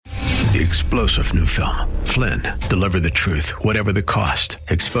The explosive new film, Flynn, deliver the truth, whatever the cost.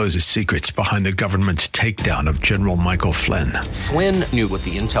 Exposes secrets behind the government's takedown of General Michael Flynn. Flynn knew what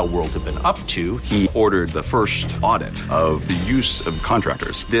the intel world had been up to. He ordered the first audit of the use of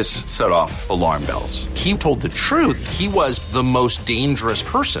contractors. This set off alarm bells. He told the truth. He was the most dangerous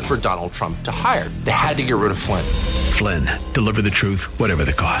person for Donald Trump to hire. They had to get rid of Flynn. Flynn, deliver the truth, whatever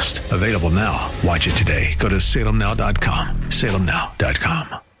the cost. Available now. Watch it today. Go to salemnow.com.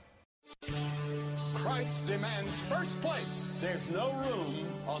 salemnow.com. Christ demands first place. There's no room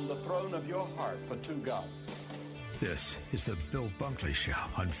on the throne of your heart for two gods. This is the Bill Bunkley Show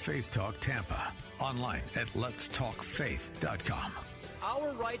on Faith Talk Tampa. Online at letstalkfaith.com.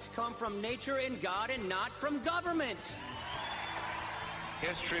 Our rights come from nature and God and not from government.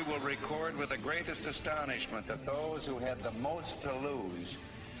 History will record with the greatest astonishment that those who had the most to lose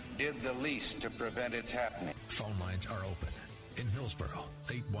did the least to prevent its happening. Phone lines are open. In Hillsborough,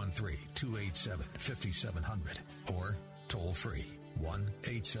 813-287-5700 or toll free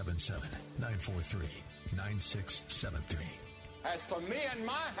 1-877-943-9673. As for me and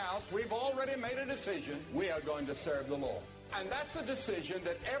my house, we've already made a decision. We are going to serve the Lord. And that's a decision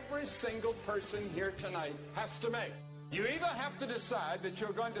that every single person here tonight has to make. You either have to decide that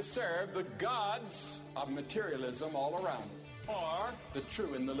you're going to serve the gods of materialism all around you, or the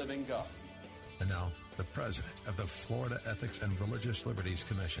true and the living God. And now, the president of the Florida Ethics and Religious Liberties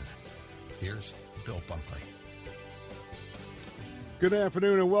Commission. Here's Bill Bunkley. Good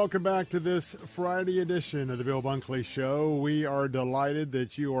afternoon and welcome back to this Friday edition of the Bill Bunkley Show. We are delighted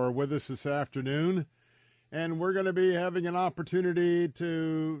that you are with us this afternoon, and we're going to be having an opportunity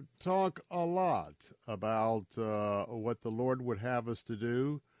to talk a lot about what the Lord would have us to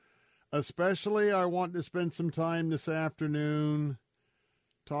do. Especially, I want to spend some time this afternoon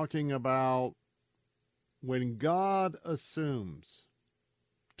talking about when God assumes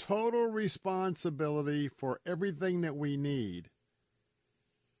total responsibility for everything that we need.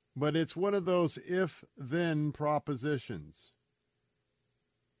 But it's one of those if-then propositions.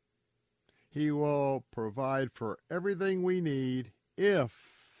 He will provide for everything we need if,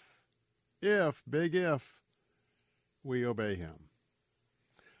 big if, we obey him.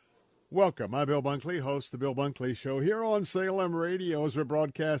 Welcome. I'm Bill Bunkley, host of the Bill Bunkley Show here on Salem Radio as we're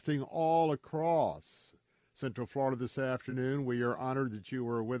broadcasting all across Central Florida this afternoon. We are honored that you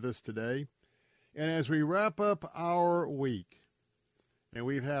were with us today. And as we wrap up our week, and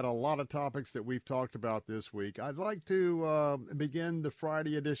we've had a lot of topics that we've talked about this week, I'd like to begin the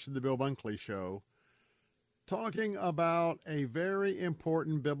Friday edition of the Bill Bunkley Show talking about a very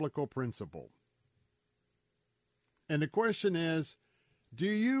important biblical principle. And the question is, do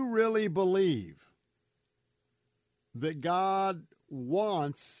you really believe that God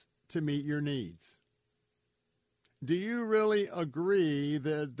wants to meet your needs? Do you really agree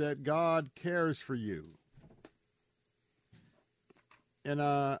that God cares for you? And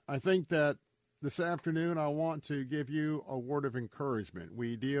I think that this afternoon I want to give you a word of encouragement.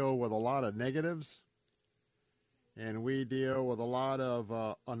 We deal with a lot of negatives, and we deal with a lot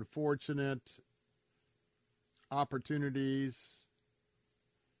of unfortunate opportunities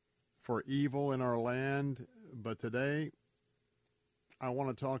for evil in our land. But today, I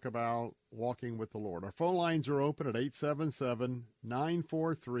want to talk about walking with the Lord. Our phone lines are open at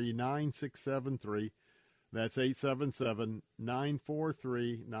 877-943-9673. That's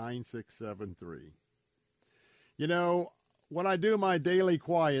 877-943-9673. You know, when I do my daily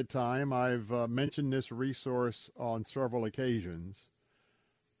quiet time, I've mentioned this resource on several occasions.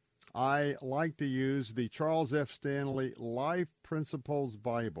 I like to use the Charles F. Stanley Life Principles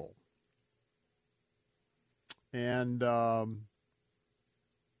Bible. And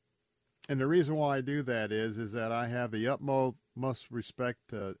the reason why I do that is that I have the utmost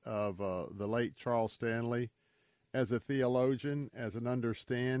respect of the late Charles Stanley as a theologian, as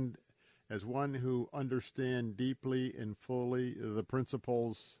one who understands deeply and fully the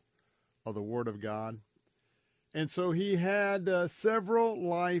principles of the Word of God. And so he had several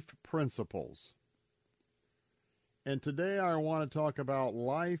life principles. And today I want to talk about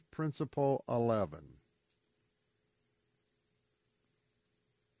life principle 11.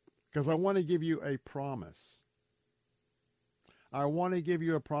 Because I want to give you a promise. I want to give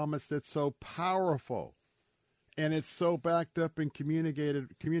you a promise that's so powerful, and it's so backed up and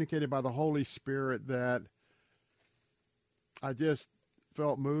communicated by the Holy Spirit that I just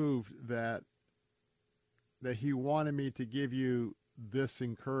felt moved that he wanted me to give you this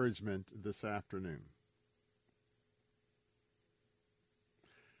encouragement this afternoon.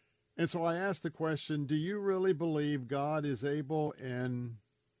 And so I asked the question, do you really believe God is able and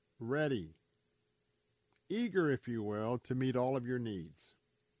ready, eager, if you will, to meet all of your needs?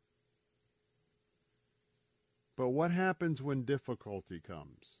 But what happens when difficulty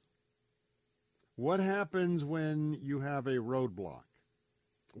comes? What happens when you have a roadblock?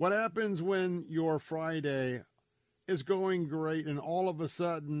 What happens when your Friday is going great and all of a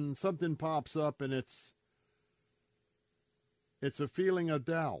sudden something pops up and it's a feeling of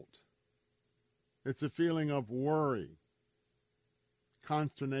doubt. It's a feeling of worry,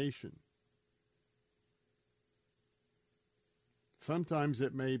 consternation. Sometimes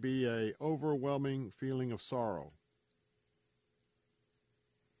it may be an overwhelming feeling of sorrow.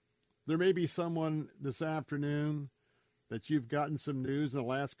 There may be someone this afternoon that you've gotten some news in the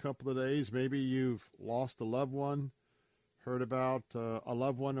last couple of days. Maybe you've lost a loved one, heard about a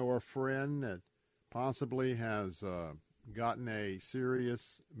loved one or a friend that possibly has gotten a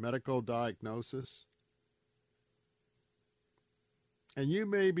serious medical diagnosis. And you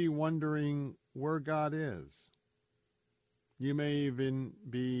may be wondering where God is. You may even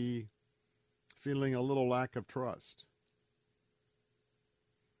be feeling a little lack of trust.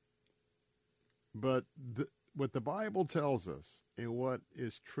 But what the Bible tells us and what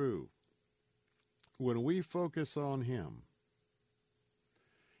is true, when we focus on Him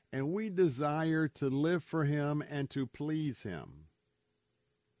and we desire to live for Him and to please Him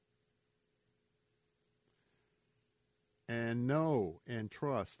and know and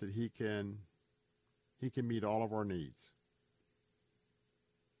trust that He can meet all of our needs.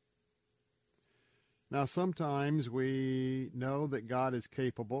 Now, sometimes we know that God is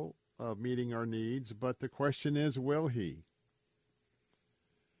capable of meeting our needs, but the question is, will He?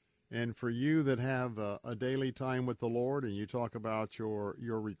 And for you that have a daily time with the Lord and you talk about your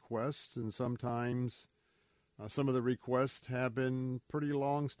requests, and sometimes some of the requests have been pretty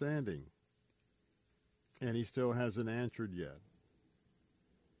long-standing, and He still hasn't answered yet.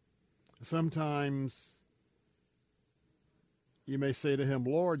 Sometimes you may say to Him,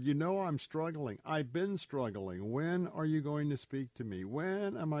 Lord, you know I'm struggling. I've been struggling. When are you going to speak to me?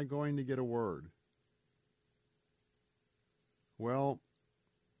 When am I going to get a word? Well,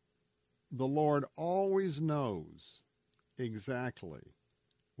 the Lord always knows exactly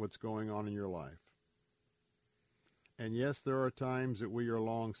what's going on in your life. And yes, there are times that we are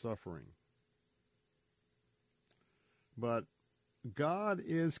long-suffering. But God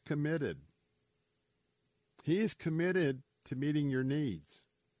is committed. He's committed to meeting your needs.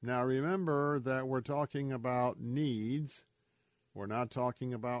 Now remember that we're talking about needs. We're not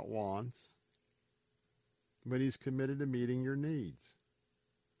talking about wants. But He's committed to meeting your needs.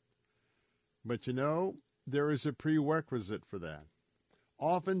 But you know, there is a prerequisite for that.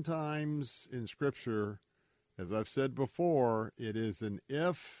 Oftentimes in Scripture, as I've said before, it is an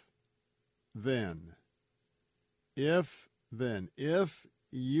if, then. If, then. If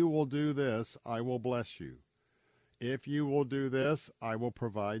you will do this, I will bless you. If you will do this, I will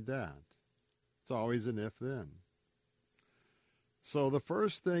provide that. It's always an if, then. So the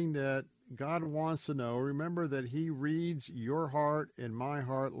first thing that God wants to know, remember that He reads your heart and my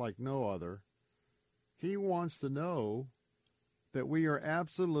heart like no other. He wants to know that we are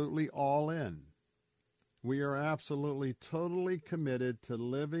absolutely all in. We are absolutely, totally committed to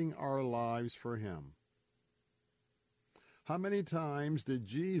living our lives for Him. How many times did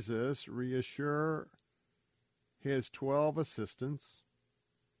Jesus reassure His 12 assistants,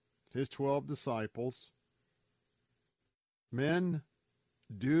 His 12 disciples, men,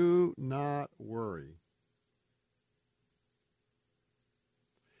 do not worry.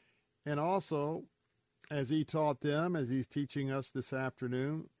 And also, as He taught them, as He's teaching us this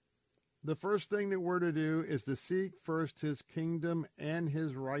afternoon, the first thing that we're to do is to seek first His kingdom and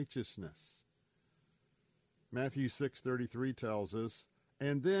His righteousness. Matthew 6:33 tells us,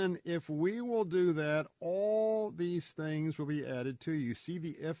 and then if we will do that, all these things will be added to you. See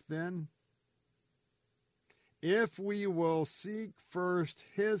the if then? If we will seek first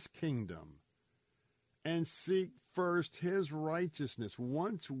His kingdom and seek first His righteousness,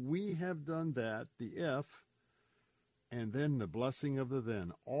 once we have done that, the if, and then the blessing of the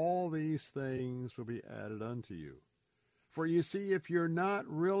then, all these things will be added unto you. For you see, if you're not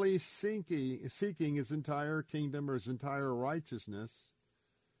really seeking His entire kingdom or His entire righteousness,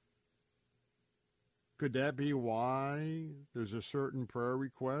 could that be why there's a certain prayer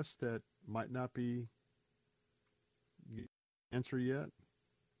request that might not be answered yet?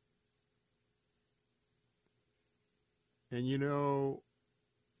 And you know,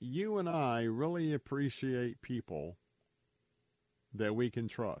 you and I really appreciate people that we can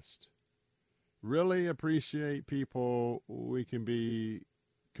trust. Really appreciate people we can be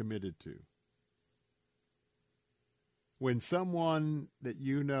committed to. When someone that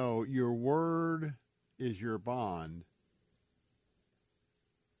you know, your word is your bond,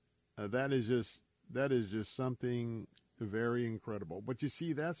 that is just That is just something very incredible. But you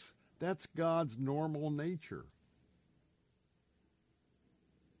see, that's God's normal nature.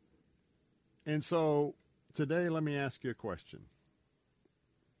 And so today, let me ask you a question.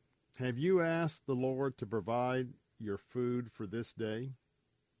 Have you asked the Lord to provide your food for this day?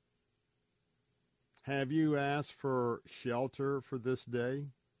 Have you asked for shelter for this day?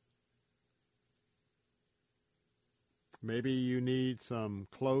 Maybe you need some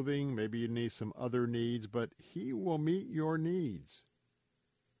clothing, maybe you need some other needs, but He will meet your needs.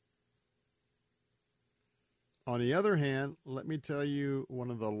 On the other hand, let me tell you,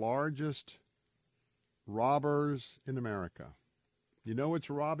 one of the largest robbers in America. You know what's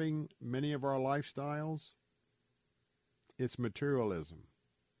robbing many of our lifestyles? It's materialism.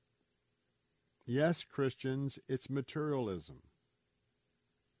 Yes, Christians, it's materialism.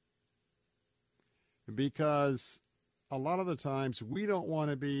 Because a lot of the times we don't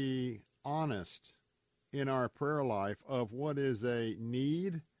want to be honest in our prayer life of what is a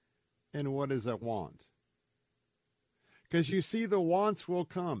need and what is a want. Because you see, the wants will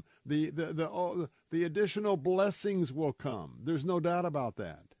come. The additional blessings will come. There's no doubt about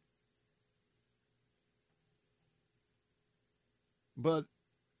that. But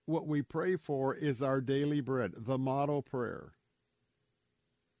what we pray for is our daily bread, the model prayer.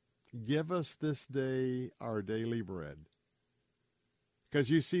 Give us this day our daily bread. Because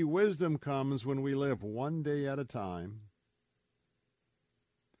you see, wisdom comes when we live one day at a time.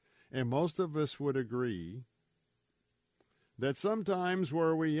 And most of us would agree that sometimes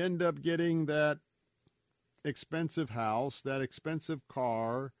where we end up getting that expensive house, that expensive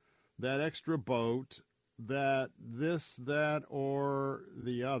car, that extra boat, that this, that, or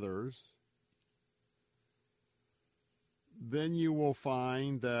the others, then you will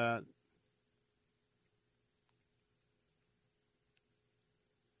find that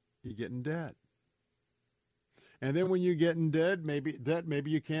you get in debt. And then when you get in debt, maybe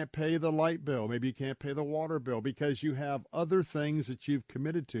you can't pay the light bill. Maybe you can't pay the water bill because you have other things that you've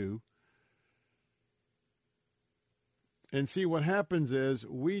committed to. And see, what happens is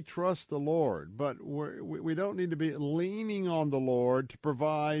we trust the Lord, but we don't need to be leaning on the Lord to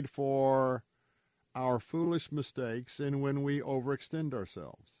provide for our foolish mistakes and when we overextend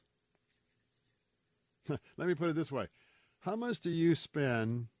ourselves. Let me put it this way. How much do you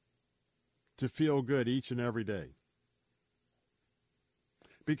spend to feel good each and every day?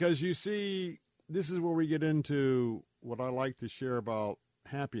 Because you see, this is where we get into what I like to share about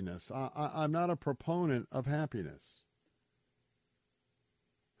happiness. I'm not a proponent of happiness.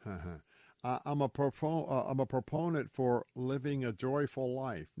 I'm a proponent for living a joyful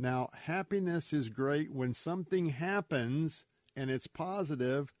life. Now, happiness is great when something happens and it's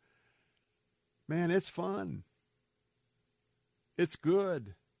positive. Man, it's fun. It's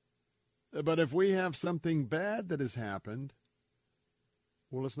good. But if we have something bad that has happened,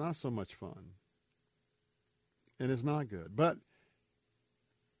 well, it's not so much fun. And it's not good. But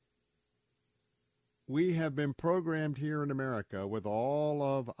we have been programmed here in America with all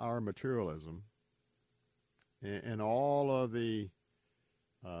of our materialism and all of the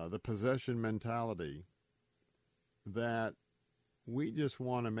possession mentality that we just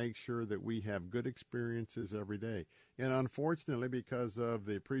want to make sure that we have good experiences every day. And unfortunately, because of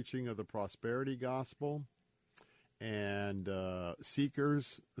the preaching of the prosperity gospel and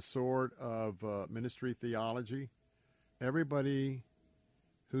seekers sort of ministry theology, everybody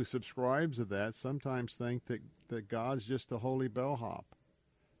who subscribes to that sometimes think that God's just a holy bellhop,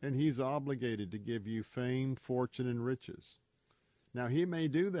 and He's obligated to give you fame, fortune, and riches. Now, He may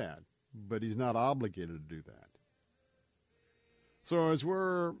do that, but He's not obligated to do that. So as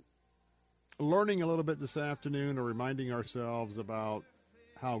we're learning a little bit this afternoon, or reminding ourselves about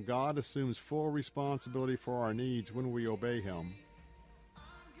how God assumes full responsibility for our needs when we obey Him,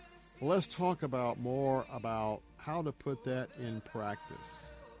 let's talk more about how to put that in practice,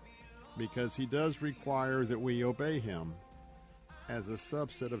 because He does require that we obey Him as a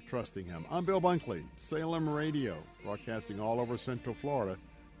subset of trusting Him. I'm Bill Bunkley, Salem Radio, broadcasting all over Central Florida.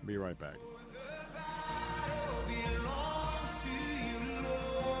 Be right back.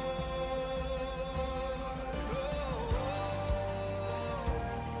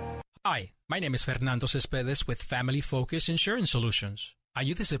 Hi, my name is Fernando Cespedes with Family Focus Insurance Solutions. Are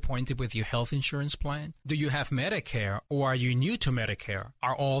you disappointed with your health insurance plan? Do you have Medicare, or are you new to Medicare?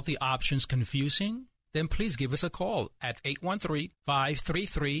 Are all the options confusing? Then please give us a call at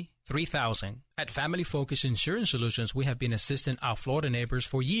 813-533-3000. At Family Focus Insurance Solutions, we have been assisting our Florida neighbors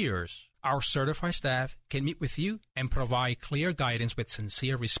for years. Our certified staff can meet with you and provide clear guidance with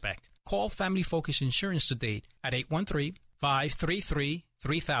sincere respect. Call Family Focus Insurance today at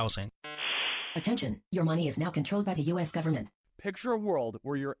 813-533-3000. Attention, your money is now controlled by the U.S. government. Picture a world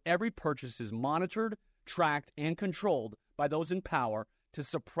where your every purchase is monitored, tracked, and controlled by those in power to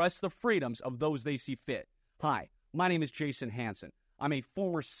suppress the freedoms of those they see fit. Hi, my name is Jason Hansen. I'm a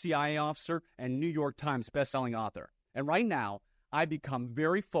former CIA officer and New York Times bestselling author. And right now, I've become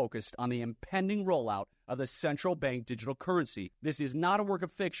very focused on the impending rollout of the central bank digital currency. This is not a work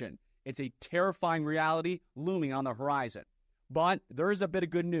of fiction. It's a terrifying reality looming on the horizon. But there is a bit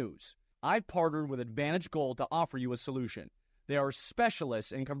of good news. I've partnered with Advantage Gold to offer you a solution. They are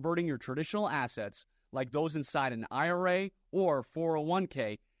specialists in converting your traditional assets, like those inside an IRA or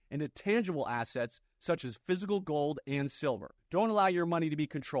 401k, into tangible assets such as physical gold and silver. Don't allow your money to be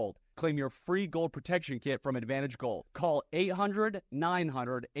controlled. Claim your free gold protection kit from Advantage Gold. Call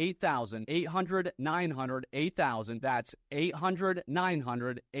 800-900-8000, 800-900-8000. That's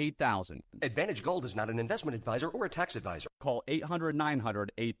 800-900-8000. Advantage Gold is not an investment advisor or a tax advisor. Call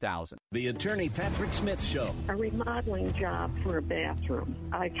 800-900-8000. The Attorney Patrick Smith Show. A remodeling job for a bathroom.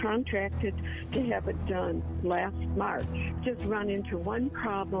 I contracted to have it done last March. Just run into one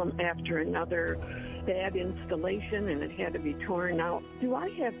problem after another. Bad installation, and it had to be torn out. Do I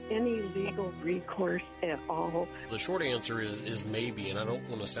have any legal recourse at all? The short answer is maybe, and I don't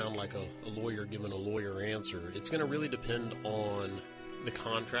want to sound like a lawyer giving a lawyer answer. It's going to really depend on the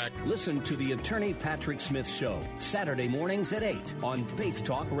contract. Listen to the Attorney Patrick Smith Show, Saturday mornings at 8 on Faith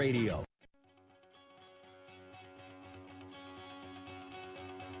Talk Radio.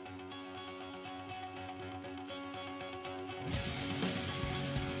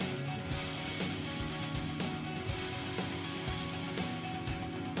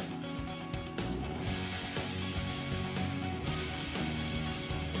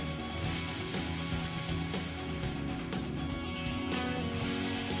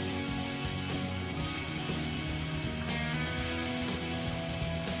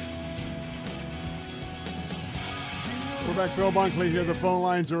 We're back. Bill Bunkley here. The phone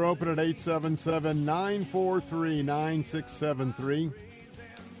lines are open at 877-943-9673.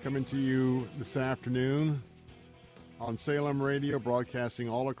 Coming to you this afternoon on Salem Radio, broadcasting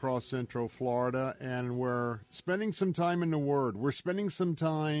all across Central Florida. And we're spending some time in the Word. We're spending some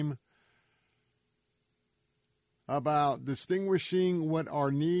time about distinguishing what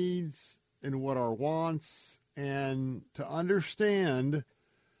our needs and what our wants, and to understand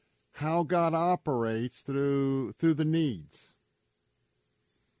how God operates through the needs.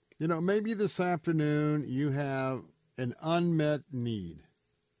 You know, maybe this afternoon you have an unmet need.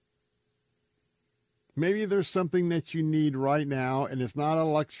 Maybe there's something that you need right now, and it's not a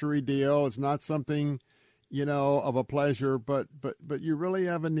luxury deal. It's not something, you know, of a pleasure, but you really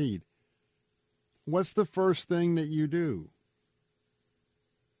have a need. What's the first thing that you do?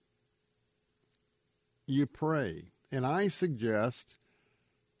 You pray. And I suggest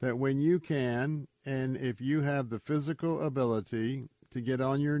that when you can, and if you have the physical ability to get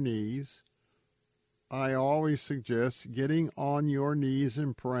on your knees, I always suggest getting on your knees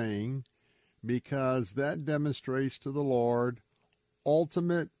and praying, because that demonstrates to the Lord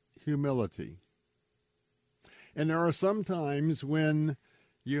ultimate humility. And there are some times when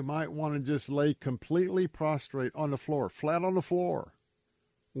you might want to just lay completely prostrate on the floor, flat on the floor,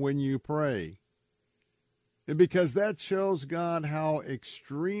 when you pray. Because that shows God how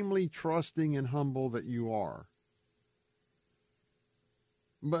extremely trusting and humble that you are.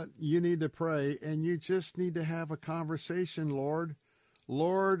 But you need to pray, and you just need to have a conversation, Lord.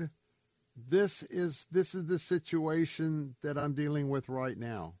 Lord, this is the situation that I'm dealing with right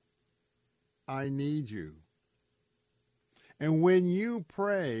now. I need you. And when you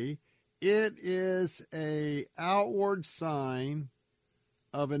pray, it is an outward sign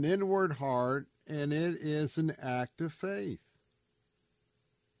of an inward heart, and it is an act of faith.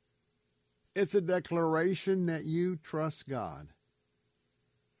 It's a declaration that you trust God.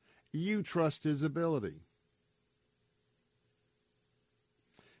 You trust His ability.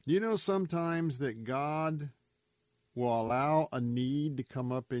 Do you know sometimes that God will allow a need to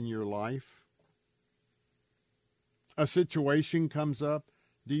come up in your life? A situation comes up.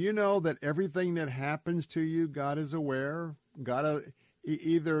 Do you know that everything that happens to you, God is aware?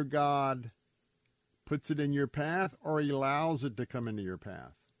 Either God puts it in your path, or He allows it to come into your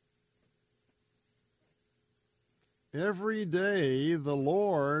path. Every day, the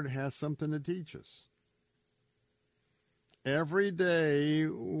Lord has something to teach us. Every day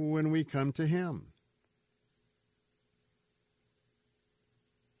when we come to Him.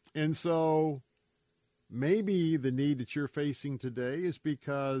 And so, maybe the need that you're facing today is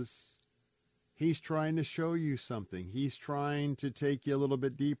because He's trying to show you something. He's trying to take you a little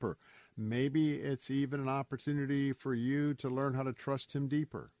bit deeper. Maybe it's even an opportunity for you to learn how to trust Him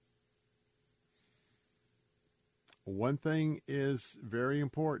deeper. one thing is very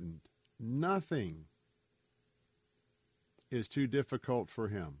important. Nothing is too difficult for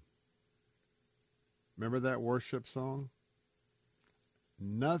him. Remember that worship song?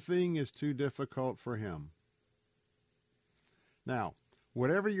 Nothing is too difficult for him. Now,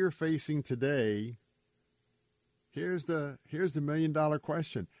 whatever you're facing today, here's the $1 million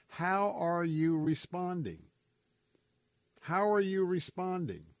question. How are you responding? How are you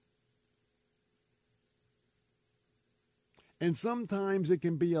responding? And sometimes it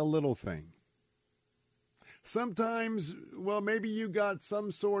can be a little thing. Sometimes, well, maybe you got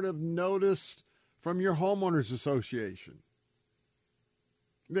some sort of notice from your homeowners association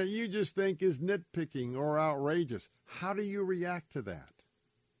that you just think is nitpicking or outrageous. How do you react to that?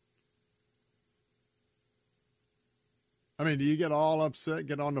 I mean, do you get all upset,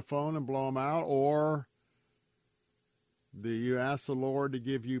 get on the phone and blow them out, or do you ask the Lord to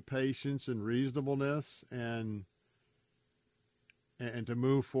give you patience and reasonableness and to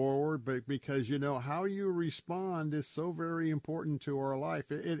move forward? But because, you know, how you respond is so very important to our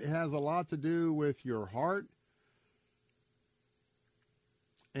life. It has a lot to do with your heart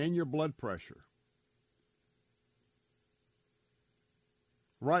and your blood pressure.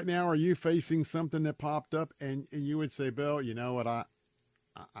 Right now, are you facing something that popped up and you would say, Bill, you know what,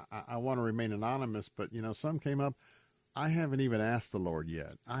 I want to remain anonymous, but, you know, some came up. I haven't even asked the Lord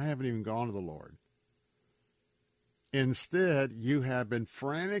yet. I haven't even gone to the Lord. Instead, you have been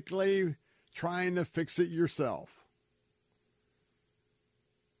frantically trying to fix it yourself.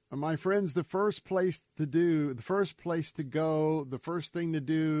 My friends, the first thing to do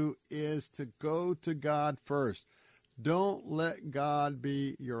is to go to God first. Don't let God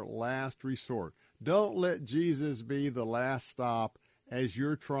be your last resort. Don't let Jesus be the last stop as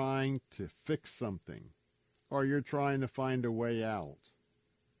you're trying to fix something or you're trying to find a way out.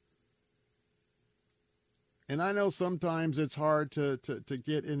 And I know sometimes it's hard to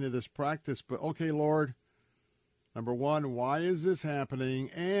get into this practice, but okay, Lord, number one, why is this happening?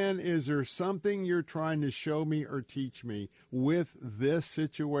 And is there something you're trying to show me or teach me with this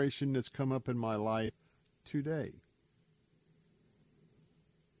situation that's come up in my life today?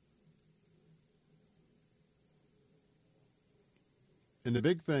 And the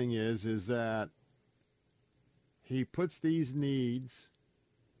big thing is that he puts these needs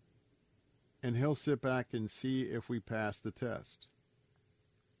and he'll sit back and see if we pass the test.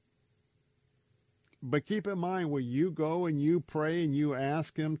 But keep in mind, when you go and you pray and you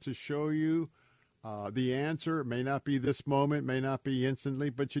ask him to show you the answer, it may not be this moment, may not be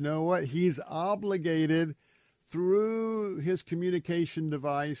instantly, but you know what? He's obligated through his communication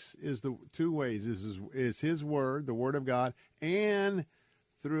device is the two ways. Is his word, the word of God, and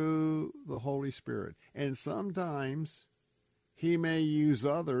through the Holy Spirit. And sometimes he may use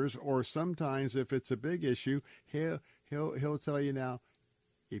others, or sometimes if it's a big issue, he'll tell you now,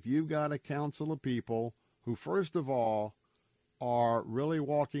 if you've got a council of people who, first of all, are really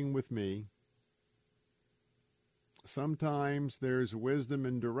walking with me, sometimes there's wisdom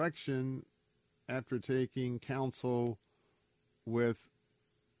and direction after taking counsel with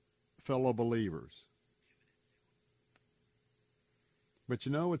fellow believers. But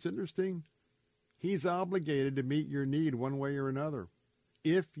you know what's interesting? He's obligated to meet your need one way or another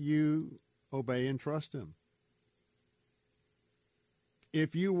if you obey and trust him.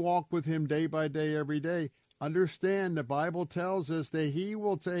 If you walk with him day by day, every day, understand the Bible tells us that he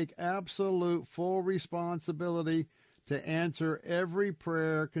will take absolute full responsibility to answer every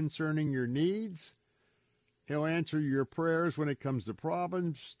prayer concerning your needs. He'll answer your prayers when it comes to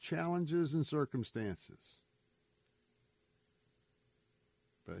problems, challenges, and circumstances.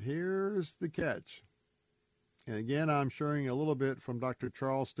 But here's the catch. And again, I'm sharing a little bit from Dr.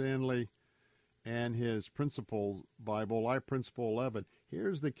 Charles Stanley and his Principles Bible, Life Principle 11.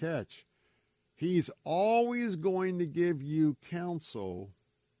 Here's the catch. He's always going to give you counsel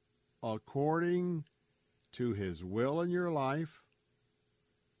according to his will in your life,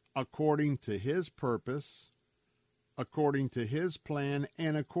 according to his purpose, according to his plan,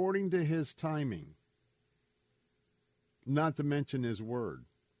 and according to his timing. Not to mention his word.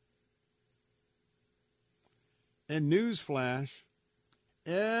 And newsflash,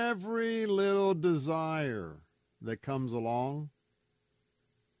 every little desire that comes along,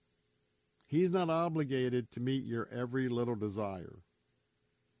 he's not obligated to meet your every little desire.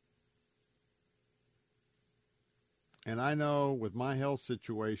 And I know with my health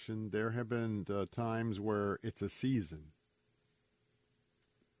situation, there have been times where it's a season.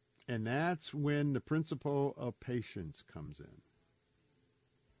 And that's when the principle of patience comes in.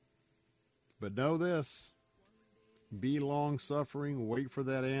 But know this, be long-suffering, wait for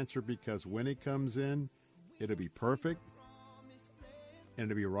that answer, because when it comes in, It'll be perfect, and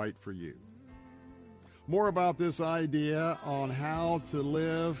it'll be right for you. More about this idea on how to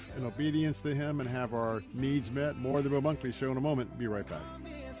live in obedience to Him and have our needs met. More of the Bill Bunkley Show in a moment. Be right back.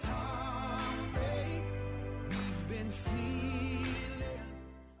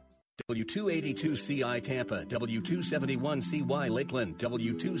 W282CI Tampa, W271CY Lakeland,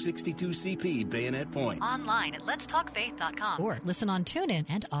 W262CP Bayonet Point. Online at letstalkfaith.com or listen on TuneIn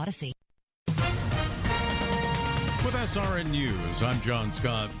and Odyssey. With SRN News, I'm John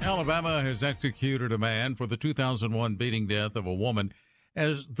Scott. Alabama has executed a man for the 2001 beating death of a woman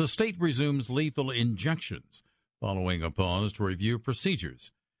as the state resumes lethal injections following a pause to review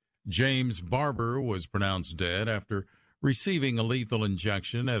procedures. James Barber was pronounced dead after receiving a lethal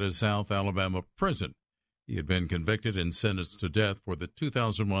injection at a South Alabama prison. He had been convicted and sentenced to death for the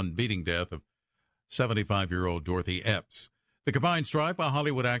 2001 beating death of 75-year-old Dorothy Epps. The combined strike by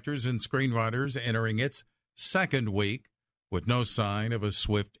Hollywood actors and screenwriters entering its second week with no sign of a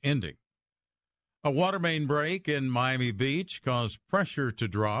swift ending. A water main break in Miami Beach caused pressure to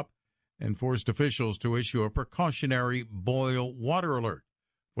drop and forced officials to issue a precautionary boil water alert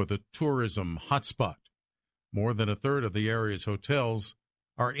for the tourism hotspot. More than a third of the area's hotels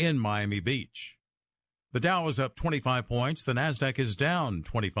are in Miami Beach. The Dow is up 25 points. The Nasdaq is down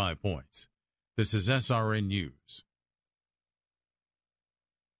 25 points. This is SRN News.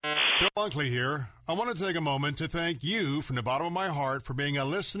 Bill Bunkley here. I want to take a moment to thank you from the bottom of my heart for being a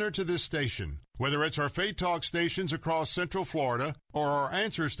listener to this station. Whether it's our Faith Talk stations across Central Florida or our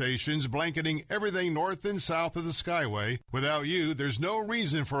answer stations blanketing everything north and south of the Skyway, without you, there's no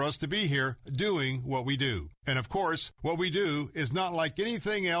reason for us to be here doing what we do. And of course, what we do is not like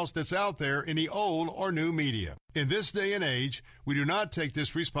anything else that's out there in the old or new media. In this day and age, we do not take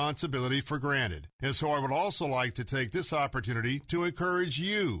this responsibility for granted. And so I would also like to take this opportunity to encourage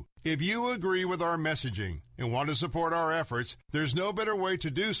you. If you agree with our messaging and want to support our efforts, there's no better way to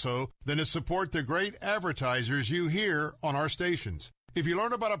do so than to support the great advertisers you hear on our stations. If you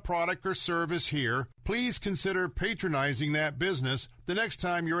learn about a product or service here, please consider patronizing that business the next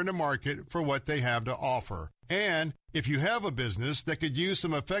time you're in the market for what they have to offer. And if you have a business that could use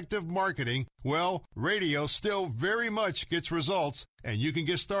some effective marketing, well, radio still very much gets results, and you can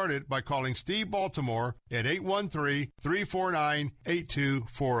get started by calling Steve Baltimore at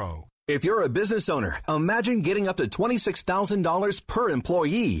 813-349-8240. If you're a business owner, imagine getting up to $26,000 per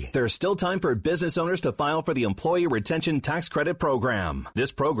employee. There's still time for business owners to file for the Employee Retention Tax Credit Program.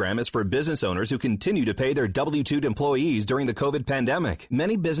 This program is for business owners who continue to pay their W-2 employees during the COVID pandemic.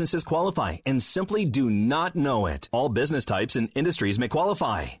 Many businesses qualify and simply do not know it. All business types and industries may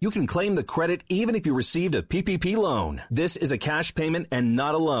qualify. You can claim the credit even if you received a PPP loan. This is a cash payment and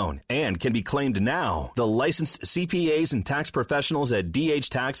not a loan, and can be claimed now. The licensed CPAs and tax professionals at DH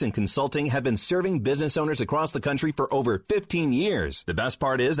Tax and Consulting have been serving business owners across the country for over 15 years. The best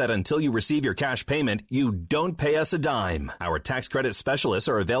part is that until you receive your cash payment, you don't pay us a dime. Our tax credit specialists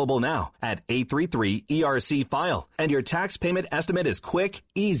are available now at 833-ERC-FILE, and your tax payment estimate is quick,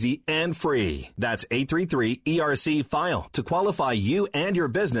 easy, and free. That's 833-ERC-FILE to qualify you and your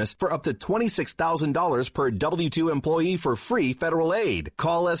business for up to $26,000 per W-2 employee for free federal aid.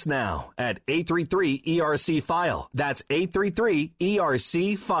 Call us now at 833-ERC-FILE. That's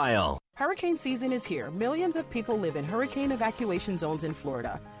 833-ERC-FILE. Hurricane season is here. Millions of people live in hurricane evacuation zones in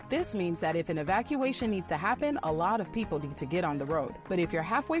Florida. This means that if an evacuation needs to happen, a lot of people need to get on the road. But if you're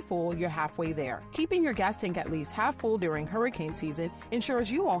halfway full, you're halfway there. Keeping your gas tank at least half full during hurricane season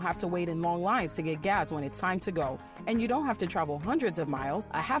ensures you won't have to wait in long lines to get gas when it's time to go. And you don't have to travel hundreds of miles.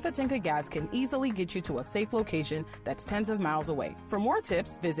 A half a tank of gas can easily get you to a safe location that's tens of miles away. For more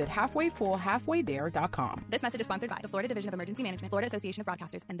tips, visit halfwayfullhalfwaydare.com. This message is sponsored by the Florida Division of Emergency Management, Florida Association of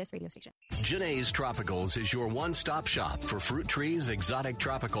Broadcasters, and this radio station. Janae's Tropicals is your one-stop shop for fruit trees, exotic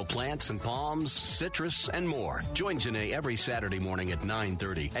tropical plants and palms, citrus, and more. Join Janae every Saturday morning at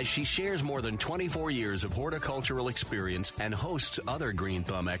 9:30 as she shares more than 24 years of horticultural experience and hosts other Green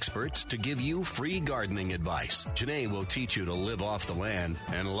Thumb experts to give you free gardening advice. Janae will teach you to live off the land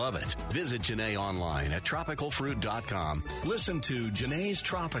and love it. Visit Janae online at tropicalfruit.com. Listen to Janae's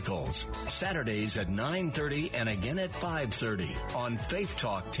Tropicals, Saturdays at 9:30 and again at 5:30 on Faith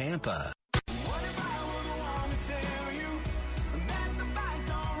Talk Tampa.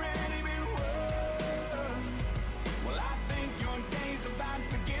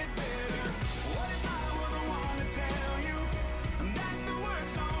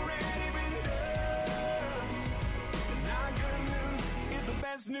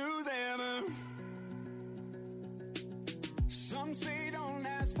 News ever. Some say don't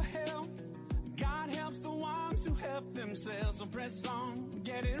ask for help. God helps the ones who help themselves. So press on,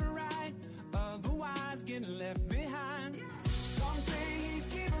 get it right. Otherwise, get been left behind. Some say he's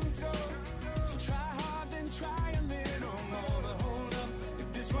keeping score, so try hard, then try a little more. But hold up,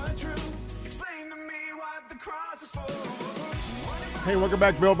 if this were true, explain to me what the cross is for. Hey, welcome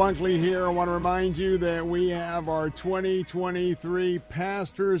back. Bill Bunkley here. I want to remind you that we have our 2023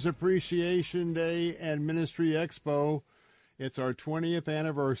 Pastors Appreciation Day and Ministry Expo. It's our 20th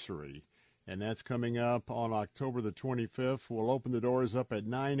anniversary, and that's coming up on October the 25th. We'll open the doors up at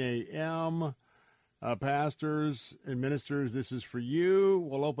 9 a.m. Pastors and ministers, this is for you.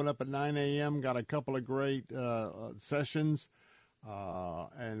 We'll open up at 9 a.m. Got a couple of great sessions,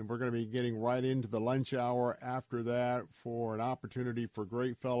 and we're going to be getting right into the lunch hour after that for an opportunity for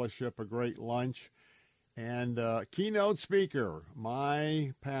great fellowship, a great lunch, and keynote speaker,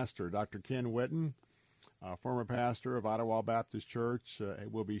 my pastor, Dr. Ken Whitten, former pastor of Ottawa Baptist Church,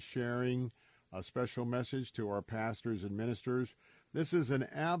 will be sharing a special message to our pastors and ministers. This is an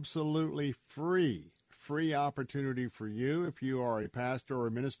absolutely free opportunity for you if you are a pastor or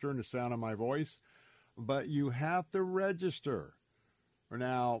a minister in the sound of my voice, but you have to register.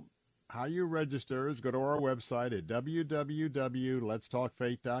 Now, how you register is go to our website at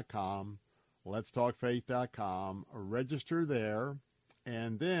www.letstalkfaith.com, letstalkfaith.com, register there,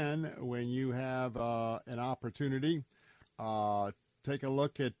 and then when you have an opportunity, take a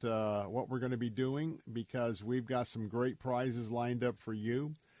look at what we're going to be doing, because we've got some great prizes lined up for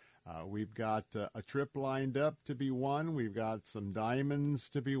you. We've got a trip lined up to be won. We've got some diamonds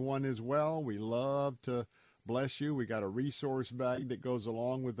to be won as well. We love to bless you. We got a resource bag that goes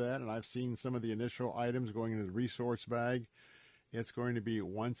along with that, and I've seen some of the initial items going into the resource bag. It's going to be,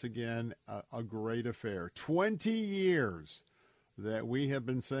 once again, a great affair. 20 years that we have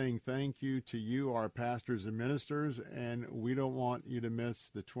been saying thank you to you, our pastors and ministers, and we don't want you to miss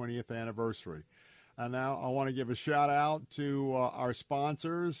the 20th anniversary. And now I want to give a shout out to our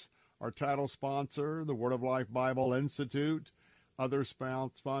sponsors, our title sponsor, the Word of Life Bible Institute. Other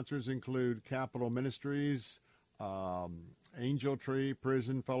sponsors include Capital Ministries, Angel Tree,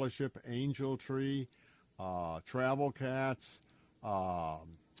 Prison Fellowship, Angel Tree, Travel Cats,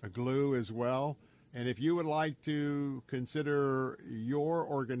 Glue as well. And if you would like to consider your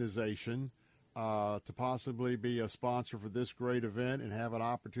organization to possibly be a sponsor for this great event and have an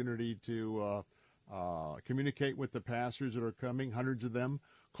opportunity to communicate with the pastors that are coming, hundreds of them,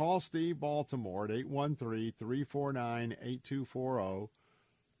 call Steve Baltimore at 813-349-8240,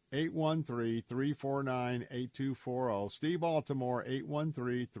 813-349-8240. Steve Baltimore,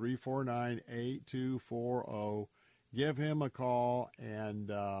 813-349-8240. Give him a call and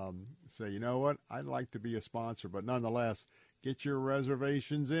say, you know what, I'd like to be a sponsor, but nonetheless, get your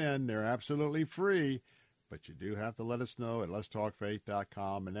reservations in. They're absolutely free, but you do have to let us know at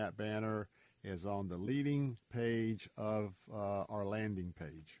letstalkfaith.com, and that banner is on the leading page of our landing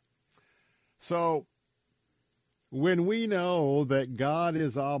page. So when we know that God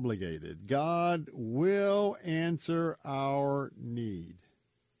is obligated, God will answer our need.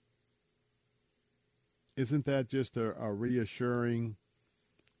 Isn't that just a reassuring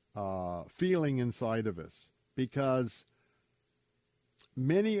feeling inside of us? Because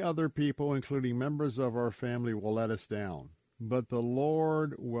many other people, including members of our family, will let us down. But the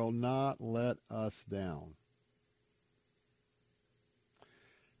Lord will not let us down.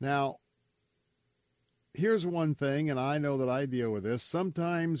 Now, here's one thing, and I know that I deal with this.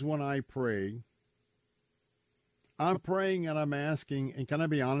 Sometimes when I pray, I'm praying and I'm asking, and can I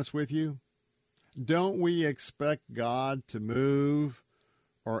be honest with you? Don't we expect God to move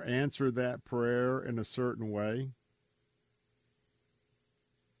or answer that prayer in a certain way?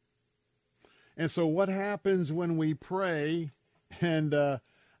 And so what happens when we pray and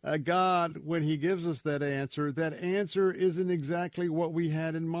God, when he gives us that answer isn't exactly what we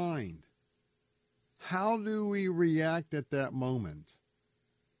had in mind? How do we react at that moment?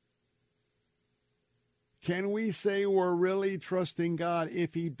 Can we say we're really trusting God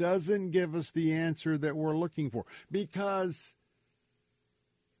if he doesn't give us the answer that we're looking for? Because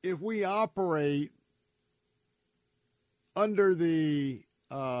if we operate under the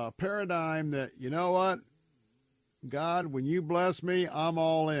paradigm that, you know what, God, when you bless me, I'm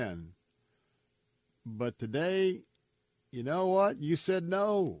all in. But today, you know what? You said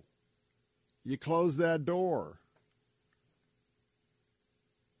no. You closed that door.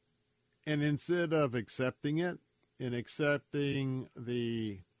 And instead of accepting it and accepting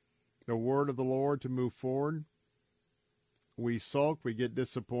the word of the Lord to move forward, we sulk, we get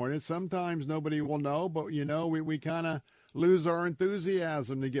disappointed. Sometimes nobody will know, but, you know, we kind of lose our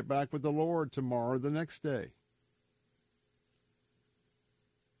enthusiasm to get back with the Lord tomorrow or the next day.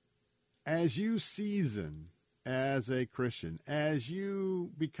 As you season as a Christian, as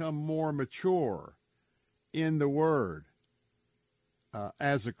you become more mature in the Word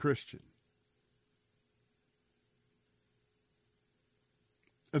as a Christian,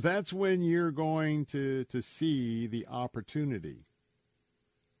 that's when you're going to see the opportunity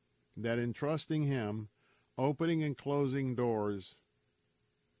that in trusting Him, opening and closing doors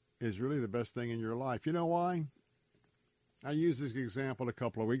is really the best thing in your life. You know why? I used this example a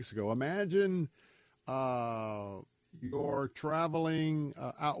couple of weeks ago. Imagine you're traveling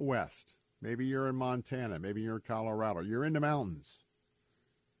out west. Maybe you're in Montana. Maybe you're in Colorado. You're in the mountains.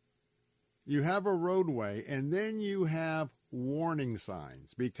 You have a roadway, and then you have warning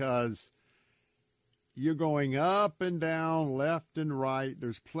signs because you're going up and down, left and right.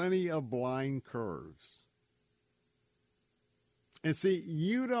 There's plenty of blind curves. And see,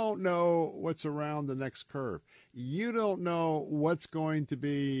 you don't know what's around the next curve. You don't know what's going to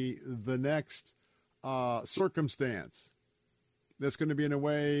be the next circumstance that's going to be in a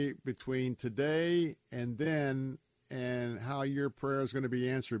way between today and then, and how your prayer is going to be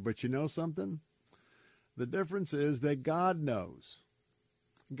answered. But you know something? The difference is that God knows.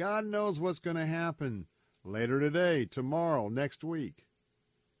 God knows what's going to happen later today, tomorrow, next week.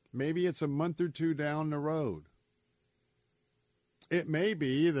 Maybe it's a month or two down the road. It may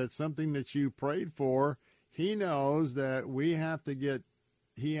be that something that you prayed for, He knows that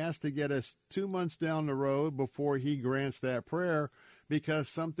He has to get us 2 months down the road before He grants that prayer, because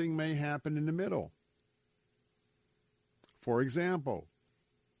something may happen in the middle. For example,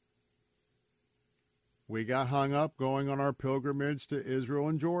 we got hung up going on our pilgrimage to Israel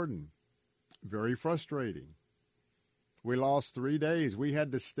and Jordan. Very frustrating. We lost 3 days. We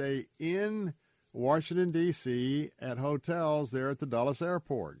had to stay in Washington, D.C. at hotels there at the Dulles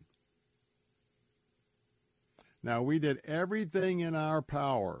Airport. Now, we did everything in our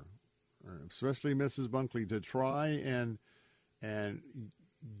power, especially Mrs. Bunkley, to try and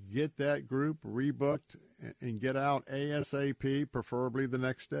get that group rebooked and get out ASAP, preferably the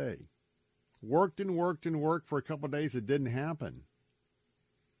next day. Worked and worked and worked for a couple of days. It didn't happen.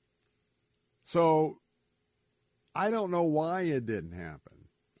 So I don't know why it didn't happen.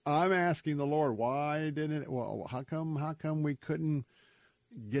 I'm asking the Lord, why didn't it? Well, how come we couldn't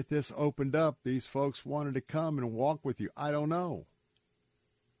get this opened up? These folks wanted to come and walk with you. I don't know.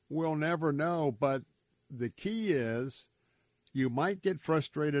 We'll never know, but the key is you might get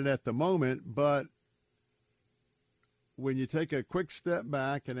frustrated at the moment, but when you take a quick step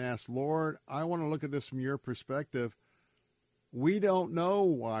back and ask, Lord, I want to look at this from your perspective. We don't know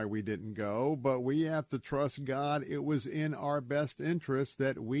why we didn't go, but we have to trust God. It was in our best interest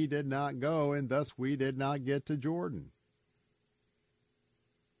that we did not go, and thus we did not get to Jordan.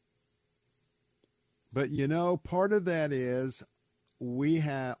 But, you know, part of that is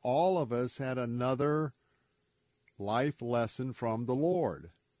all of us had another life lesson from the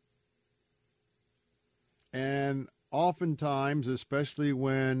Lord. And oftentimes, especially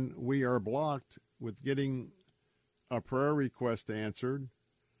when we are blocked with getting a prayer request answered,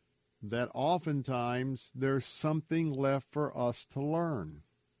 that oftentimes there's something left for us to learn.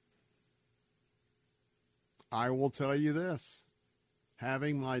 I will tell you this.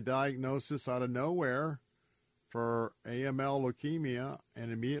 Having my diagnosis out of nowhere for AML leukemia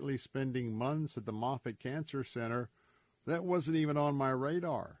and immediately spending months at the Moffitt Cancer Center, that wasn't even on my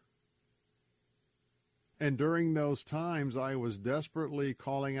radar. And during those times, I was desperately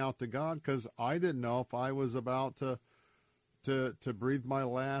calling out to God because I didn't know if I was about to breathe my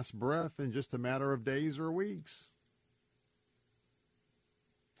last breath in just a matter of days or weeks.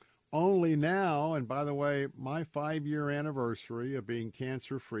 Only now, and by the way, my 5-year anniversary of being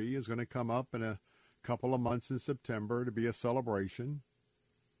cancer-free is going to come up in a couple of months in September to be a celebration.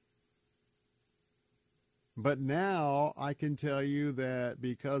 But now I can tell you that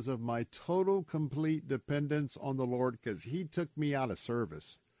because of my total, complete dependence on the Lord, because He took me out of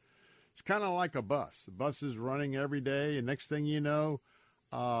service. It's kind of like a bus. The bus is running every day, and next thing you know,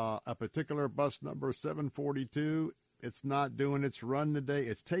 a particular bus number 742, it's not doing its run today.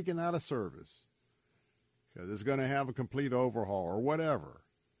 It's taken out of service because it's going to have a complete overhaul or whatever.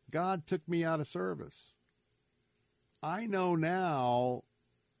 God took me out of service. I know now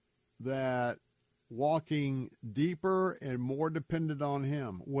that walking deeper and more dependent on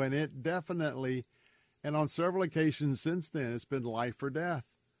Him, when it definitely, and on several occasions since then, it's been life or death.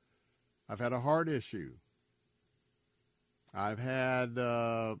 I've had a heart issue. I've had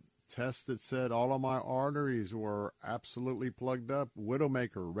tests that said all of my arteries were absolutely plugged up,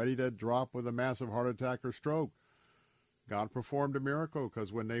 widowmaker, ready to drop with a massive heart attack or stroke. God performed a miracle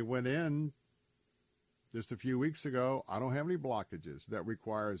because when they went in just a few weeks ago, I don't have any blockages that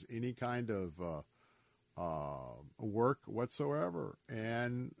requires any kind of work whatsoever.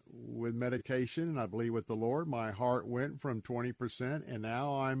 And with medication, and I believe with the Lord, my heart went from 20%, and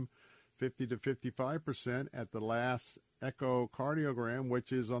now I'm 50 to 55% at the last echocardiogram,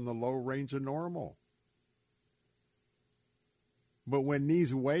 which is on the low range of normal. But when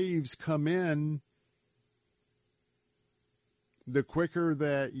these waves come in, the quicker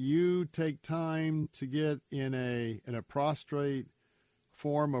that you take time to get in a prostrate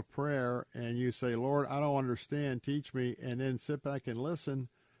form of prayer and you say, Lord, I don't understand, teach me, and then sit back and listen,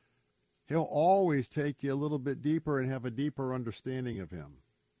 he'll always take you a little bit deeper and have a deeper understanding of him.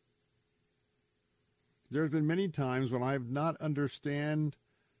 There's been many times when I've not understand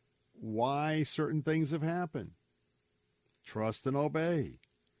why certain things have happened. Trust and obey,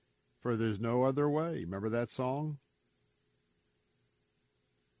 for there's no other way. Remember that song?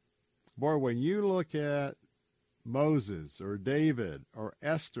 Boy, when you look at Moses or David or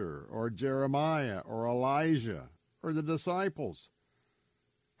Esther or Jeremiah or Elijah or the disciples,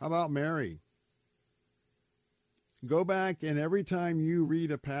 how about Mary? Go back, and every time you read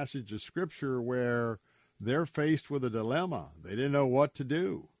a passage of Scripture where they're faced with a dilemma, they didn't know what to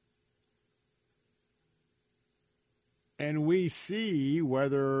do. And we see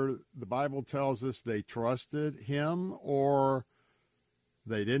whether the Bible tells us they trusted him or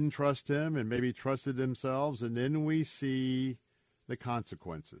they didn't trust him and maybe trusted themselves, and then we see the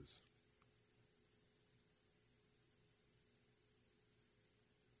consequences.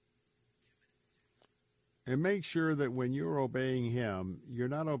 And make sure that when you're obeying him, you're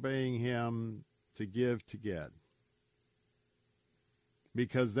not obeying him to give to get,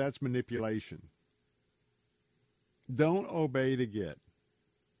 because that's manipulation. Don't obey to get.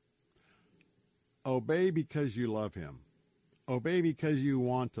 Obey because you love him. Obey because you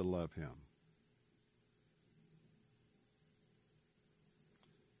want to love him.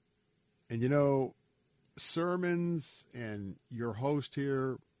 And you know, sermons and your host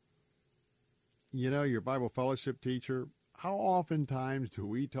here, you know, your Bible fellowship teacher, how oftentimes do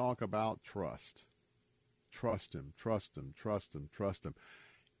we talk about trust? Trust him, trust him, trust him, trust him.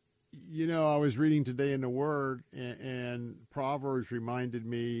 You know, I was reading today in the Word, and Proverbs reminded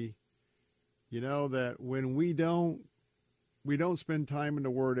me, you know, that when we don't spend time in the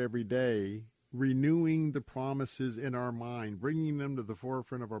Word every day, renewing the promises in our mind, bringing them to the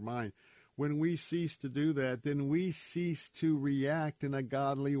forefront of our mind, when we cease to do that, then we cease to react in a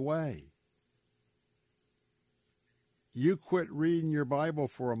godly way. You quit reading your Bible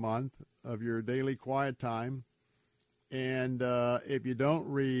for a month of your daily quiet time, and if you don't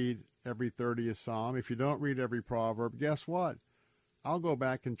read every 30th Psalm, if you don't read every proverb, guess what? I'll go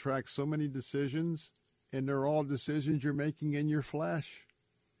back and track so many decisions, and they're all decisions you're making in your flesh.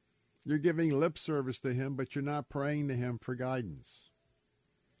 You're giving lip service to him, but you're not praying to him for guidance.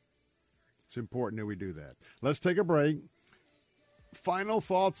 It's important that we do that. Let's take a break. Final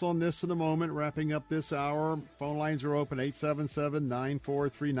thoughts on this in a moment, wrapping up this hour. Phone lines are open,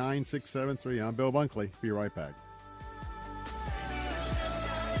 877-943-9673. I'm Bill Bunkley. Be right back.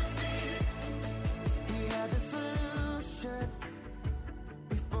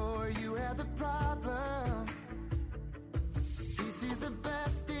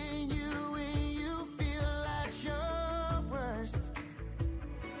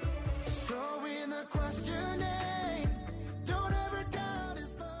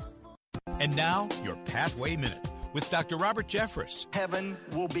 And now, your Pathway Minute with Dr. Robert Jeffress. Heaven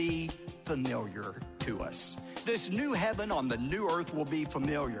will be familiar to us. This new heaven on the new earth will be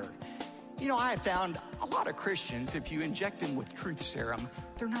familiar. You know, I have found a lot of Christians, if you inject them with truth serum,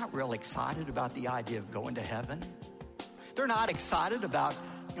 they're not real excited about the idea of going to heaven. They're not excited about,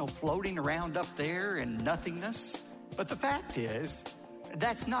 floating around up there in nothingness. But the fact is,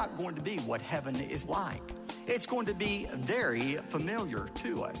 that's not going to be what heaven is like. It's going to be very familiar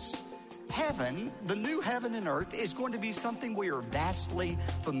to us. Heaven, the new heaven and earth, is going to be something we are vastly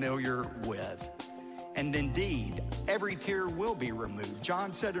familiar with. And indeed, every tear will be removed.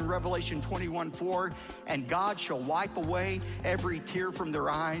 John said in Revelation 21:4, and God shall wipe away every tear from their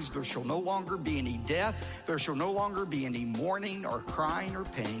eyes. There shall no longer be any death. There shall no longer be any mourning or crying or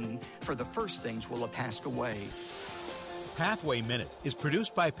pain, for the first things will have passed away. Pathway Minute is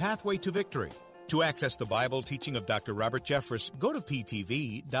produced by Pathway to Victory. To access the Bible teaching of Dr. Robert Jeffress, go to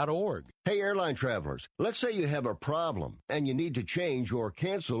ptv.org. Hey, airline travelers, let's say you have a problem and you need to change or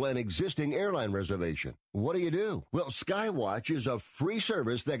cancel an existing airline reservation. What do? Well, Skywatch is a free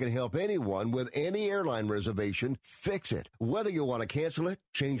service that can help anyone with any airline reservation fix it. Whether you want to cancel it,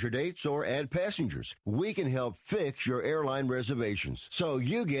 change your dates, or add passengers, we can help fix your airline reservations so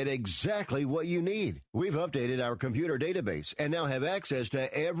you get exactly what you need. We've updated our computer database and now have access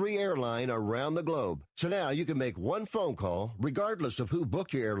to every airline around the the globe. So now you can make one phone call, regardless of who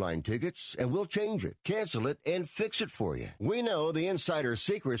booked your airline tickets, and we'll change it, cancel it, and fix it for you. We know the insider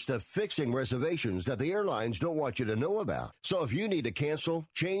secrets to fixing reservations that the airlines don't want you to know about. So if you need to cancel,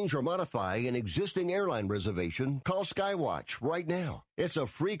 change, or modify an existing airline reservation, call Skywatch right now. It's a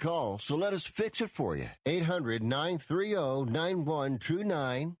free call, so let us fix it for you.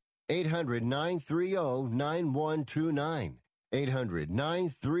 800-930-9129. 800-930-9129.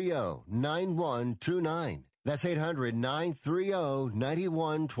 800-930-9129. That's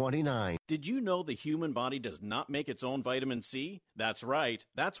 800-930-9129. Did you know the human body does not make its own vitamin C? That's right.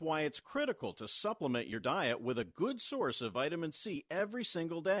 That's why it's critical to supplement your diet with a good source of vitamin C every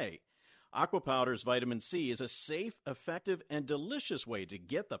single day. Aqua Powder's vitamin C is a safe, effective, and delicious way to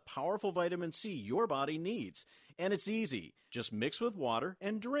get the powerful vitamin C your body needs. And it's easy. Just mix with water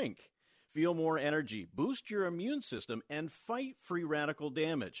and drink. Feel more energy, boost your immune system, and fight free radical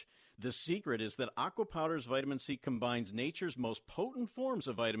damage. The secret is that Aqua Powder's vitamin C combines nature's most potent forms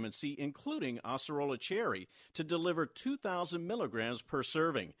of vitamin C, including Acerola cherry, to deliver 2,000 milligrams per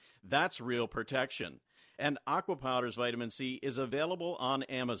serving. That's real protection. And Aqua Powder's vitamin C is available on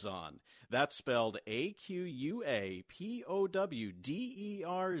Amazon. That's spelled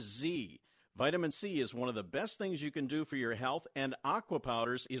AQUAPOWDERZ. Vitamin C is one of the best things you can do for your health, and Aqua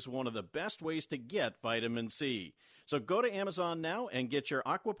Powders is one of the best ways to get vitamin C. So go to Amazon now and get your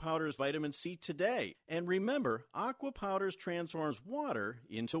Aqua Powders vitamin C today. And remember, Aqua Powders transforms water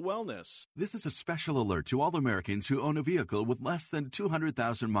into wellness. This is a special alert to all Americans who own a vehicle with less than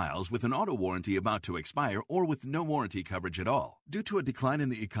 200,000 miles with an auto warranty about to expire or with no warranty coverage at all. Due to a decline in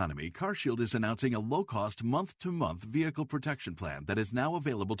the economy, CarShield is announcing a low-cost month-to-month vehicle protection plan that is now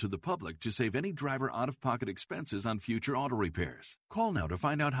available to the public to save any driver out-of-pocket expenses on future auto repairs. Call now to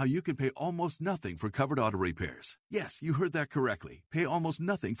find out how you can pay almost nothing for covered auto repairs. Yes, you heard that correctly. Pay almost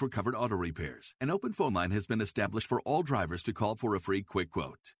nothing for covered auto repairs. An open phone line has been established for all drivers to call for a free quick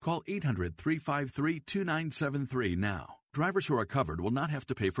quote. Call 800-353-2973 now. Drivers who are covered will not have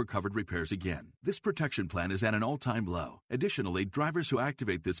to pay for covered repairs again. This protection plan is at an all-time low. Additionally, drivers who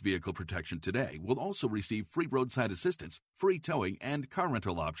activate this vehicle protection today will also receive free roadside assistance, free towing, and car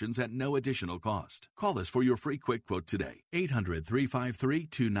rental options at no additional cost. Call us for your free quick quote today.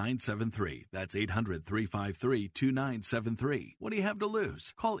 800-353-2973. That's 800-353-2973. What do you have to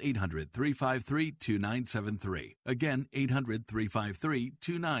lose? Call 800-353-2973. Again,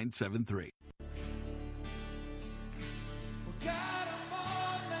 800-353-2973.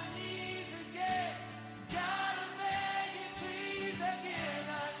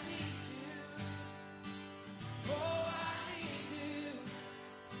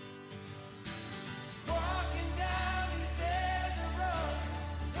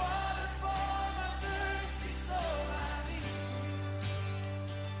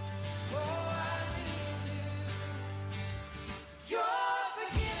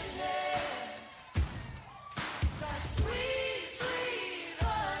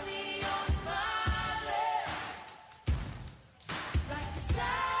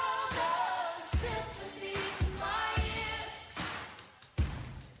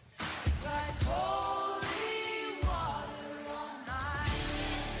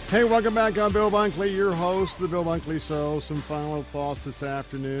 Hey, welcome back. I'm Bill Bunkley, your host of the Bill Bunkley Show. Some final thoughts this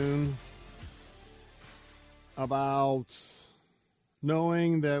afternoon about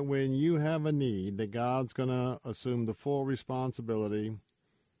knowing that when you have a need, that God's going to assume the full responsibility,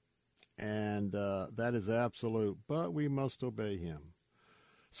 and that is absolute, but we must obey him.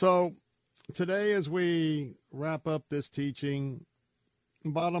 So today, as we wrap up this teaching,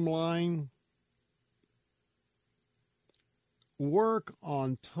 bottom line, work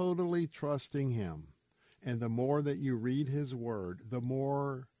on totally trusting him. And the more that you read his word, the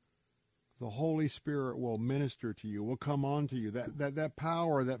more the Holy Spirit will minister to you, will come on to you. That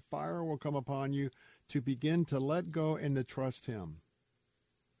power, that fire will come upon you to begin to let go and to trust him.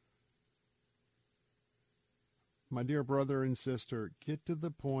 My dear brother and sister, get to the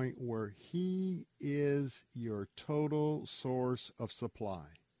point where he is your total source of supply.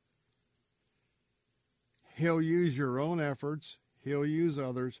 He'll use your own efforts. He'll use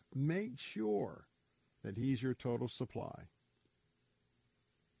others. Make sure that he's your total supply.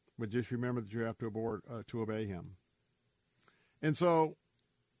 But just remember that you have to obey him. And so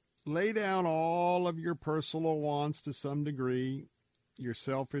lay down all of your personal wants to some degree, your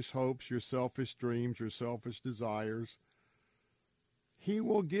selfish hopes, your selfish dreams, your selfish desires. He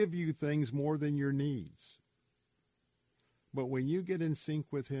will give you things more than your needs. But when you get in sync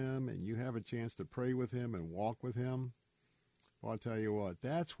with him and you have a chance to pray with him and walk with him, well, I'll tell you what,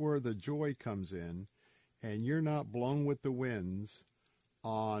 that's where the joy comes in, and you're not blown with the winds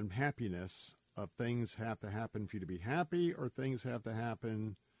on happiness of things have to happen for you to be happy or things have to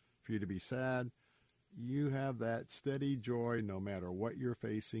happen for you to be sad. You have that steady joy no matter what you're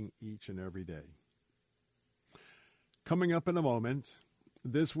facing each and every day. Coming up in a moment,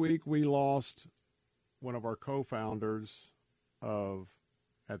 this week we lost one of our co-founders of,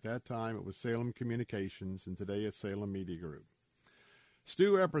 at that time it was Salem Communications, and today it's Salem Media Group.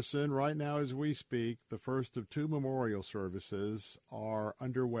 Stu Epperson, right now as we speak, the first of 2 memorial services are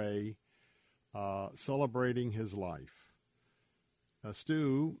underway celebrating his life.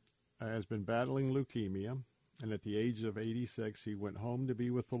 Stu has been battling leukemia, and at the age of 86, he went home to be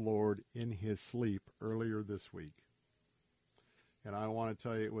with the Lord in his sleep earlier this week. And I want to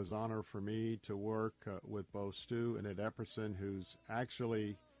tell you, it was an honor for me to work with both Stu and Ed Epperson, who's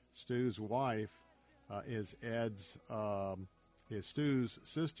actually Stu's wife is Ed's, Stu's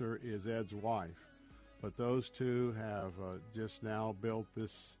sister is Ed's wife. But those two have just now built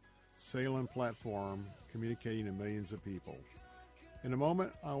this Salem platform communicating to millions of people. In a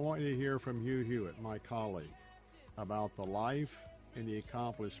moment, I want you to hear from Hugh Hewitt, my colleague, about the life and the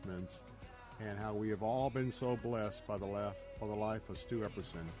accomplishments and how we have all been so blessed by the life of Stu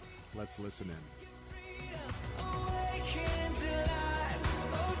Epperson. Let's listen in.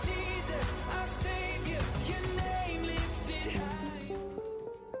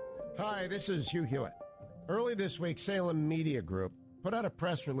 Hi, this is Hugh Hewitt. Early this week, Salem Media Group put out a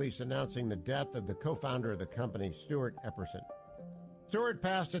press release announcing the death of the co-founder of the company, Stuart Epperson. Stuart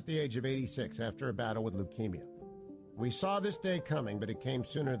passed at the age of 86 after a battle with leukemia. We saw this day coming, but it came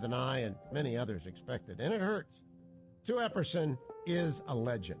sooner than I and many others expected, and it hurts. Stu Epperson is a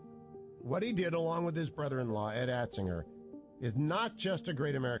legend. What he did, along with his brother-in-law, Ed Atzinger, is not just a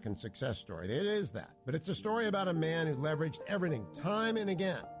great American success story. It is that. But it's a story about a man who leveraged everything, time and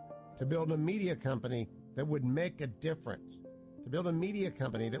again, to build a media company that would make a difference, to build a media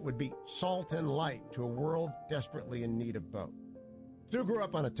company that would be salt and light to a world desperately in need of both. Stu grew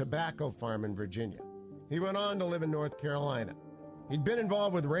up on a tobacco farm in Virginia. He went on to live in North Carolina. He'd been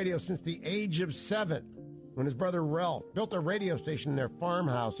involved with radio since the age of 7, when his brother Ralph built a radio station in their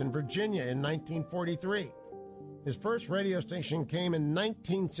farmhouse in Virginia in 1943. His first radio station came in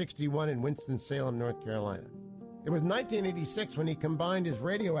 1961 in Winston-Salem, North Carolina. It was 1986 when he combined his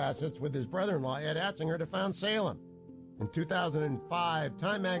radio assets with his brother-in-law, Ed Atzinger, to found Salem. In 2005,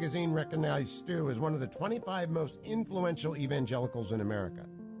 Time magazine recognized Stu as one of the 25 most influential evangelicals in America.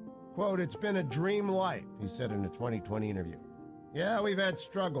 Quote, "It's been a dream life," he said in a 2020 interview. "Yeah, we've had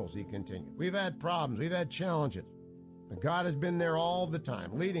struggles," he continued. "We've had problems. We've had challenges. But God has been there all the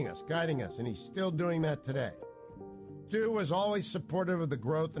time, leading us, guiding us, and he's still doing that today." Stu was always supportive of the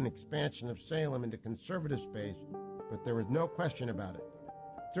growth and expansion of Salem into conservative space, but there was no question about it.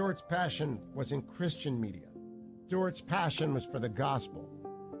 Stuart's passion was in Christian media. Stuart's passion was for the gospel.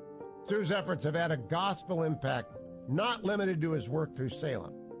 Stu's efforts have had a gospel impact, not limited to his work through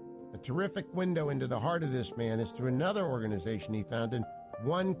Salem. A terrific window into the heart of this man is through another organization he founded,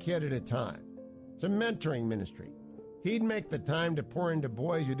 One Kid at a Time. It's a mentoring ministry. He'd make the time to pour into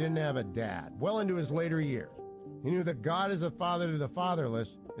boys who didn't have a dad, well into his later years. He knew that God is a father to the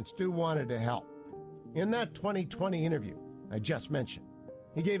fatherless, and Stu wanted to help. In that 2020 interview I just mentioned,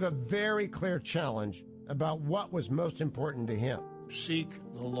 he gave a very clear challenge about what was most important to him. Seek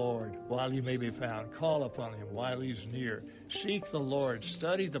the Lord while he may be found. Call upon him while he's near. Seek the Lord.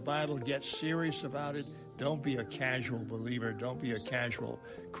 Study the Bible. Get serious about it. Don't be a casual believer. Don't be a casual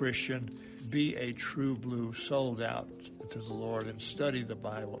Christian. Be a true blue, sold out to the Lord, and study the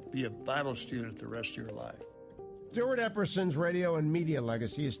Bible. Be a Bible student the rest of your life. Stuart Epperson's radio and media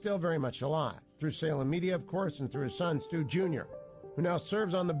legacy is still very much alive, through Salem Media, of course, and through his son, Stu Jr., who now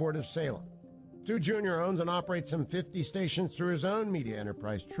serves on the board of Salem. Stu Jr. owns and operates some 50 stations through his own media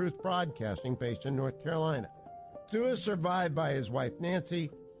enterprise, Truth Broadcasting, based in North Carolina. Stu is survived by his wife, Nancy,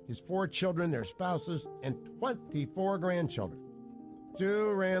 his 4 children, their spouses, and 24 grandchildren.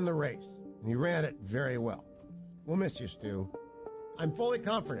 Stu ran the race, and he ran it very well. We'll miss you, Stu. I'm fully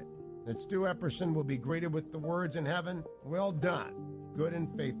confident that Stu Epperson will be greeted with the words in heaven, "Well done, good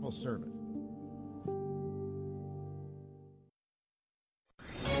and faithful servant."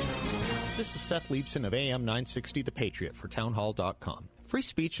 This is Seth Leibson of AM 960 The Patriot for townhall.com. Free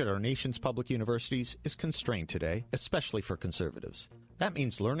speech at our nation's public universities is constrained today, especially for conservatives. That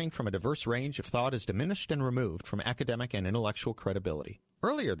means learning from a diverse range of thought is diminished and removed from academic and intellectual credibility.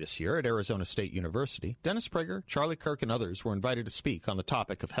 Earlier this year at Arizona State University, Dennis Prager, Charlie Kirk, and others were invited to speak on the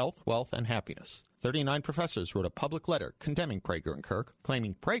topic of health, wealth, and happiness. 39 professors wrote a public letter condemning Prager and Kirk,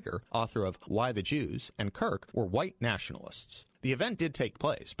 claiming Prager, author of Why the Jews, and Kirk were white nationalists. The event did take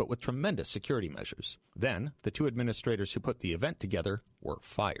place, but with tremendous security measures. Then, the 2 administrators who put the event together were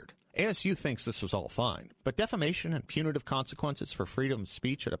fired. ASU thinks this was all fine, but defamation and punitive consequences for freedom of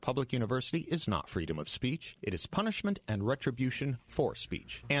speech at a public university is not freedom of speech. It is punishment and retribution for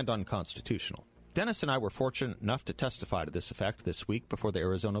speech, and unconstitutional. Dennis and I were fortunate enough to testify to this effect this week before the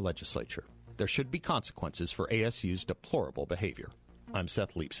Arizona legislature. There should be consequences for ASU's deplorable behavior. I'm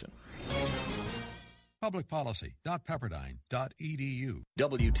Seth Leibson. Publicpolicy.pepperdine.edu.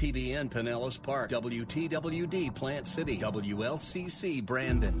 WTBN Pinellas Park. WTWD Plant City. WLCC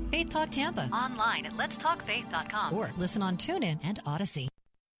Brandon. Faith Talk Tampa. Online at letstalkfaith.com. Or listen on TuneIn and Odyssey.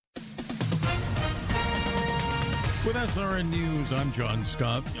 With SRN News, I'm John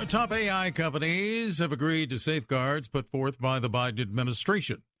Scott. Top AI companies have agreed to safeguards put forth by the Biden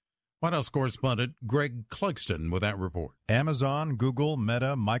administration. White House correspondent Greg Clugston with that report. Amazon, Google,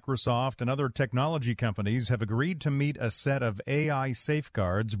 Meta, Microsoft, and other technology companies have agreed to meet a set of AI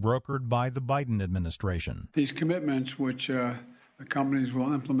safeguards brokered by the Biden administration. These commitments, which the companies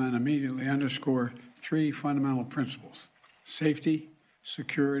will implement immediately, underscore three fundamental principles: safety,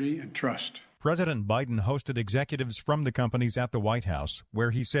 security, and trust. President Biden hosted executives from the companies at the White House,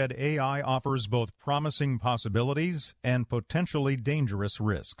 where he said AI offers both promising possibilities and potentially dangerous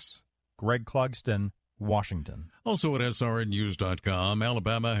risks. Greg Clugston, Washington. Also at srnnews.com,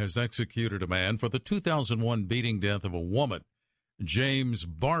 Alabama has executed a man for the 2001 beating death of a woman. James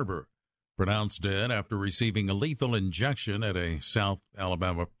Barber, pronounced dead after receiving a lethal injection at a South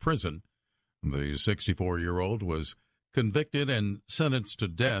Alabama prison. The 64-year-old was convicted and sentenced to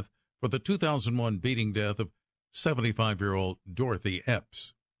death for the 2001 beating death of 75-year-old Dorothy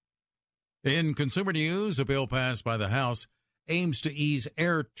Epps. In consumer news, a bill passed by the House aims to ease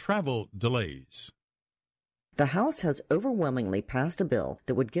air travel delays. The House has overwhelmingly passed a bill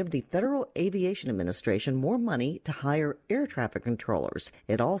that would give the Federal Aviation Administration more money to hire air traffic controllers.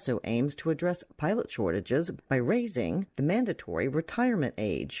 It also aims to address pilot shortages by raising the mandatory retirement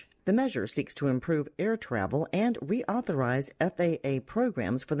age. The measure seeks to improve air travel and reauthorize FAA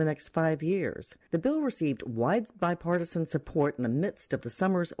programs for the next 5 years. The bill received wide bipartisan support in the midst of the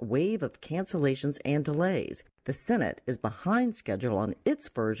summer's wave of cancellations and delays. The Senate is behind schedule on its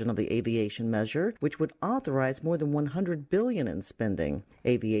version of the aviation measure, which would authorize more than $100 billion in spending.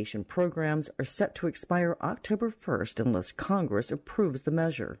 Aviation programs are set to expire October 1st unless Congress approves the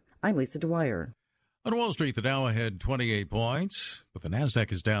measure. I'm Lisa Dwyer. On Wall Street, the Dow had 28 points, but the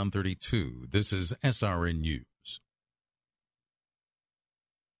Nasdaq is down 32. This is SRN News.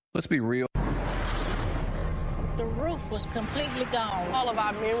 Let's be real. The roof was completely gone. All of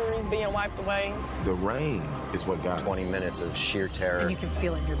our memories being wiped away. The rain is what got 20 minutes of sheer terror. And you can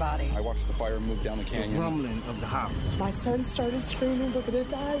feel it in your body. I watched the fire move down the canyon. The rumbling of the house. My son started screaming, "We're going to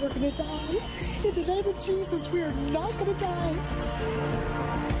die, we're going to die. In the name of Jesus, we are not going to die."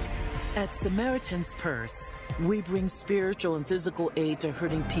 At Samaritan's Purse, we bring spiritual and physical aid to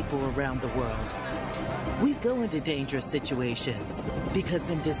hurting people around the world. We go into dangerous situations because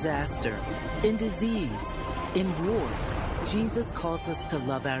in disaster, in disease, in war, Jesus calls us to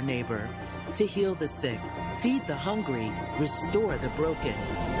love our neighbor, to heal the sick, feed the hungry, restore the broken.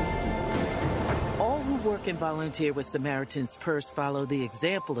 All who work and volunteer with Samaritan's Purse follow the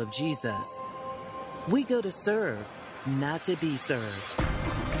example of Jesus. We go to serve, not to be served.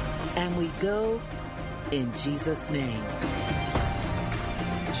 And we go in Jesus' name.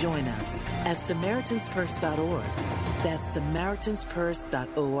 Join us at SamaritansPurse.org. That's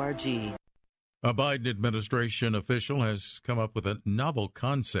SamaritansPurse.org. A Biden administration official has come up with a novel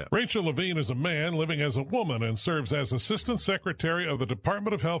concept. Rachel Levine is a man living as a woman and serves as Assistant Secretary of the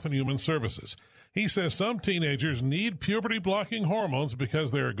Department of Health and Human Services. He says some teenagers need puberty-blocking hormones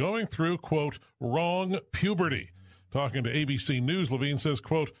because they are going through, quote, wrong puberty. Talking to ABC News, Levine says,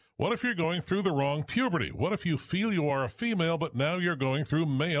 quote, what if you're going through the wrong puberty? What if you feel you are a female, but now you're going through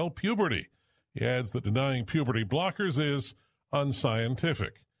male puberty? He adds that denying puberty blockers is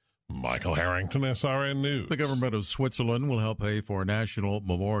unscientific. Michael Harrington, SRN News. The government of Switzerland will help pay for a national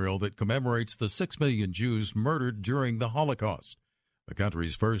memorial that commemorates the 6 million Jews murdered during the Holocaust, the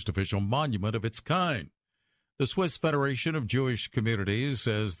country's first official monument of its kind. The Swiss Federation of Jewish Communities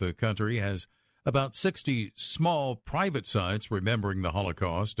says the country has about 60 small private sites remembering the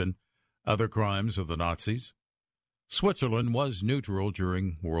Holocaust and other crimes of the Nazis. Switzerland was neutral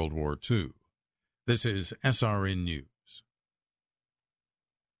during World War II. This is SRN News.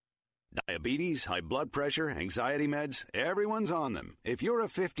 Diabetes, high blood pressure, anxiety meds, everyone's on them. If you're a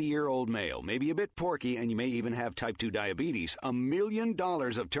 50-year-old male, maybe a bit porky, and you may even have type 2 diabetes, $1 million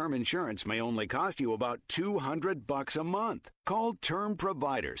of term insurance may only cost you about $200 a month. Call Term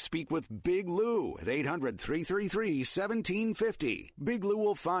Provider. Speak with Big Lou at 800-333-1750. Big Lou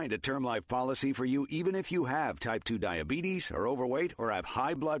will find a term life policy for you even if you have type 2 diabetes, are overweight, or have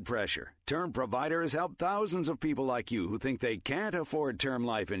high blood pressure. Term Provider has helped thousands of people like you who think they can't afford term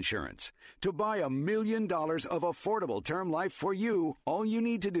life insurance. To buy $1 million of affordable term life for you, all you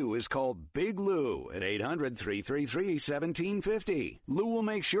need to do is call Big Lou at 800-333-1750. Lou will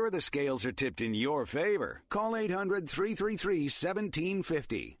make sure the scales are tipped in your favor. Call 800-333-1750.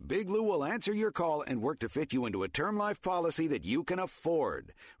 Big Lou will answer your call and work to fit you into a term life policy that you can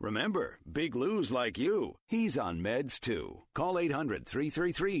afford. Remember, Big Lou's like you. He's on meds too. Call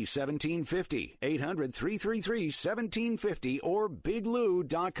 800-333-1750. 800-333-1750 or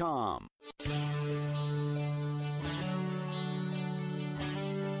biglou.com.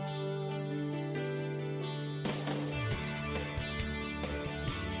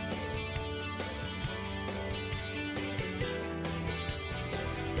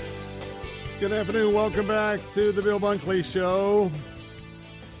 Good afternoon. Welcome back to the Bill Bunkley Show.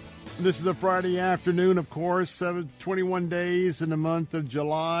 This is a Friday afternoon, of course, 21 days in the month of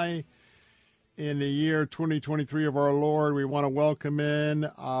July in the year 2023 of our Lord. We want to welcome in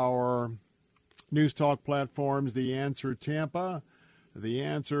our news talk platforms, The Answer Tampa, The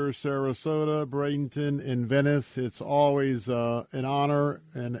Answer Sarasota, Bradenton, and Venice. It's always an honor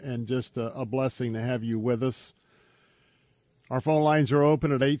and just a blessing to have you with us. Our phone lines are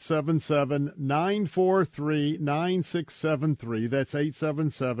open at 877-943-9673. That's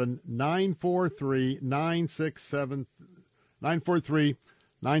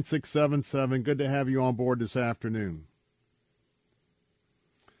 877-943-9677. Good to have you on board this afternoon.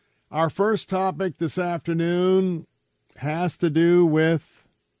 Our first topic this afternoon has to do with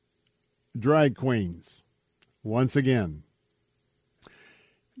drag queens. Once again,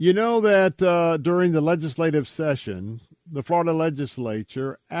 you know that during the legislative session, the Florida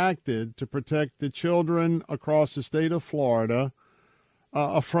legislature acted to protect the children across the state of Florida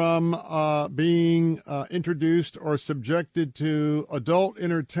from being introduced or subjected to adult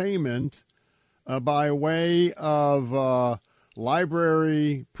entertainment by way of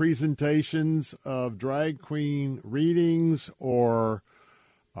library presentations of drag queen readings or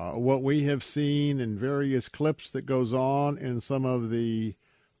what we have seen in various clips that goes on in some of the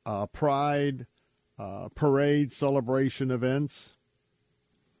Pride parade celebration events.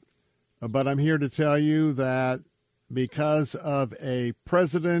 But I'm here to tell you that because of a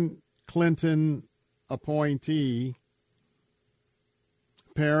President Clinton appointee,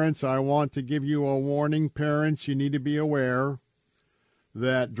 parents, I want to give you a warning. Parents, you need to be aware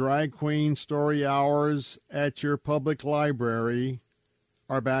that drag queen story hours at your public library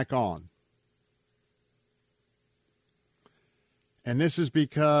are back on. And this is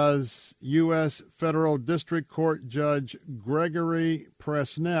because U.S. Federal District Court Judge Gregory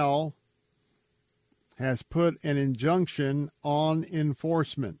Presnell has put an injunction on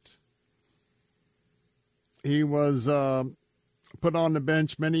enforcement. He was put on the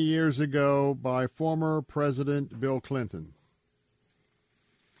bench many years ago by former President Bill Clinton.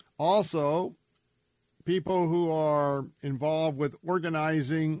 Also, people who are involved with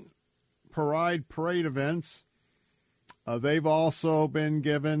organizing parade events, they've also been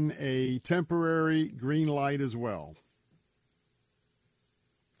given a temporary green light as well.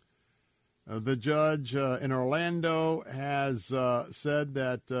 The judge in Orlando has said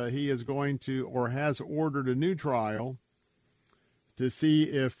that he is going to, or has ordered a new trial to see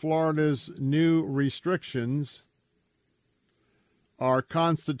if Florida's new restrictions are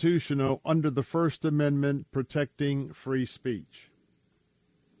constitutional under the First Amendment protecting free speech.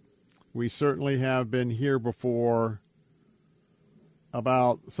 We certainly have been here before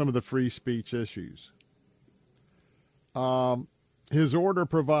about some of the free speech issues. His order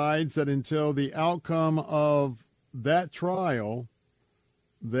provides that until the outcome of that trial,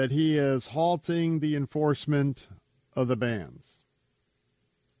 that he is halting the enforcement of the bans.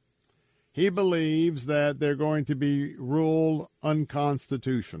 He believes that they're going to be ruled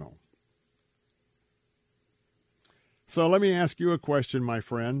unconstitutional. So let me ask you a question, my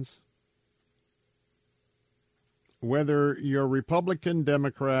friends. Whether you're Republican,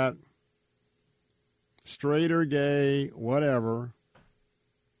 Democrat, straight or gay, whatever,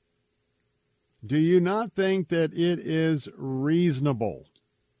 do you not think that it is reasonable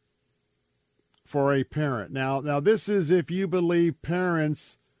for a parent? Now this is if you believe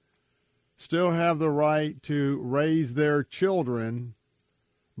parents still have the right to raise their children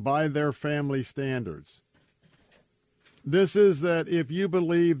by their family standards. This is that if you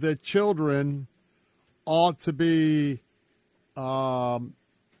believe that children ought to be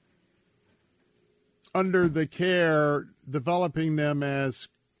under the care, developing them as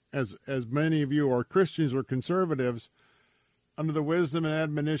many of you are Christians or conservatives, under the wisdom and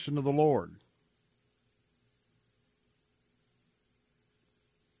admonition of the Lord.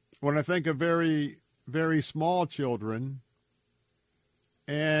 When I think of very, very small children,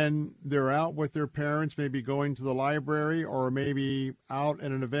 and they're out with their parents, maybe going to the library or maybe out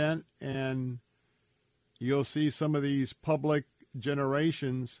at an event, and you'll see some of these public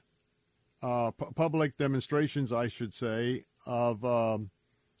demonstrations, I should say, of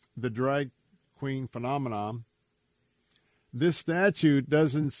the drag queen phenomenon. This statute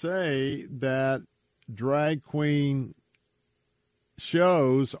doesn't say that drag queen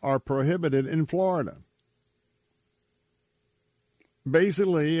shows are prohibited in Florida.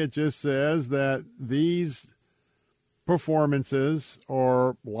 Basically, it just says that these performances,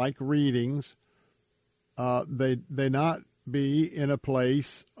 or like readings, they not be in a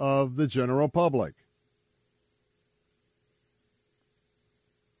place of the general public.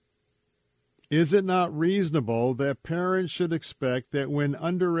 Is it not reasonable that parents should expect that when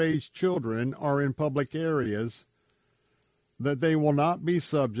underage children are in public areas, that they will not be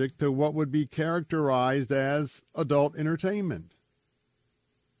subject to what would be characterized as adult entertainment?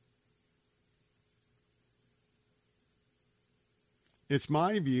 It's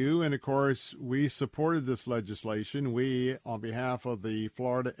my view, and of course we supported this legislation. We, on behalf of the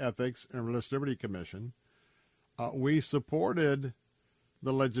Florida Ethics and Religious Liberty Commission, we supported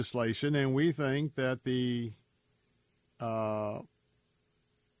the legislation, and we think that the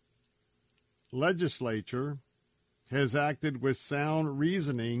legislature has acted with sound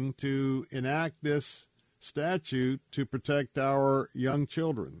reasoning to enact this statute to protect our young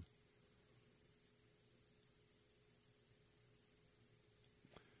children.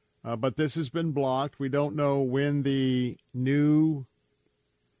 But this has been blocked. We don't know when the new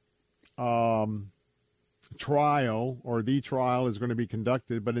trial or the trial is going to be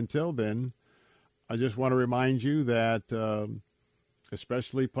conducted. But until then, I just want to remind you that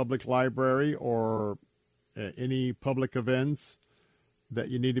especially public library or any public events, that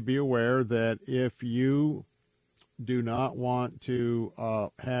you need to be aware that if you do not want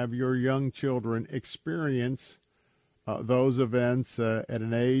to have your young children experience those events at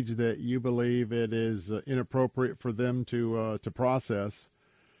an age that you believe it is inappropriate for them to process,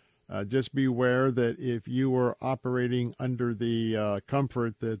 just be aware that if you were operating under the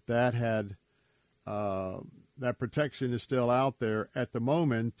comfort that had that protection is still out there, at the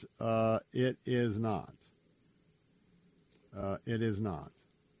moment, it is not. It is not.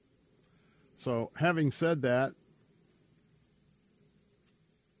 So, having said that,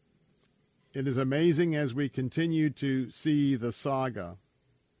 it is amazing as we continue to see the saga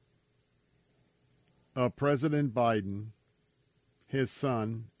of President Biden, his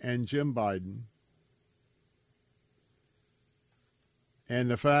son, and Jim Biden, and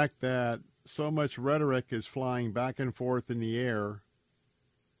the fact that so much rhetoric is flying back and forth in the air.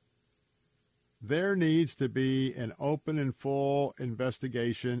 There needs to be an open and full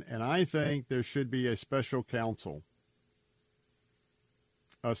investigation, and I think there should be a special counsel.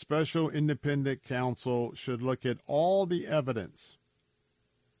 A special independent counsel should look at all the evidence.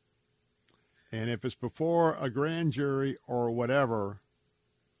 And if it's before a grand jury or whatever,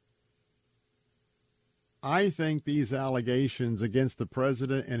 I think these allegations against the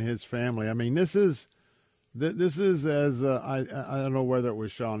president and his family, I mean, this is as I don't know whether it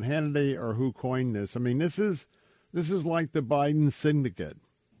was Sean Hannity or who coined this. I mean, this is like the Biden syndicate.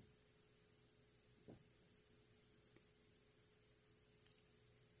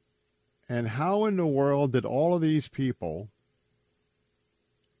 And how in the world did all of these people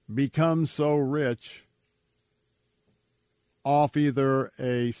become so rich off either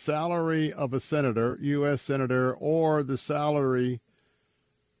a salary of a senator, U.S. senator, or the salary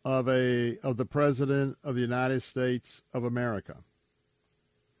of the President of the United States of America?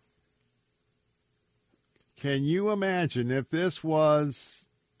 Can you imagine if this was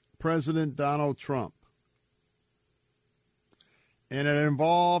President Donald Trump and it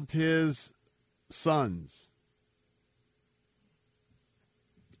involved his sons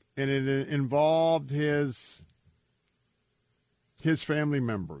and it involved his family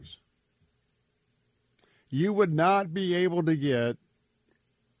members? You would not be able to get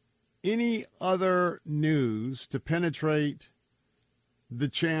any other news to penetrate the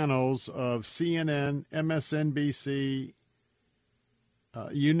channels of CNN, MSNBC,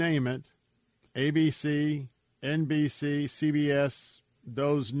 you name it, ABC, NBC, CBS,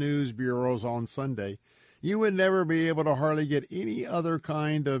 those news bureaus on Sunday. You would never be able to hardly get any other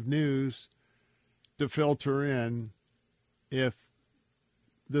kind of news to filter in if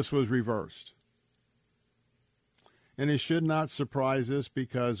this was reversed. And it should not surprise us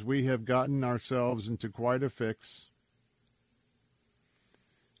because we have gotten ourselves into quite a fix.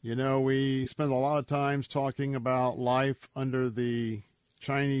 You know, we spend a lot of times talking about life under the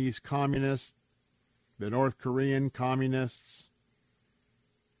Chinese communists, the North Korean communists,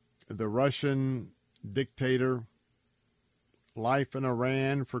 the Russian dictator, life in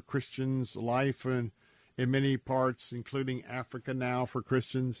Iran for Christians, life in many parts, including Africa now for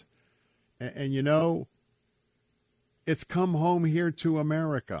Christians. And you know, it's come home here to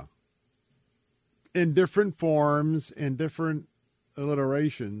America in different forms, in different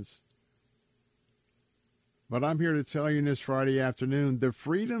alliterations. But I'm here to tell you this Friday afternoon, the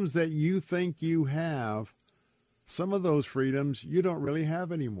freedoms that you think you have, some of those freedoms you don't really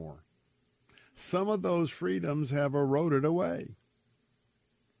have anymore. Some of those freedoms have eroded away.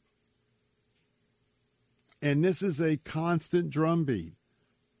 And this is a constant drumbeat.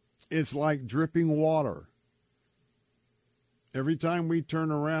 It's like dripping water. Every time we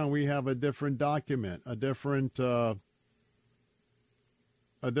turn around, we have a different document, a different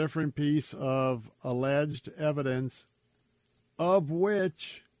piece of alleged evidence of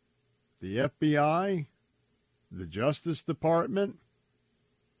which the FBI, the Justice Department,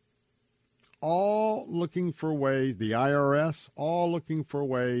 all looking for ways, the IRS, all looking for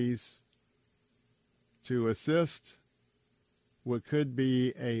ways to assist what could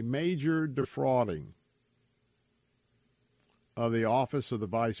be a major defrauding of the office of the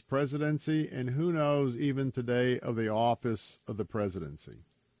vice presidency, and who knows, even today, of the office of the presidency.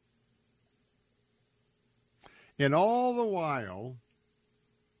 And all the while,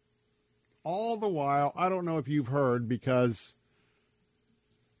 I don't know if you've heard, because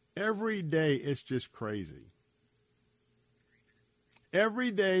every day it's just crazy.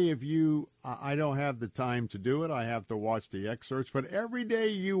 Every day, I don't have the time to do it, I have to watch the excerpts, but every day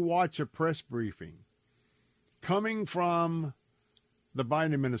you watch a press briefing coming from the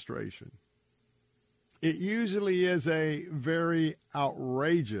Biden administration, it usually is a very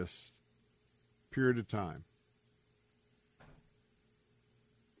outrageous period of time.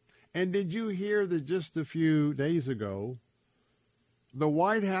 And did you hear that just a few days ago, the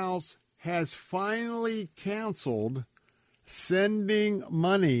White House has finally canceled sending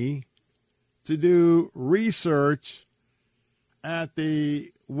money to do research at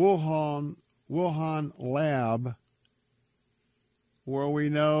the Wuhan lab, where we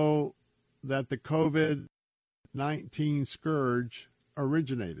know that the COVID-19 scourge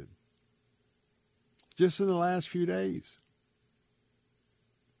originated just in the last few days.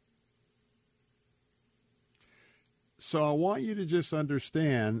 So I want you to just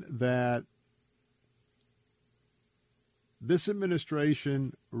understand that this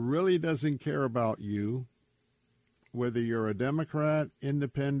administration really doesn't care about you, whether you're a Democrat,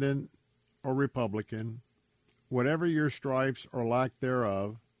 independent, or Republican, whatever your stripes or lack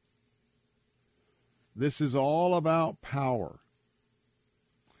thereof. This is all about power.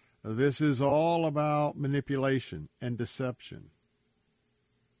 This is all about manipulation and deception.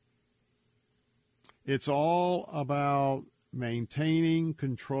 It's all about maintaining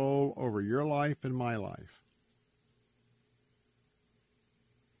control over your life and my life.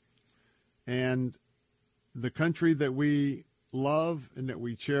 And the country that we love and that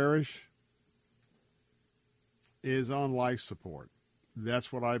we cherish is on life support.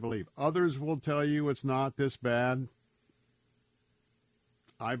 That's what I believe. Others will tell you it's not this bad.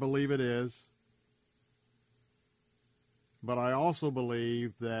 I believe it is. But I also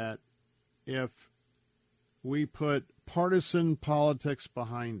believe that if we put partisan politics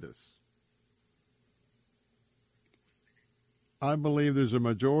behind us, I believe there's a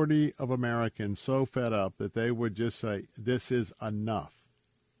majority of Americans so fed up that they would just say, this is enough.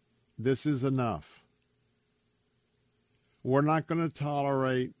 This is enough. We're not going to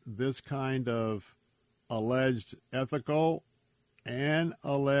tolerate this kind of alleged ethical and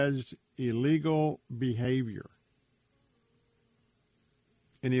alleged illegal behavior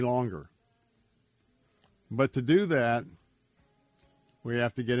any longer. But to do that, we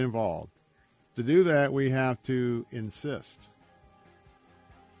have to get involved. To do that, we have to insist.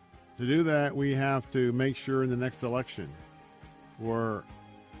 To do that, we have to make sure in the next election we're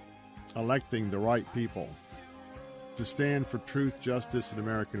electing the right people to stand for truth, justice, and the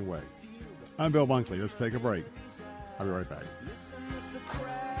American way. I'm Bill Bunkley. Let's take a break. I'll be right back.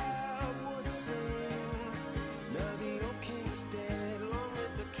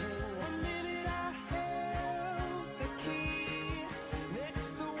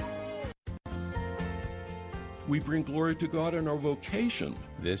 We bring glory to God in our vocation.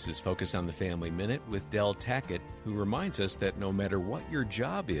 This is Focus on the Family Minute with Del Tackett, who reminds us that no matter what your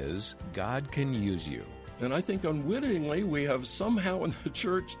job is, God can use you. And I think unwittingly we have somehow in the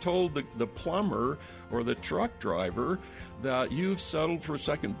church told the plumber or the truck driver that you've settled for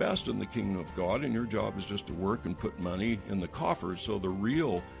second best in the kingdom of God and your job is just to work and put money in the coffers. So the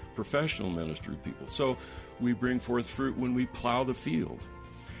real professional ministry people. So we bring forth fruit when we plow the field.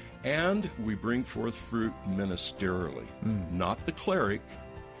 And we bring forth fruit ministerially, not the cleric.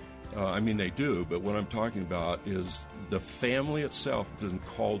 They do, but what I'm talking about is the family itself is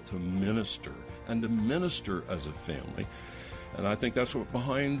called to minister and to minister as a family. And I think that's what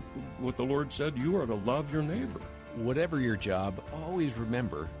behind what the Lord said, you are to love your neighbor. Whatever your job, always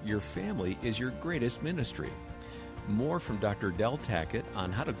remember your family is your greatest ministry. More from Dr. Del Tackett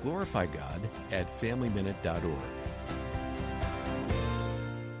on how to glorify God at FamilyMinute.org.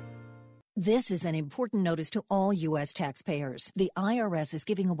 This is an important notice to all U.S. taxpayers. The IRS is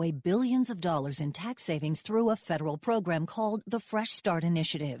giving away billions of dollars in tax savings through a federal program called the Fresh Start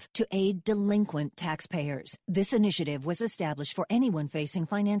Initiative to aid delinquent taxpayers. This initiative was established for anyone facing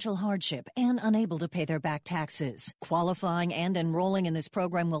financial hardship and unable to pay their back taxes. Qualifying and enrolling in this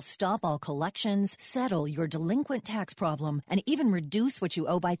program will stop all collections, settle your delinquent tax problem, and even reduce what you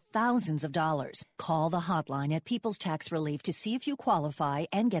owe by thousands of dollars. Call the hotline at People's Tax Relief to see if you qualify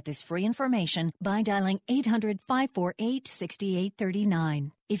and get this free information by dialing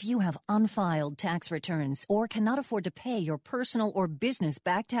 800-548-6839. If you have unfiled tax returns or cannot afford to pay your personal or business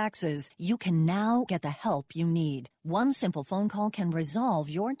back taxes, you can now get the help you need. One simple phone call can resolve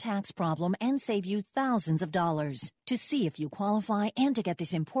your tax problem and save you thousands of dollars. To see if you qualify and to get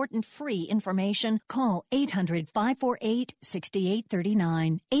this important free information, call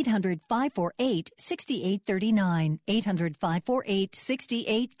 800-548-6839. 800-548-6839.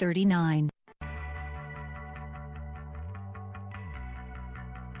 800-548-6839.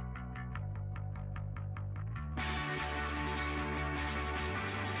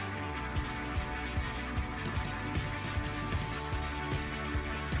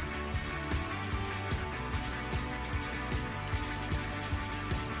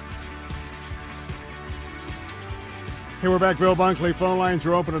 Hey, we're back. Bill Bunkley. Phone lines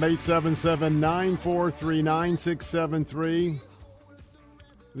are open at 877-943-9673.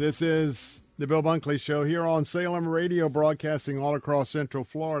 This is the Bill Bunkley Show here on Salem Radio, broadcasting all across Central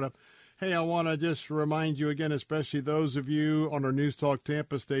Florida. Hey, I want to just remind you again, especially those of you on our News Talk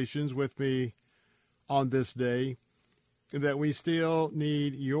Tampa stations with me on this day, that we still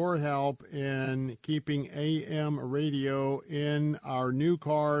need your help in keeping AM radio in our new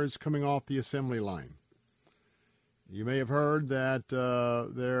cars coming off the assembly line. You may have heard that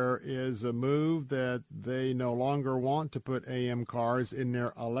there is a move that they no longer want to put AM cars in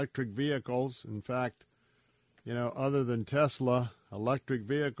their electric vehicles. In fact, other than Tesla, electric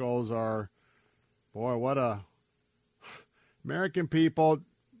vehicles are, American people,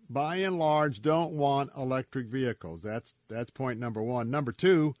 by and large, don't want electric vehicles. That's point number one. Number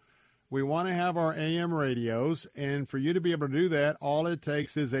two, we want to have our AM radios, and for you to be able to do that, all it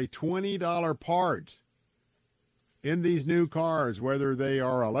takes is a $20 part in these new cars, whether they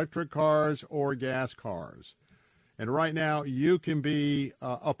are electric cars or gas cars. And right now, you can be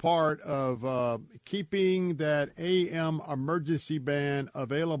a part of keeping that AM emergency band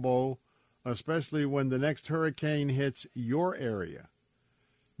available, especially when the next hurricane hits your area.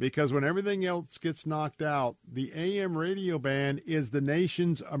 Because when everything else gets knocked out, the AM radio band is the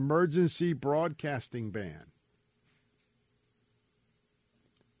nation's emergency broadcasting band.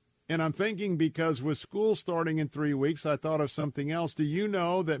 And I'm thinking, because with school starting in 3 weeks, I thought of something else. Do you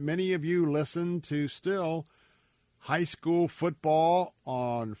know that many of you listen to still high school football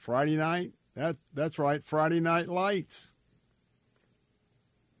on Friday night? That's right, Friday Night Lights.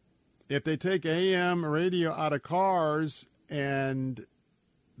 If they take AM radio out of cars, and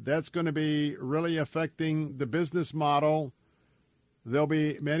that's going to be really affecting the business model, there'll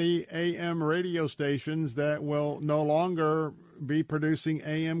be many AM radio stations that will no longer be producing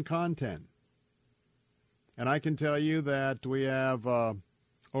AM content. And I can tell you that we have over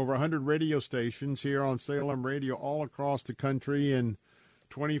 100 radio stations here on Salem Radio all across the country in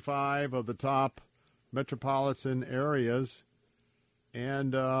 25 of the top metropolitan areas.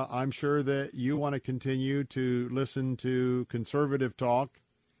 And I'm sure that you want to continue to listen to conservative talk.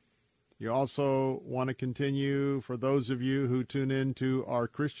 You also want to continue, for those of you who tune in to our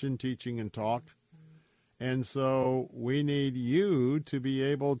Christian teaching and talk. And so we need you to be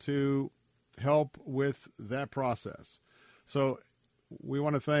able to help with that process. So we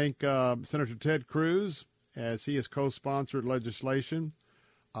want to thank Senator Ted Cruz, as he has co-sponsored legislation.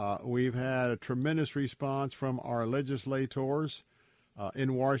 We've had a tremendous response from our legislators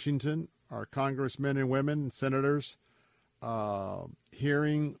in Washington, our congressmen and women, senators,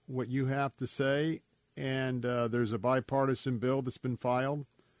 hearing what you have to say and there's a bipartisan bill that's been filed.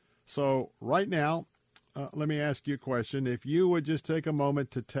 So right now, let me ask you a question. If you would just take a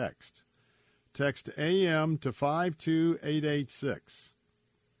moment to text AM to 52886.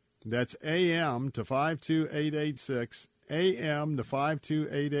 That's AM to 52886, AM to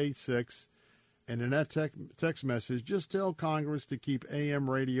 52886. And in that text message, just tell Congress to keep AM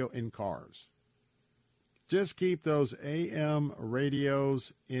radio in cars. Just keep those AM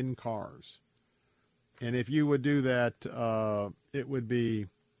radios in cars. And if you would do that, it would be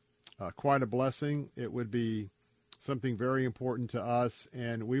quite a blessing. It would be something very important to us.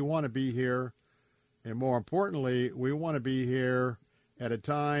 And we want to be here. And more importantly, we want to be here at a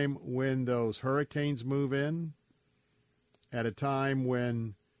time when those hurricanes move in, at a time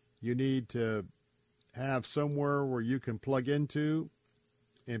when you need to have somewhere where you can plug into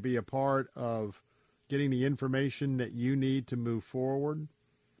and be a part of getting the information that you need to move forward.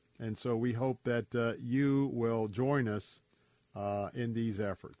 And so we hope that you will join us in these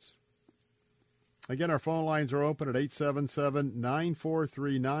efforts. Again, our phone lines are open at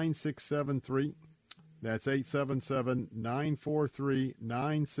 877-943-9673. That's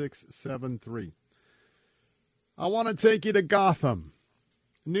 877-943-9673. I want to take you to Gotham,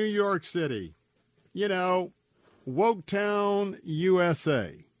 New York City. You know, Woketown,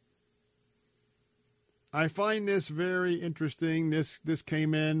 USA. I find this very interesting. This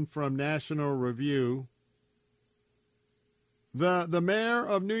came in from National Review. The mayor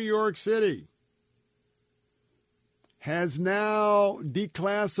of New York City has now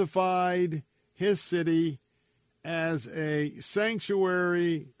declassified his city as a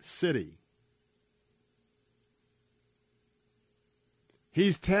sanctuary city.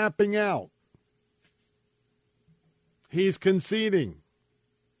 He's tapping out. He's conceding.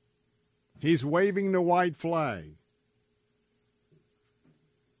 He's waving the white flag.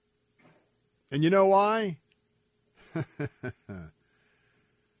 And you know why?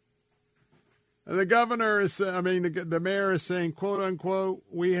 The mayor is saying, quote unquote,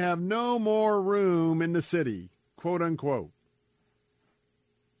 we have no more room in the city, quote unquote.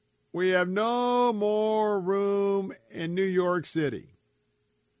 We have no more room in New York City.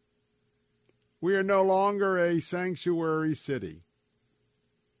 We are no longer a sanctuary city.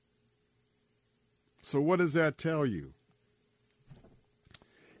 So what does that tell you?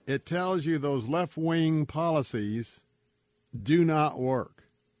 It tells you those left-wing policies do not work.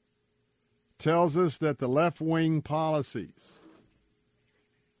 Tells us that the left-wing policies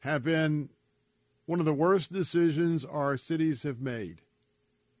have been one of the worst decisions our cities have made.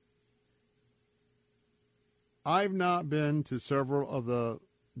 I've not been to several of the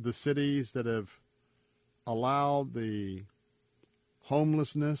cities that have allowed the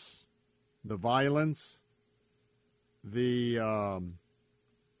homelessness, the violence,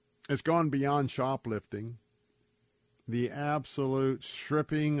 it's gone beyond shoplifting, the absolute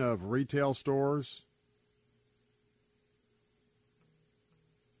stripping of retail stores.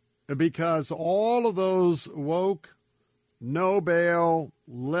 Because all of those woke, no bail,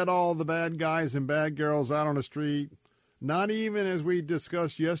 let all the bad guys and bad girls out on the street, not even, as we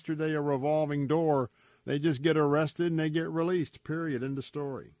discussed yesterday, a revolving door. They just get arrested and they get released, period, end of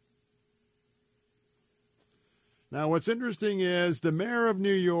story. Now, what's interesting is the mayor of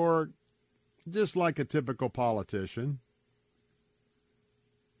New York, just like a typical politician,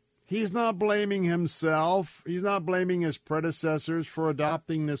 he's not blaming himself. He's not blaming his predecessors for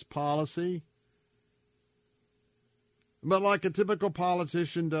adopting this policy. But like a typical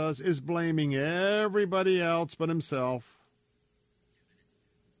politician does, is blaming everybody else but himself.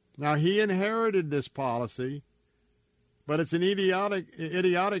 Now, he inherited this policy, but it's an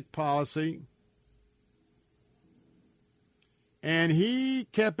idiotic policy. And he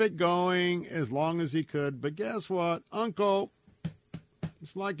kept it going as long as he could. But guess what? Uncle,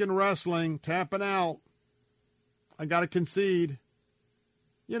 it's like in wrestling, tapping out. I got to concede.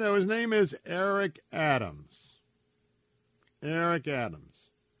 You know, his name is Eric Adams. Eric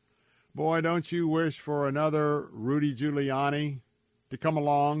Adams. Boy, don't you wish for another Rudy Giuliani to come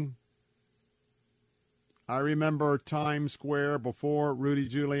along? I remember Times Square before Rudy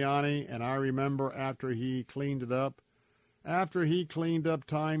Giuliani, and I remember after he cleaned it up. After he cleaned up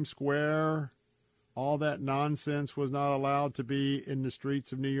Times Square, all that nonsense was not allowed to be in the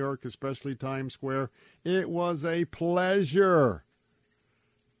streets of New York, especially Times Square. It was a pleasure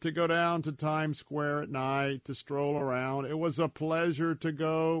to go down to Times Square at night, to stroll around. It was a pleasure to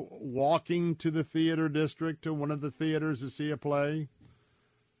go walking to the theater district, to one of the theaters to see a play,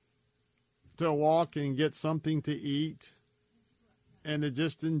 to walk and get something to eat, and to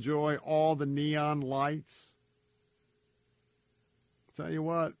just enjoy all the neon lights. Tell you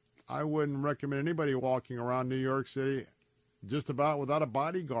what, I wouldn't recommend anybody walking around New York City just about without a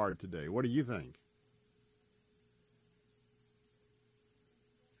bodyguard today. What do you think?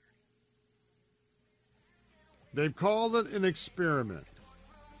 They've called it an experiment.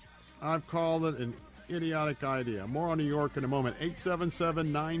 I've called it an idiotic idea. More on New York in a moment.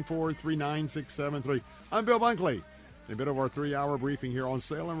 877-943-9673. I'm Bill Bunkley. A bit of our 3-hour briefing here on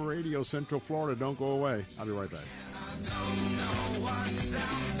Salem Radio, Central Florida. Don't go away. I'll be right back. I don't know what's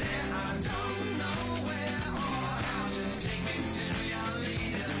out there. I don't know where or how. Just take me to your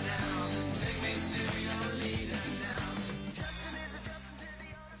leader now. Take me to your leader now.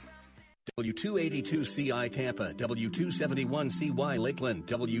 W282CI Tampa, W271CY Lakeland,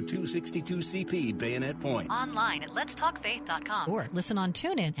 W262CP Bayonet Point. Online at letstalkfaith.com or listen on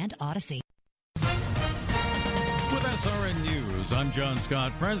TuneIn and Odyssey. With SRN News, I'm John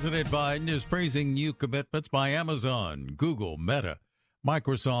Scott. President Biden is praising new commitments by Amazon, Google, Meta,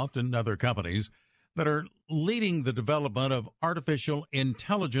 Microsoft, and other companies that are leading the development of artificial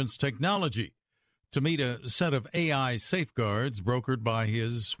intelligence technology to meet a set of AI safeguards brokered by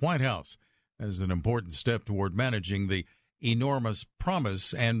his White House as an important step toward managing the enormous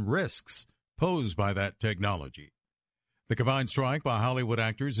promise and risks posed by that technology. The combined strike by Hollywood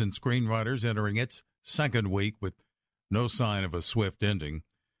actors and screenwriters entering its second week with no sign of a swift ending.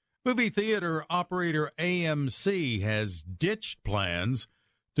 Movie theater operator AMC has ditched plans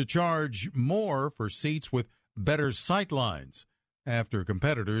to charge more for seats with better sight lines after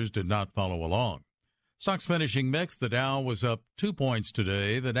competitors did not follow along. Stocks finishing mixed. The Dow was up 2 points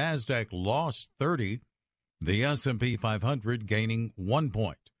today. The Nasdaq lost 30. The S&P 500 gaining 1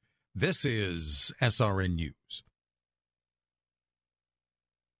 point. This is SRN News.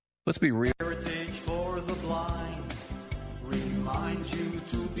 Let's be real. Heritage for the blind reminds you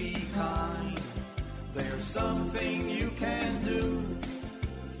to be kind. There's something you can do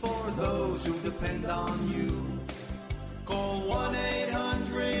for those who depend on you. Call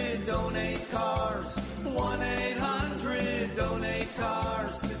 1-800-DONATE-CARS.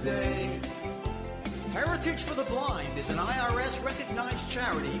 1-800-DONATE-CARS today. Heritage for the Blind is an IRS-recognized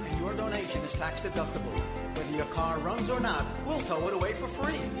charity, and your donation is tax-deductible. Whether your car runs or not, we'll tow it away for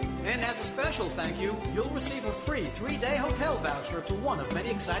free. And as a special thank you, you'll receive a free 3-day hotel voucher to one of many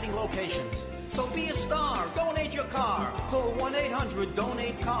exciting locations. So be a star. Donate your car. Call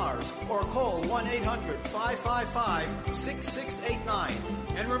 1-800-DONATE-CARS or call 1-800-555-6689.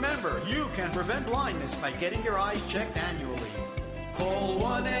 And remember, you can prevent blindness by getting your eyes checked annually. Call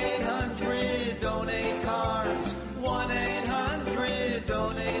 1-800-DONATE-CARS.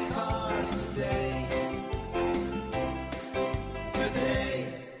 1-800-DONATE-CARS today.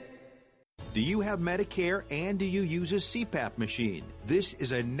 Do you have Medicare and do you use a CPAP machine? This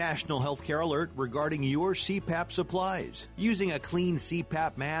is a national healthcare alert regarding your CPAP supplies. Using a clean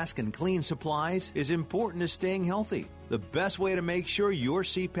CPAP mask and clean supplies is important to staying healthy. The best way to make sure your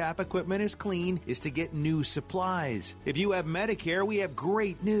CPAP equipment is clean is to get new supplies. If you have Medicare, we have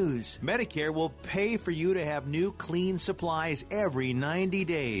great news. Medicare will pay for you to have new clean supplies every 90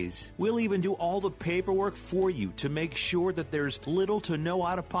 days. We'll even do all the paperwork for you to make sure that there's little to no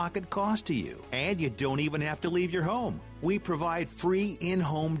out-of-pocket cost to you. And you don't even have to leave your home. We provide free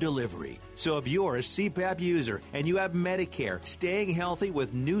in-home delivery. So if you're a CPAP user and you have Medicare, staying healthy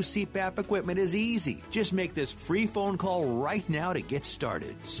with new CPAP equipment is easy. Just make this free phone call right now to get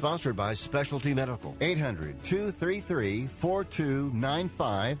started. Sponsored by Specialty Medical.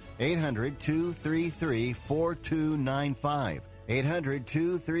 800-233-4295. 800-233-4295.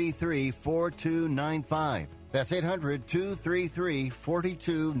 800-233-4295. That's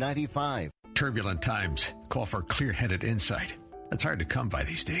 800-233-4295. Turbulent times call for clear-headed insight. That's hard to come by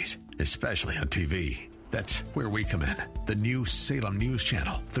these days, especially on TV. That's where we come in. The new Salem News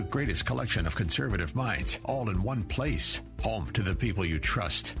Channel, the greatest collection of conservative minds, all in one place. Home to the people you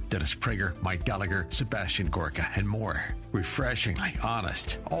trust. Dennis Prager, Mike Gallagher, Sebastian Gorka, and more. Refreshingly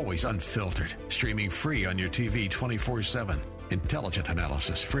honest, always unfiltered. Streaming free on your TV 24/7. Intelligent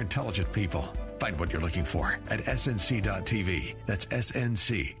analysis for intelligent people. Find what you're looking for at snc.tv. That's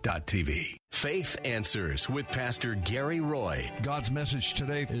snc.tv. Faith Answers with Pastor Gary Roy. God's message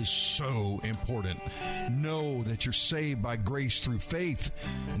today is so important. Know that you're saved by grace through faith,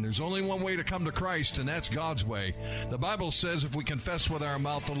 and there's only one way to come to Christ, and that's God's way. The Bible says if we confess with our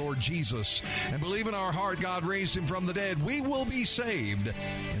mouth the Lord Jesus and believe in our heart God raised him from the dead, we will be saved,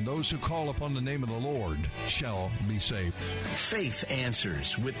 and those who call upon the name of the Lord shall be saved. Faith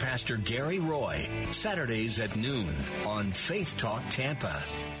Answers with Pastor Gary Roy, Saturdays at noon on Faith Talk Tampa.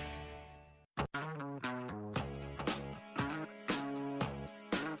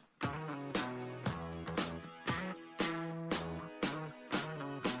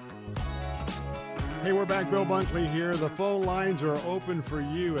 Bill Bunkley here. The phone lines are open for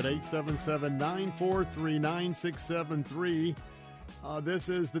you at 877-943-9673. This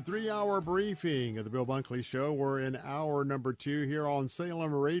is the 3-hour briefing of the Bill Bunkley Show. We're in hour number 2 here on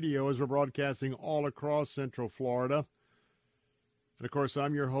Salem Radio as we're broadcasting all across Central Florida. And, of course,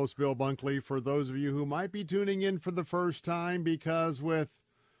 I'm your host, Bill Bunkley, for those of you who might be tuning in for the first time, because with,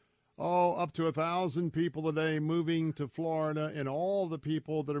 up to 1,000 people a day moving to Florida and all the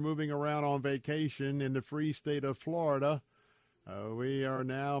people that are moving around on vacation in the free state of Florida, we are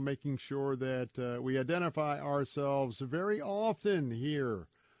now making sure that we identify ourselves very often here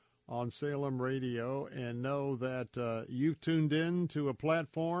on Salem Radio and know that you've tuned in to a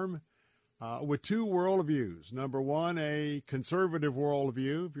platform with 2 worldviews. Number one, a conservative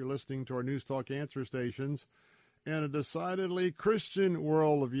worldview, if you're listening to our News Talk answer stations, and a decidedly Christian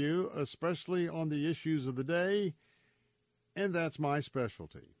worldview, especially on the issues of the day, and that's my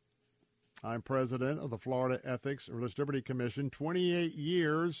specialty. I'm president of the Florida Ethics and Religious Liberty Commission, 28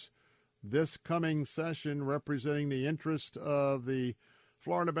 years this coming session representing the interest of the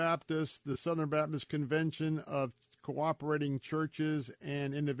Florida Baptist, the Southern Baptist Convention of cooperating churches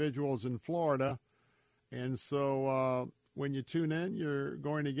and individuals in Florida. And so when you tune in, you're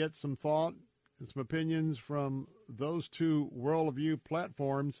going to get some thought and some opinions from those 2 worldview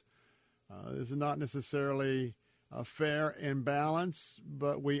platforms. This is not necessarily fair and balanced,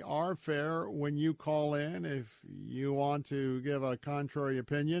 but we are fair when you call in. If you want to give a contrary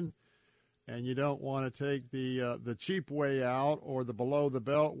opinion and you don't want to take the cheap way out or the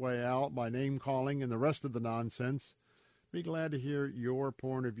below-the-belt way out by name-calling and the rest of the nonsense, be glad to hear your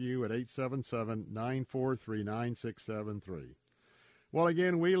point of view at 877-943-9673. Well,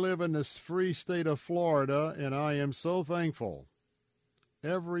 again, we live in this free state of Florida, and I am so thankful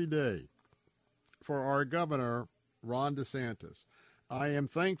every day for our governor, Ron DeSantis. I am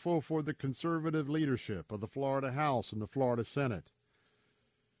thankful for the conservative leadership of the Florida House and the Florida Senate.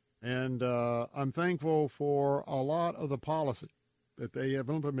 And I'm thankful for a lot of the policy that they have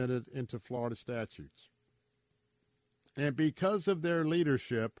implemented into Florida statutes. And because of their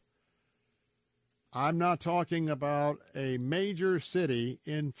leadership, I'm not talking about a major city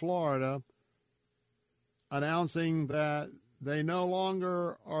in Florida announcing that they no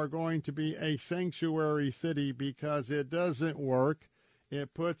longer are going to be a sanctuary city because it doesn't work.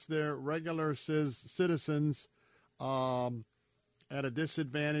 It puts their regular citizens at a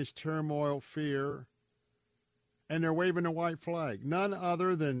disadvantage, turmoil, fear, and they're waving a white flag. None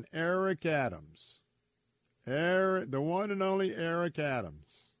other than Eric Adams, the one and only Eric Adams.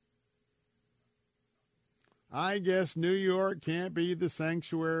 I guess New York can't be the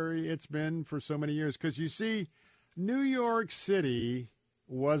sanctuary it's been for so many years. Because, you see, New York City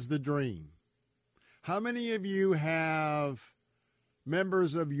was the dream. How many of you have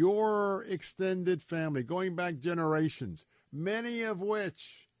members of your extended family, going back generations, many of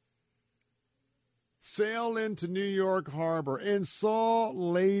which sailed into New York Harbor and saw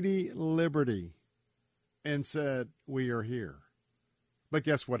Lady Liberty and said, "We are here"? But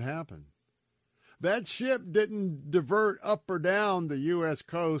guess what happened? That ship didn't divert up or down the U.S.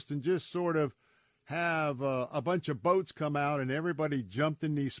 coast and just sort of have a bunch of boats come out and everybody jumped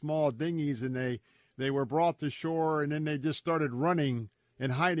in these small dinghies and they were brought to shore and then they just started running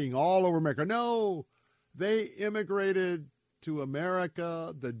and hiding all over America. No, they immigrated to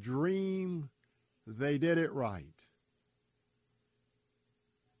America, the dream. They did it right.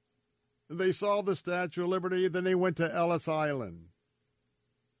 They saw the Statue of Liberty, then they went to Ellis Island.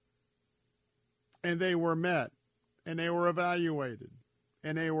 And they were met, and they were evaluated,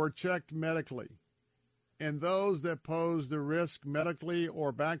 and they were checked medically. And those that posed a risk medically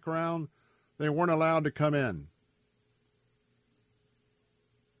or background, they weren't allowed to come in.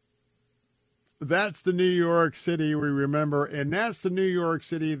 That's the New York City we remember, and that's the New York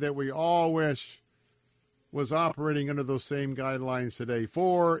City that we all wish was operating under those same guidelines today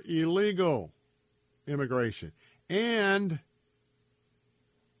for illegal immigration. And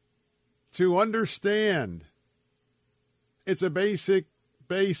to understand, it's a basic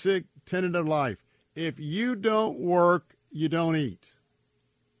tenet of life. If you don't work, you don't eat.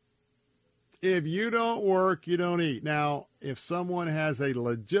 If you don't work, you don't eat. Now, if someone has a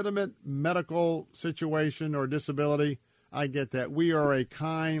legitimate medical situation or disability, I get that. We are a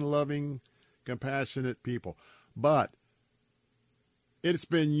kind, loving, compassionate people. But it's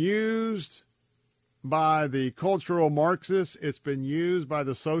been used by the cultural Marxists. It's been used by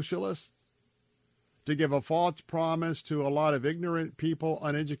the socialists to give a false promise to a lot of ignorant people,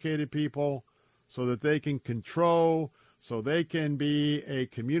 uneducated people, so that they can control, so they can be a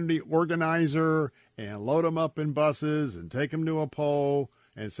community organizer and load them up in buses and take them to a poll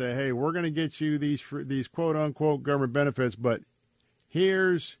and say, hey, we're going to get you these quote-unquote government benefits, but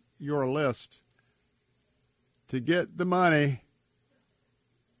here's your list. To get the money,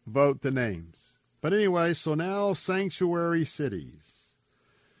 vote the names. But anyway, so now sanctuary cities.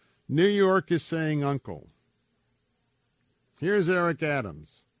 New York is saying uncle. Here's Eric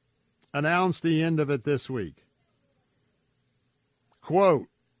Adams. Announced the end of it this week. Quote,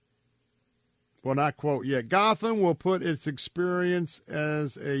 well, not quote yet. Gotham will put its experience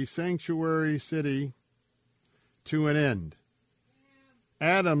as a sanctuary city to an end.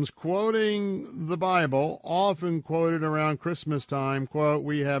 Adams, quoting the Bible, often quoted around Christmas time, quote,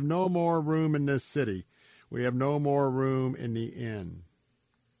 we have no more room in this city. We have no more room in the inn.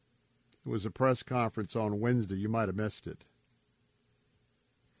 It was a press conference on Wednesday. You might have missed it.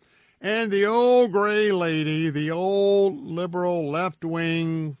 And the old gray lady, the old liberal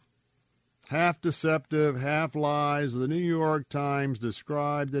left-wing, half deceptive, half lies, the New York Times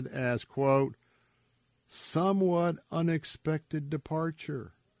described it as, quote, somewhat unexpected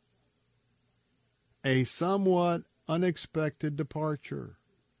departure. A somewhat unexpected departure.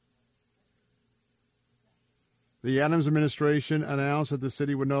 The Adams administration announced that the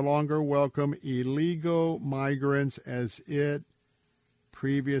city would no longer welcome illegal migrants as it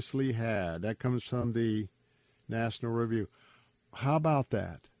previously had. That comes from the National Review. How about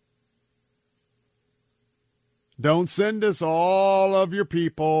that? Don't send us all of your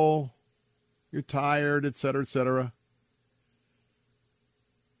people. You're tired, et cetera, et cetera.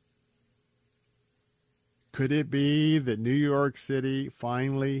 Could it be that New York City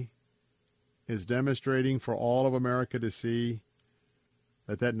finally is demonstrating for all of America to see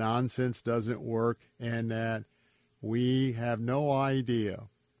that that nonsense doesn't work and that we have no idea.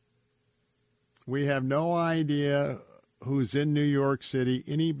 We have no idea who's in New York City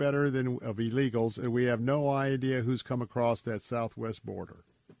any better than of illegals, and we have no idea who's come across that southwest border.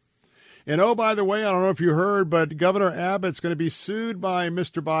 And, oh, by the way, I don't know if you heard, but Governor Abbott's going to be sued by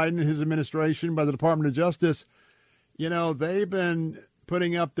Mr. Biden and his administration, by the Department of Justice. You know, they've been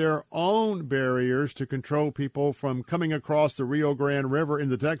putting up their own barriers to control people from coming across the Rio Grande River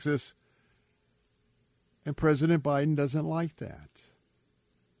into Texas. And President Biden doesn't like that.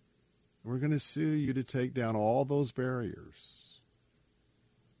 We're going to sue you to take down all those barriers.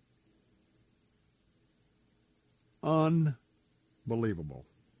 Unbelievable.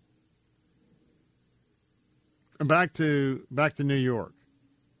 And back to New York.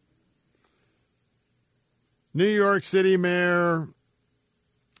 New York City Mayor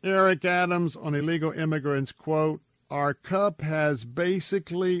Eric Adams on illegal immigrants, quote, our cup has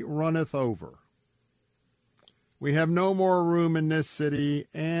basically runneth over. We have no more room in this city,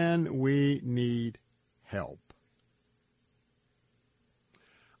 and we need help.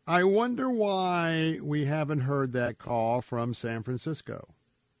 I wonder why we haven't heard that call from San Francisco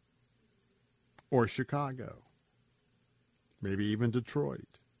or Chicago, maybe even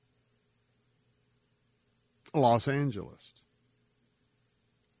Detroit, Los Angeles.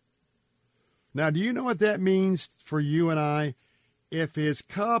 Now, do you know what that means for you and I? If his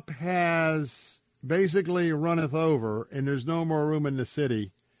cup has basically runneth over and there's no more room in the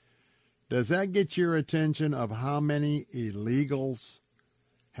city, does that get your attention of how many illegals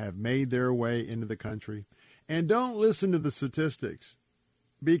have made their way into the country? And don't listen to the statistics,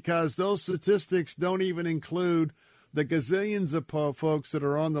 because those statistics don't even include the gazillions of folks that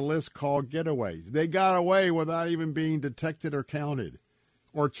are on the list called getaways. They got away without even being detected or counted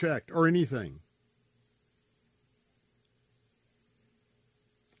or checked or anything.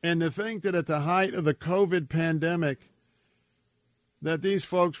 And to think that at the height of the COVID pandemic, that these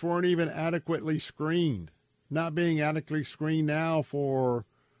folks weren't even adequately screened, not being adequately screened now for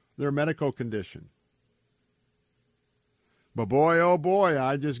their medical condition. But boy, oh boy,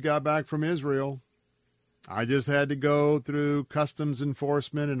 I just got back from Israel. I just had to go through customs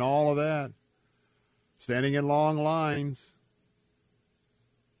enforcement and all of that, standing in long lines.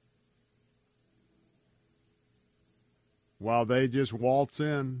 While they just waltz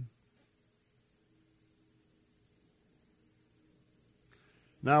in.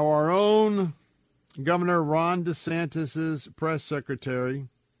 Now, our own Governor Ron DeSantis' press secretary,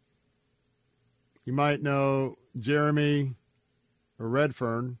 you might know Jeremy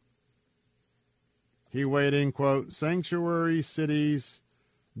Redfern, he weighed in, quote, sanctuary cities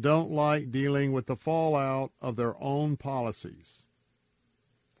don't like dealing with the fallout of their own policies.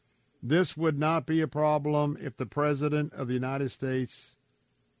 This would not be a problem if the President of the United States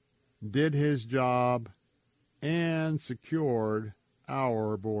did his job and secured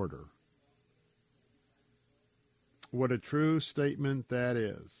our border. What a true statement that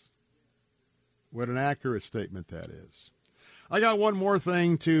is. What an accurate statement that is. I got one more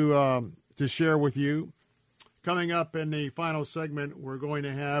thing to share with you. Coming up in the final segment, we're going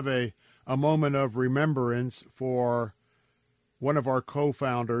to have a moment of remembrance for one of our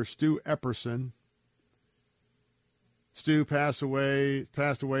co-founders, Stu Epperson. Stu passed away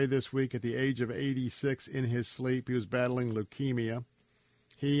this week at the age of 86 in his sleep. He was battling leukemia.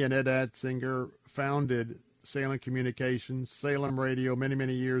 He and Ed Atzinger founded Salem Communications, Salem Radio many,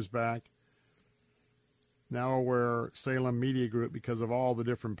 many years back. Now we're Salem Media Group because of all the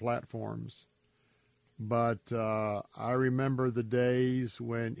different platforms. But I remember the days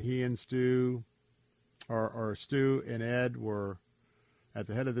when he and Stu, or Stu and Ed were at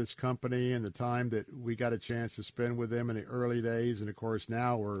the head of this company, and the time that we got a chance to spend with them in the early days. And, of course,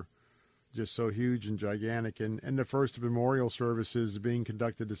 now we're just so huge and gigantic. And the first memorial services being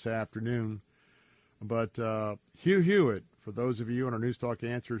conducted this afternoon. But Hugh Hewitt, for those of you on our News Talk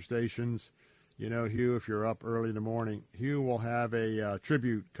answer stations, you know, Hugh, if you're up early in the morning, Hugh will have a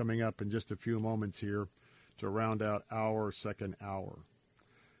tribute coming up in just a few moments here to round out our second hour.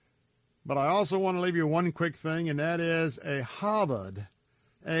 But I also want to leave you one quick thing, and that is a Harvard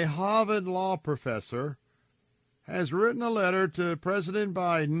law professor has written a letter to President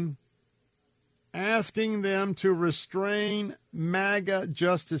Biden asking them to restrain MAGA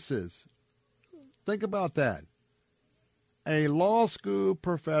justices. Think about that. A law school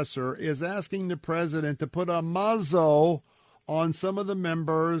professor is asking the president to put a muzzle on some of the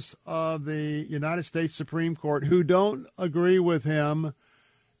members of the United States Supreme Court who don't agree with him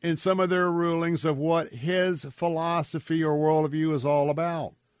in some of their rulings of what his philosophy or worldview is all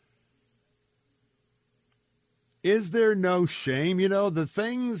about. Is there no shame? You know, the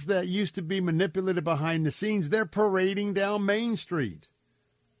things that used to be manipulated behind the scenes, they're parading down Main Street.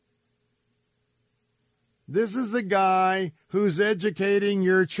 This is a guy who's educating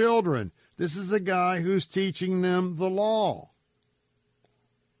your children. This is a guy who's teaching them the law.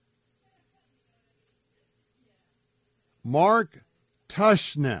 Mark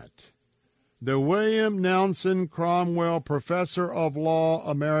Tushnet, the William Nelson Cromwell Professor of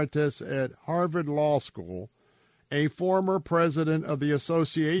Law Emeritus at Harvard Law School, a former president of the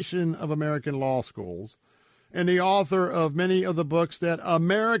Association of American Law Schools, and the author of many of the books that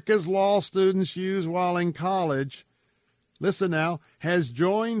America's law students use while in college, listen now, has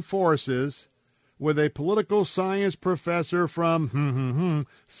joined forces with a political science professor from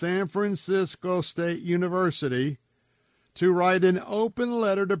San Francisco State University to write an open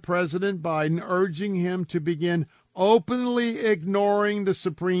letter to President Biden urging him to begin openly ignoring the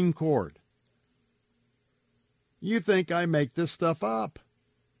Supreme Court. You think I make this stuff up?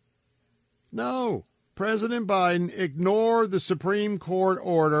 No. President Biden ignored the Supreme Court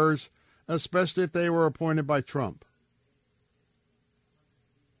orders, especially if they were appointed by Trump.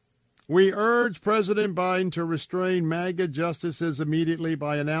 We urge President Biden to restrain MAGA justices immediately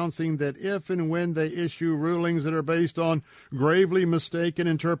by announcing that if and when they issue rulings that are based on gravely mistaken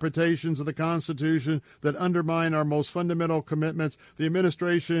interpretations of the Constitution that undermine our most fundamental commitments, the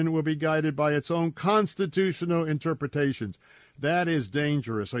administration will be guided by its own constitutional interpretations. That is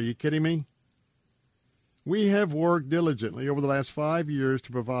dangerous. Are you kidding me? We have worked diligently over the last 5 years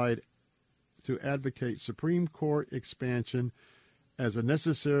to advocate Supreme Court expansion as a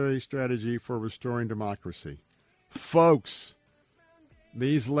necessary strategy for restoring democracy. Folks,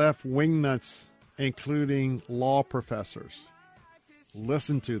 these left wingnuts, including law professors,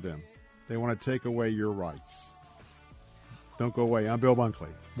 listen to them. They want to take away your rights. Don't go away. I'm Bill Bunkley.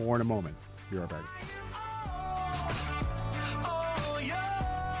 More in a moment. Be right back.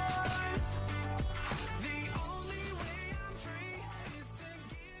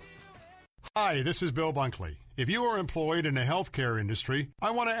 Hi, this is Bill Bunkley. If you are employed in the healthcare industry,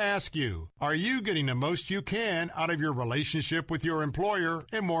 I want to ask you, are you getting the most you can out of your relationship with your employer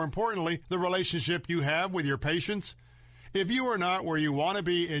and, more importantly, the relationship you have with your patients? If you are not where you want to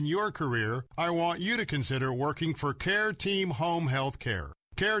be in your career, I want you to consider working for Care Team Home Health Care.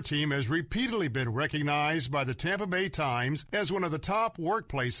 Care Team has repeatedly been recognized by the Tampa Bay Times as one of the top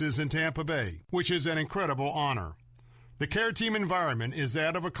workplaces in Tampa Bay, which is an incredible honor. The Care Team environment is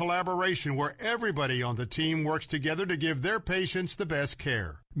that of a collaboration where everybody on the team works together to give their patients the best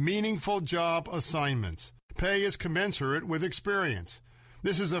care. Meaningful job assignments. Pay is commensurate with experience.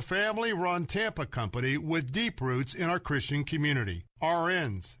 This is a family-run Tampa company with deep roots in our Christian community.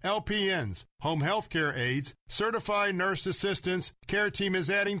 RNs, LPNs, home health care aides, certified nurse assistants, Care Team is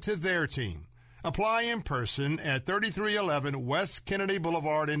adding to their team. Apply in person at 3311 West Kennedy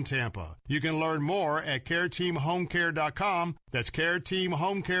Boulevard in Tampa. You can learn more at careteamhomecare.com. That's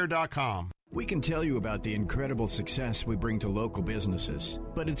careteamhomecare.com. We can tell you about the incredible success we bring to local businesses,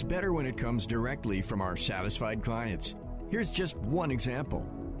 but it's better when it comes directly from our satisfied clients. Here's just one example.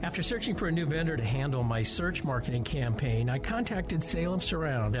 After searching for a new vendor to handle my search marketing campaign, I contacted Salem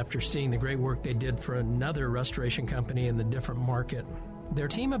Surround after seeing the great work they did for another restoration company in the different market. Their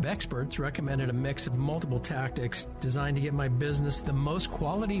team of experts recommended a mix of multiple tactics designed to get my business the most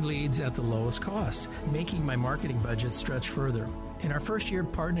quality leads at the lowest cost, making my marketing budget stretch further. In our first year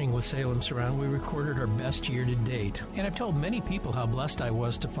partnering with Salem Surround, we recorded our best year to date, and I've told many people how blessed I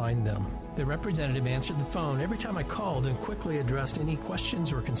was to find them. The representative answered the phone every time I called and quickly addressed any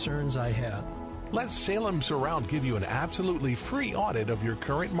questions or concerns I had. Let Salem Surround give you an absolutely free audit of your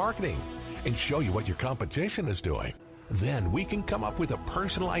current marketing and show you what your competition is doing. Then we can come up with a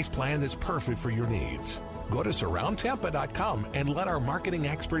personalized plan that's perfect for your needs. Go to surroundtampa.com and let our marketing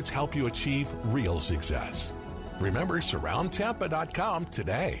experts help you achieve real success. Remember surroundtampa.com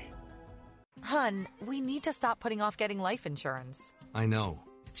today. Hun, we need to stop putting off getting life insurance. I know.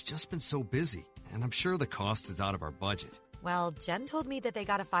 It's just been so busy, and I'm sure the cost is out of our budget. Well, Jen told me that they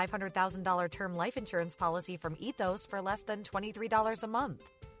got a $500,000 term life insurance policy from Ethos for less than $23 a month.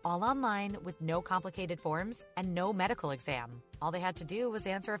 All online with no complicated forms and no medical exam. All they had to do was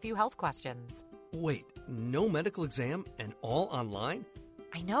answer a few health questions. Wait, no medical exam and all online?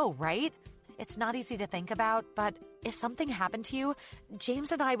 I know, right? It's not easy to think about, but if something happened to you,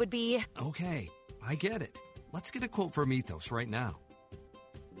 James and I would be... Okay, I get it. Let's get a quote from Ethos right now.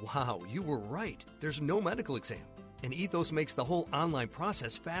 Wow, you were right. There's no medical exam, and Ethos makes the whole online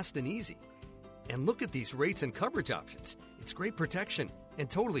process fast and easy. And look at these rates and coverage options. It's great protection and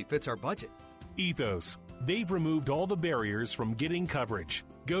totally fits our budget. Ethos. They've removed all the barriers from getting coverage.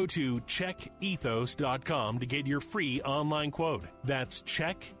 Go to checkethos.com to get your free online quote. That's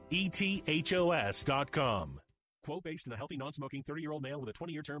checkethos.com. Quote based on a healthy, non-smoking 30-year-old male with a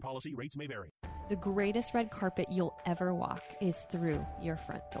 20-year term policy. Rates may vary. The greatest red carpet you'll ever walk is through your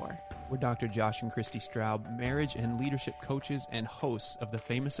front door. We're Dr. Josh and Christy Straub, marriage and leadership coaches and hosts of the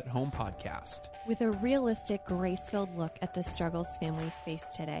Famous at Home podcast. With a realistic, grace-filled look at the struggles families face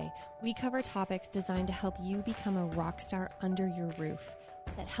today, we cover topics designed to help you become a rock star under your roof,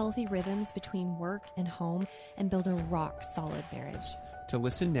 set healthy rhythms between work and home, and build a rock-solid marriage. To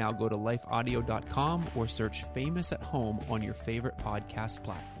listen now, go to lifeaudio.com or search Famous at Home on your favorite podcast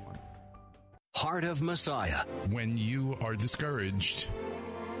platform. Heart of Messiah. When you are discouraged,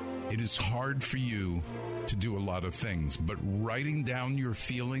 it is hard for you to do a lot of things, but writing down your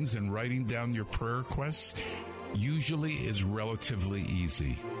feelings and writing down your prayer requests usually is relatively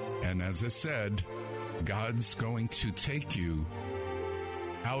easy. And as I said, God's going to take you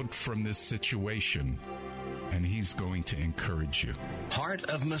out from this situation, and He's going to encourage you. Heart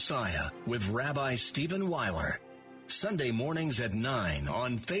of Messiah with Rabbi Stephen Weiler. Sunday mornings at 9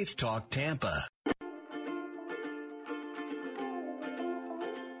 on Faith Talk Tampa.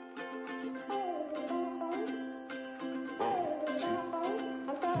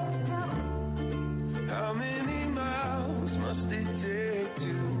 How many miles must it take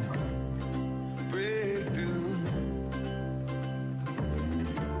to break through?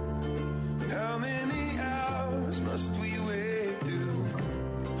 How many hours must we wait through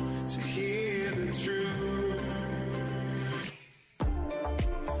to hear the truth?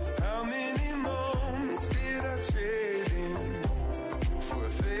 How many moments did I trade in for a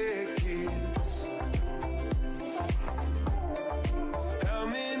fake kiss? How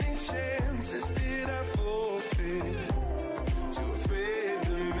many chances did I forfeit? Too afraid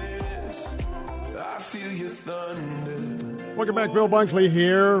to miss. I feel your thunder. Welcome back. Bill Bunkley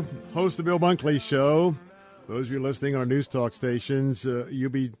here, host of the Bill Bunkley Show. Those of you listening on our news talk stations, you'll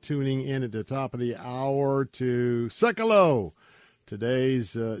be tuning in at the top of the hour to Sekulow.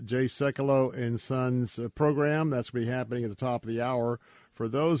 Today's Jay Sekulow and Sons program. That's going to be happening at the top of the hour. For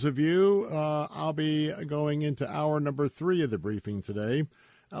those of you, I'll be going into hour number 3 of the briefing today.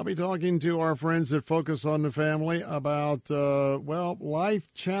 I'll be talking to our friends that Focus on the Family about,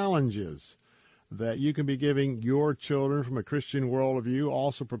 life challenges that you can be giving your children from a Christian worldview,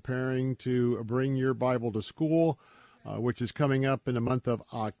 also preparing to bring your Bible to school, which is coming up in the month of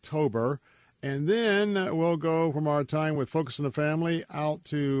October. And then we'll go from our time with Focus on the Family out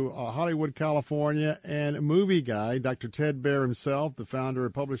to Hollywood, California, and Movie Guide. Dr. Ted Baehr himself, the founder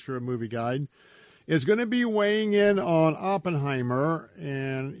and publisher of Movie Guide, is going to be weighing in on Oppenheimer,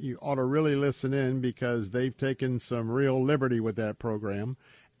 and you ought to really listen in because they've taken some real liberty with that program.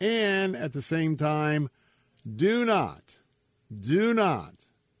 And at the same time, do not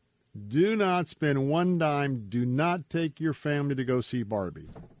spend one dime. Do not take your family to go see Barbie.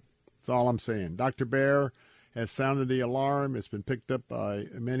 That's all I'm saying. Dr. Baehr has sounded the alarm. It's been picked up by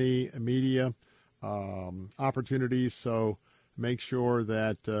many media opportunities, so make sure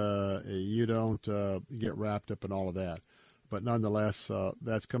that you don't get wrapped up in all of that. But nonetheless,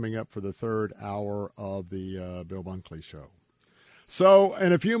 that's coming up for the third hour of the Bill Bunkley Show. So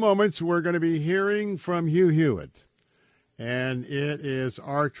in a few moments, we're going to be hearing from Hugh Hewitt. And it is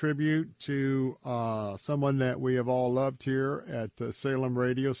our tribute to someone that we have all loved here at Salem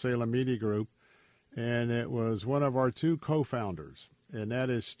Radio, Salem Media Group. And it was one of our two co-founders, and that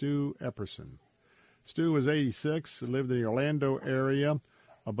is Stu Epperson. Stu was 86, lived in the Orlando area,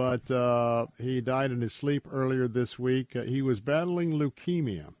 but he died in his sleep earlier this week. He was battling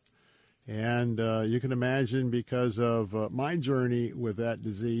leukemia. And you can imagine, because of my journey with that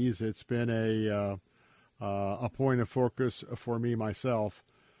disease, it's been a point of focus for me myself.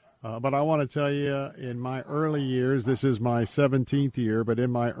 But I want to tell you, in my early years, this is my 17th year, but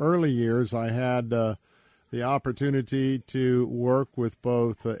in my early years, I had the opportunity to work with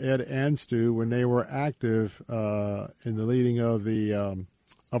both Ed and Stu when they were active in the leading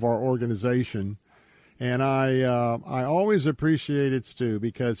of our organization. And I always appreciated Stu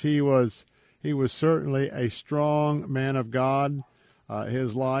because he was certainly a strong man of God.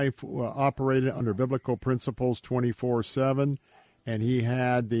 His life operated under biblical principles 24/7, and he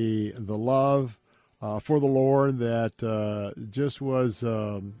had the love for the Lord that just was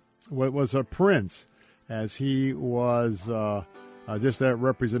a prince, as he was just that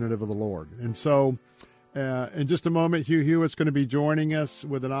representative of the Lord. And so in just a moment, Hugh Hewitt's going to be joining us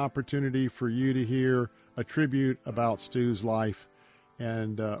with an opportunity for you to hear a tribute about Stu's life.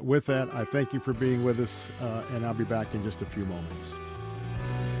 And with that, I thank you for being with us, and I'll be back in just a few moments.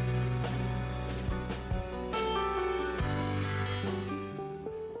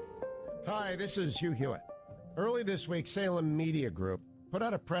 Hi, this is Hugh Hewitt. Early this week, Salem Media Group put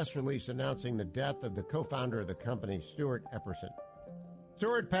out a press release announcing the death of the co-founder of the company, Stuart Epperson.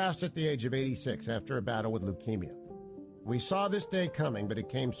 Stuart passed at the age of 86 after a battle with leukemia. We saw this day coming, but it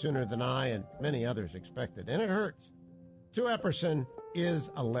came sooner than I and many others expected, and it hurts. Stu Epperson is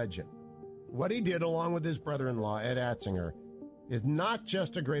a legend. What he did, along with his brother-in-law, Ed Atzinger, is not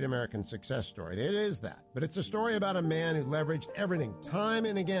just a great American success story. It is that, but it's a story about a man who leveraged everything, time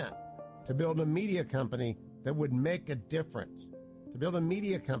and again, to build a media company that would make a difference, to build a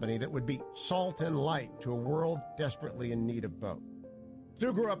media company that would be salt and light to a world desperately in need of both.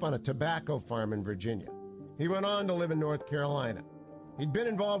 Stu grew up on a tobacco farm in Virginia. He went on to live in North Carolina. He'd been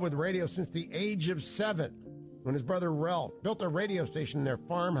involved with radio since the age of 7, when his brother Ralph built a radio station in their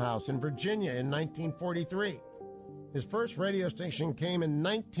farmhouse in Virginia in 1943. His first radio station came in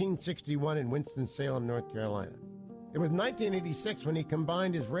 1961 in Winston-Salem, North Carolina. It was 1986 when he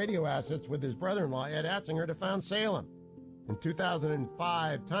combined his radio assets with his brother-in-law, Ed Atzinger, to found Salem. In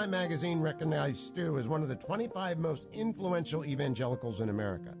 2005, Time magazine recognized Stu as one of the 25 most influential evangelicals in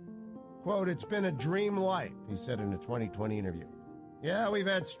America. Quote, "It's been a dream life," he said in a 2020 interview. "Yeah, we've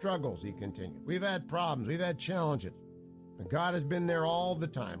had struggles," he continued. "We've had problems, we've had challenges. But God has been there all the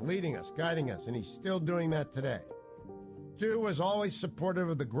time, leading us, guiding us, and he's still doing that today." Stu was always supportive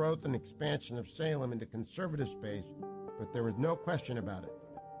of the growth and expansion of Salem into conservative space, but there was no question about it.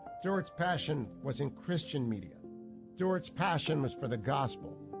 Stuart's passion was in Christian media. Stuart's passion was for the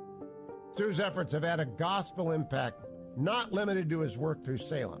gospel. Stu's efforts have had a gospel impact, not limited to his work through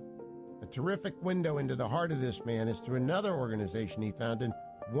Salem. A terrific window into the heart of this man is through another organization he founded,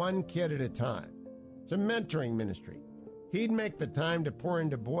 One Kid at a Time. It's a mentoring ministry. He'd make the time to pour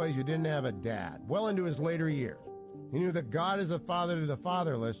into boys who didn't have a dad, well into his later years. He knew that God is a father to the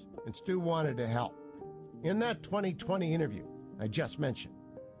fatherless, and Stu wanted to help. In that 2020 interview I just mentioned,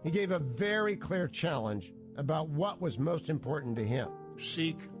 he gave a very clear challenge about what was most important to him.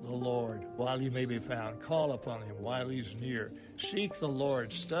 Seek the Lord while you may be found. Call upon him while he's near. Seek the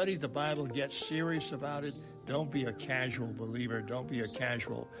Lord. Study the Bible. Get serious about it. Don't be a casual believer. Don't be a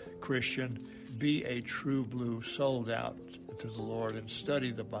casual Christian. Be a true blue, sold out to the Lord, and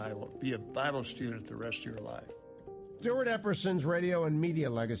study the Bible. Be a Bible student the rest of your life. Stuart Epperson's radio and media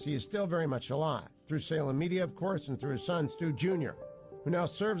legacy is still very much alive, through Salem Media, of course, and through his son, Stu Jr., who now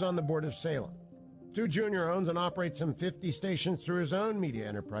serves on the board of Salem. Stu Jr. owns and operates some 50 stations through his own media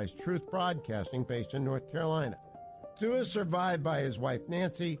enterprise, Truth Broadcasting, based in North Carolina. Stu is survived by his wife,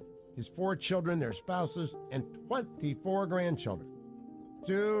 Nancy, his 4 children, their spouses, and 24 grandchildren.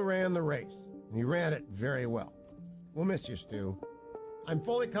 Stu ran the race, and he ran it very well. We'll miss you, Stu. I'm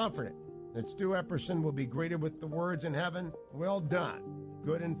fully confident that Stu Epperson will be greeted with the words in heaven, "Well done,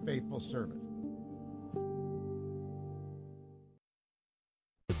 good and faithful servant."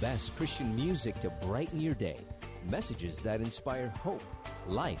 The best Christian music to brighten your day. Messages that inspire hope,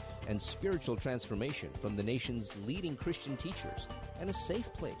 life, and spiritual transformation from the nation's leading Christian teachers, and a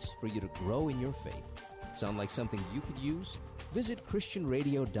safe place for you to grow in your faith. Sound like something you could use? Visit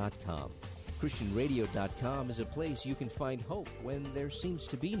ChristianRadio.com. ChristianRadio.com is a place you can find hope when there seems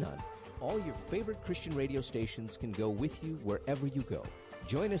to be none. All your favorite Christian radio stations can go with you wherever you go.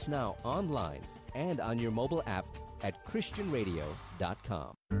 Join us now online and on your mobile app at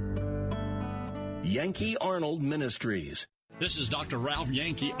ChristianRadio.com. Yankee Arnold Ministries. This is Dr. Ralph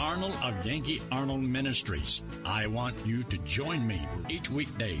Yankee Arnold of Yankee Arnold Ministries. I want you to join me for each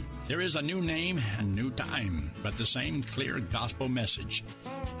weekday. There is a new name and new time, but the same clear gospel message.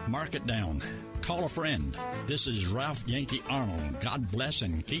 Mark it down. Call a friend. This is Ralph Yankee Arnold. God bless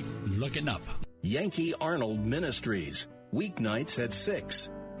and keep looking up. Yankee Arnold Ministries. Weeknights at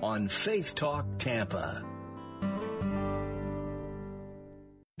 6 on Faith Talk Tampa.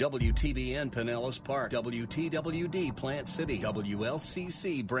 WTBN Pinellas Park, WTWD Plant City,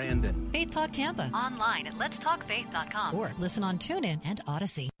 WLCC Brandon. Faith Talk Tampa. Online at letstalkfaith.com or listen on TuneIn and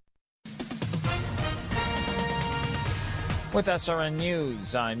Odyssey. With SRN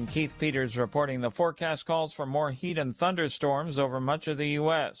News, I'm Keith Peters reporting the forecast calls for more heat and thunderstorms over much of the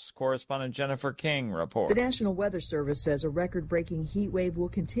U.S. Correspondent Jennifer King reports. The National Weather Service says a record-breaking heat wave will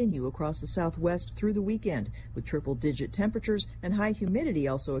continue across the Southwest through the weekend, with triple-digit temperatures and high humidity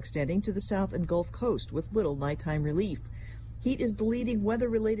also extending to the South and Gulf Coast with little nighttime relief. Heat is the leading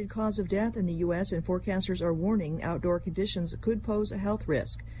weather-related cause of death in the U.S., and forecasters are warning outdoor conditions could pose a health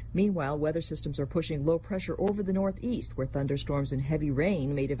risk. Meanwhile, weather systems are pushing low pressure over the Northeast, where thunderstorms and heavy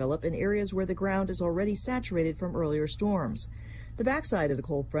rain may develop in areas where the ground is already saturated from earlier storms. The backside of the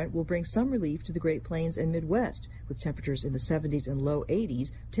cold front will bring some relief to the Great Plains and Midwest, with temperatures in the 70s and low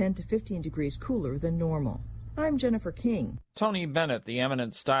 80s, 10 to 15 degrees cooler than normal. I'm Jennifer King. Tony Bennett, the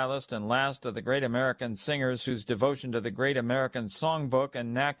eminent stylist and last of the great American singers whose devotion to the Great American Songbook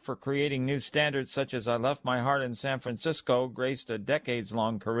and knack for creating new standards such as I Left My Heart in San Francisco graced a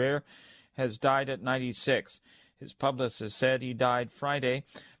decades-long career, has died at 96. His publicist said he died Friday.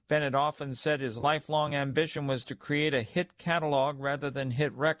 Bennett often said his lifelong ambition was to create a hit catalog rather than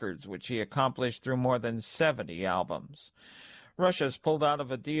hit records, which he accomplished through more than 70 albums. Russia's pulled out of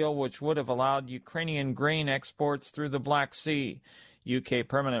a deal which would have allowed Ukrainian grain exports through the Black Sea. UK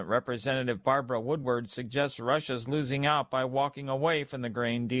Permanent Representative Barbara Woodward suggests Russia's losing out by walking away from the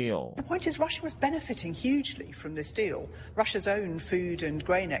grain deal. The point is Russia was benefiting hugely from this deal. Russia's own food and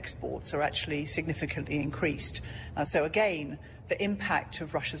grain exports are actually significantly increased. So again, the impact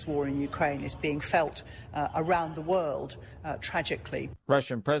of Russia's war in Ukraine is being felt around the world, tragically.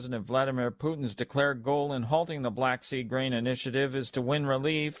 Russian President Vladimir Putin's declared goal in halting the Black Sea Grain Initiative is to win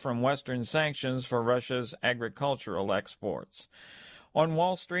relief from Western sanctions for Russia's agricultural exports. On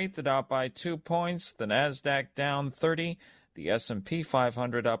Wall Street, the Dow by 2 points, the Nasdaq down 30, the S&P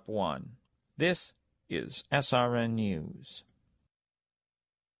 500 up 1. This is SRN News.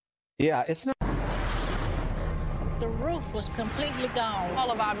 Yeah, it's not. The roof was completely gone.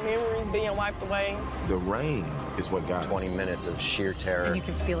 All of our memories being wiped away. The rain is what got 20 minutes of sheer terror. And you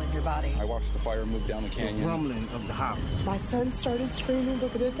can feel it in your body. I watched the fire move down the canyon. The rumbling of the house. My son started screaming, we're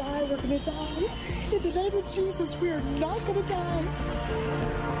going to die, we're going to die. In the name of Jesus, we are not going to die.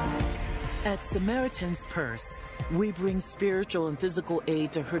 At Samaritan's Purse, we bring spiritual and physical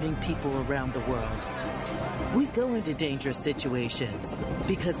aid to hurting people around the world. We go into dangerous situations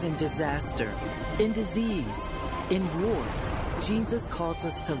because in disaster, in disease, in war, Jesus calls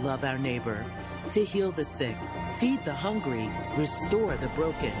us to love our neighbor, to heal the sick, feed the hungry, restore the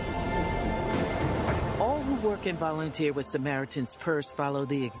broken. All who work and volunteer with Samaritan's Purse follow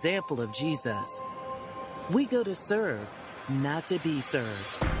the example of Jesus. We go to serve, not to be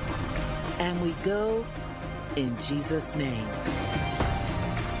served. And we go in Jesus' name.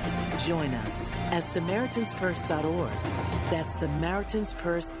 Join us at SamaritansPurse.org. That's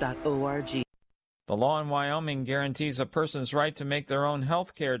SamaritansPurse.org. The law in Wyoming guarantees a person's right to make their own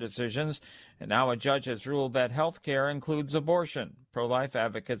health care decisions, and now a judge has ruled that health care includes abortion. Pro-life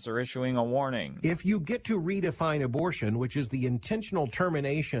advocates are issuing a warning. If you get to redefine abortion, which is the intentional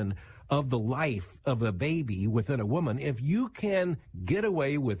termination of the life of a baby within a woman, if you can get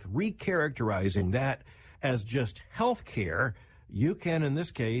away with recharacterizing that as just health care, you can, in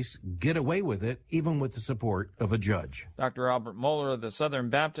this case, get away with it, even with the support of a judge. Dr. Albert Mohler of the Southern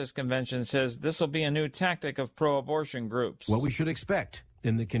Baptist Convention says this will be a new tactic of pro-abortion groups. What we should expect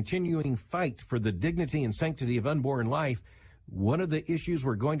in the continuing fight for the dignity and sanctity of unborn life, one of the issues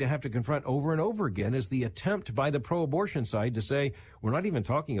we're going to have to confront over and over again is the attempt by the pro-abortion side to say, we're not even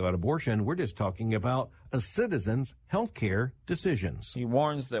talking about abortion, we're just talking about a citizen's health care decisions. He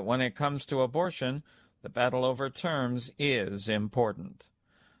warns that when it comes to abortion, the battle over terms is important.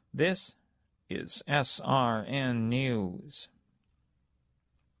 This is SRN News.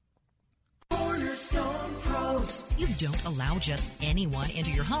 Cornerstone Pros, You don't allow just anyone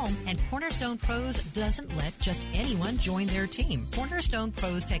into your home, and Cornerstone Pros doesn't let just anyone join their team. Cornerstone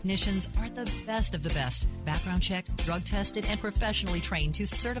Pros technicians are the best of the best. Background checked, drug tested, and professionally trained to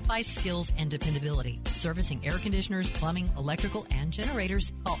certify skills and dependability. Servicing air conditioners, plumbing, electrical, and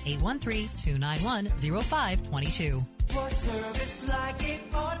generators. Call 813-291-0522. For service like it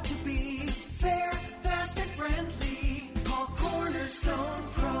ought to be, fair, fast, and friendly. Call Cornerstone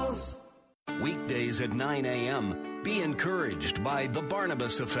Pros. Weekdays at 9 a.m. Be encouraged by The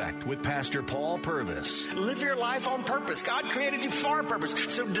Barnabas Effect with Pastor Paul Purvis. Live your life on purpose. God created you for a purpose.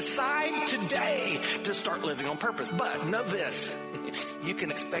 So decide today to start living on purpose. But know this, you can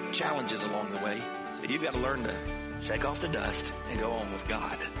expect challenges along the way. So you've got to learn to shake off the dust and go on with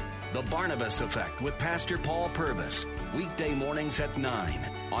God. The Barnabas Effect with Pastor Paul Purvis. Weekday mornings at 9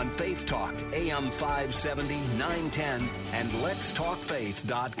 on Faith Talk, AM 570, 910, and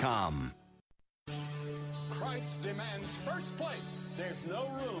letstalkfaith.com. Christ demands first place. There's no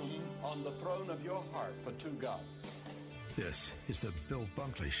room on the throne of your heart for two gods. This is the Bill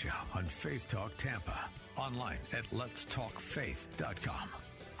Bunkley Show on Faith Talk Tampa. Online at letstalkfaith.com.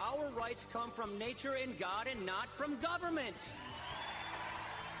 Our rights come from nature and God and not from government.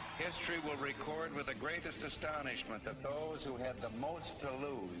 History will record with the greatest astonishment that those who had the most to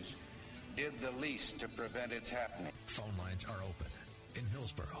lose did the least to prevent its happening. Phone lines are open. In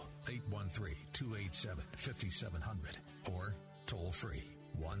Hillsborough, 813-287-5700 or toll free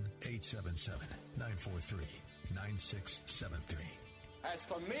 1-877-943-9673. As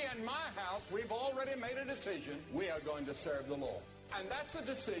for me and my house, we've already made a decision. We are going to serve the Lord. And that's a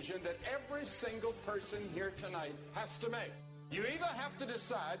decision that every single person here tonight has to make. You either have to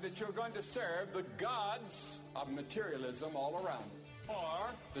decide that you're going to serve the gods of materialism all around you,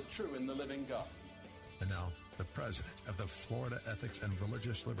 or the true and the living God. And now, the president of the Florida Ethics and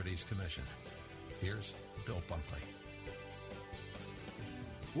Religious Liberties Commission. Here's Bill Bunkley.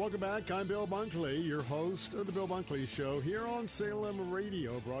 Welcome back. I'm Bill Bunkley, your host of the Bill Bunkley Show here on Salem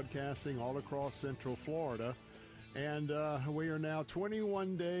Radio, broadcasting all across Central Florida. And we are now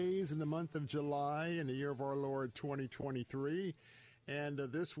 21 days in the month of July in the year of our Lord 2023. And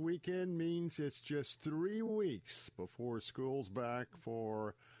this weekend means it's just 3 weeks before school's back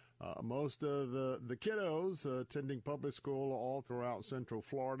for most of the kiddos attending public school all throughout Central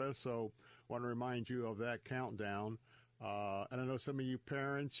Florida. So I want to remind you of that countdown. And I know some of you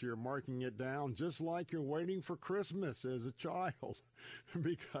parents, you're marking it down just like you're waiting for Christmas as a child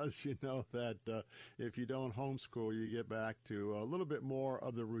because you know that if you don't homeschool, you get back to a little bit more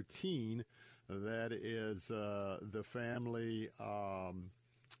of the routine that is the family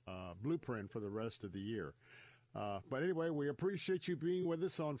blueprint for the rest of the year. But anyway, we appreciate you being with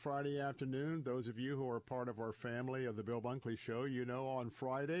us on Friday afternoon. Those of you who are part of our family of the Bill Bunkley Show, you know on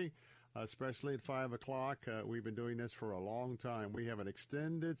Friday, especially at 5 o'clock, we've been doing this for a long time. We have an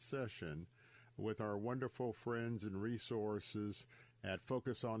extended session with our wonderful friends and resources at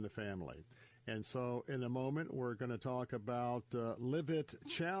Focus on the Family. And so in a moment, we're going to talk about Live It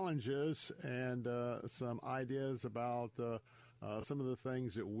challenges and some ideas about some of the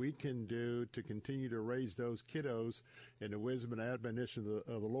things that we can do to continue to raise those kiddos in the wisdom and admonition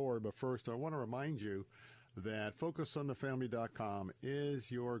of the Lord. But first, I want to remind you that FocusOnTheFamily.com is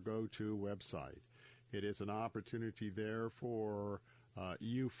your go-to website. It is an opportunity there for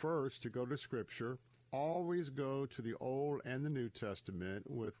you first to go to Scripture. Always go to the Old and the New Testament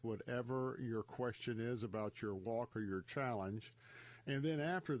with whatever your question is about your walk or your challenge. And then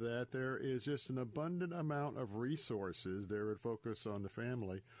after that, there is just an abundant amount of resources there at Focus on the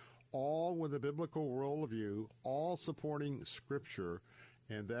Family, all with a biblical worldview, all supporting Scripture.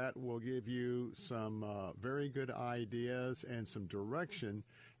 And that will give you some very good ideas and some direction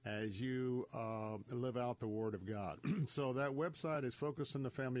as you live out the Word of God. So that website is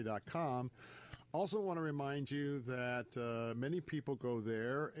FocusOnTheFamily.com. Also want to remind you that many people go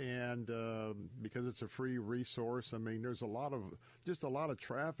there, and because it's a free resource, I mean, there's a lot of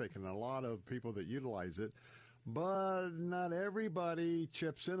traffic and a lot of people that utilize it. But not everybody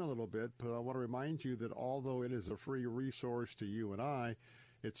chips in a little bit. But I want to remind you that although it is a free resource to you and I,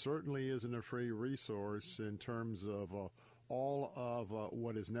 it certainly isn't a free resource in terms of all of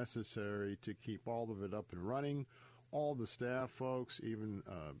what is necessary to keep all of it up and running, all the staff folks, even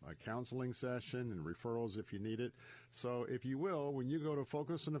a counseling session and referrals if you need it. So if you will, when you go to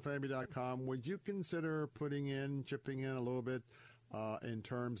FocusOnTheFamily.com, would you consider chipping in a little bit in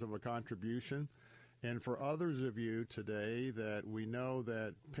terms of a contribution? And for others of you today that we know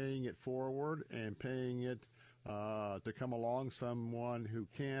that paying it forward and paying it to come along someone who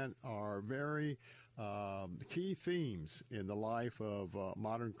can't are very key themes in the life of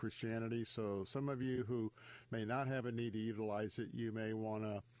modern Christianity. So some of you who may not have a need to utilize it, you may want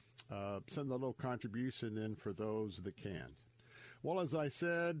to send a little contribution in for those that can. Well, as I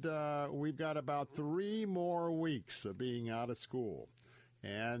said, we've got about 3 more weeks of being out of school.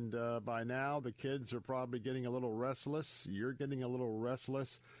 And by now, the kids are probably getting a little restless. You're getting a little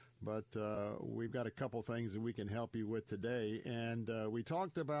restless. But we've got a couple things that we can help you with today. And we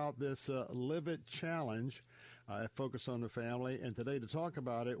talked about this Live It Challenge, Focus on the Family. And today to talk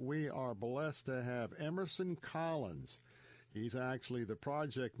about it, we are blessed to have Emerson Collins. He's actually the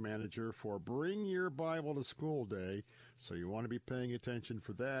project manager for Bring Your Bible to School Day. So you want to be paying attention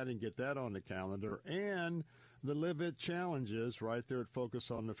for that and get that on the calendar. And the Live It Challenges right there at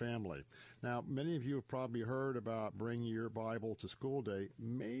Focus on the Family. Now, many of you have probably heard about Bring Your Bible to School Day.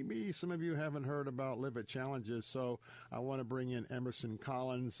 Maybe some of you haven't heard about Live It Challenges, so I want to bring in Emerson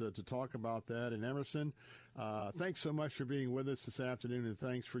Collins to talk about that. And Emerson, thanks so much for being with us this afternoon, and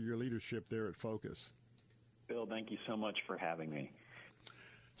thanks for your leadership there at Focus. Bill, thank you so much for having me.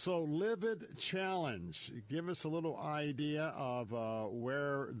 So Live It Challenge, give us a little idea of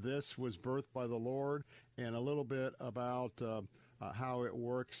where this was birthed by the Lord and a little bit about how it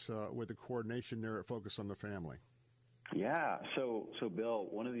works with the coordination there at Focus on the Family. Yeah, so Bill,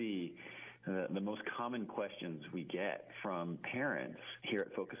 one of the most common questions we get from parents here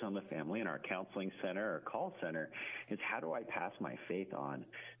at Focus on the Family in our counseling center or call center is, how do I pass my faith on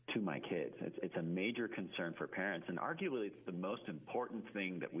to my kids? It's a major concern for parents, and arguably it's the most important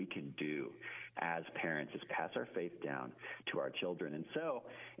thing that we can do as parents is pass our faith down to our children. And so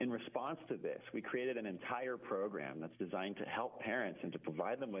in response to this, we created an entire program that's designed to help parents and to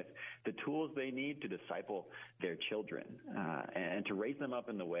provide them with the tools they need to disciple their children and to raise them up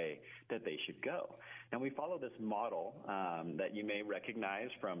in the way that they should go. And we follow this model that you may recognize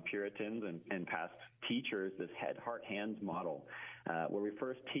from Puritans and past teachers, this head, heart, hands model, where we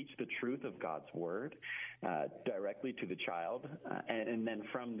first teach the truth of God's Word directly to the child. And then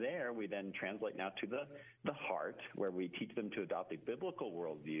from there, we then translate now to the heart, where we teach them to adopt a biblical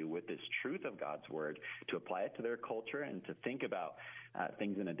worldview with this truth of God's Word, to apply it to their culture and to think about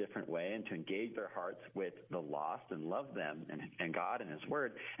things in a different way and to engage their hearts with the lost and love them and God and His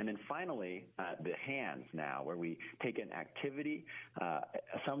Word. And then finally, the hands now, where we take an activity,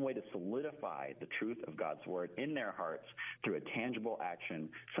 some way to solidify the truth of God's Word in their hearts through a tangible action,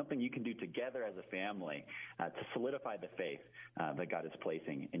 something you can do together as a family to solidify the faith that God is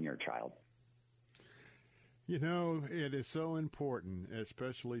placing in your child. You know, it is so important,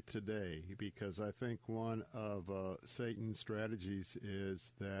 especially today, because I think one of Satan's strategies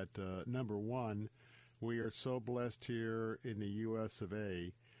is that, number one, we are so blessed here in the U.S. of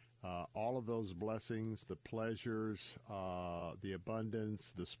A. All of those blessings, the pleasures, the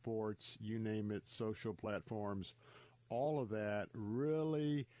abundance, the sports, you name it, social platforms, all of that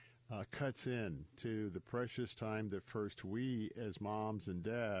really cuts in to the precious time that first we as moms and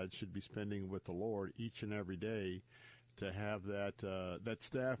dads should be spending with the Lord each and every day, to have that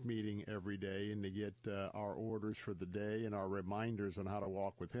staff meeting every day and to get our orders for the day and our reminders on how to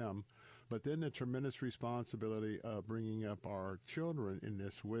walk with Him. But then the tremendous responsibility of bringing up our children in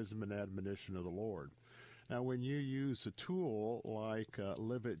this wisdom and admonition of the Lord. Now, when you use a tool like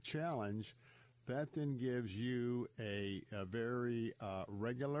Live It Challenge, that then gives you a very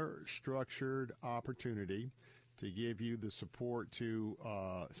regular, structured opportunity to give you the support to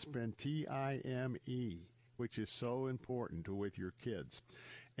spend time, which is so important with your kids.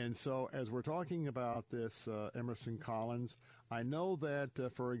 And so as we're talking about this, Emerson Collins, I know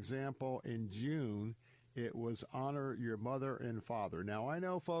that, for example, in June, it was honor your mother and father. Now, I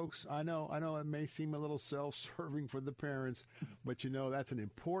know, folks, I know it may seem a little self-serving for the parents, but, you know, that's an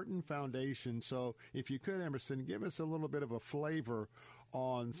important foundation. So if you could, Emerson, give us a little bit of a flavor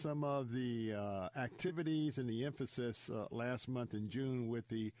on some of the activities and the emphasis last month in June with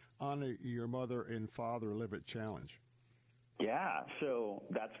the Honor Your Mother and Father Live It Challenge. Yeah, so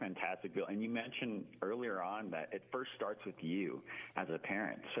that's fantastic, Bill. And you mentioned earlier on that it first starts with you as a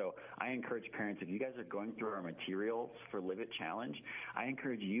parent. So I encourage parents, if you guys are going through our materials for Live It Challenge, I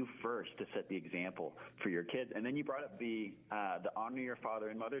encourage you first to set the example for your kids. And then you brought up the Honor Your Father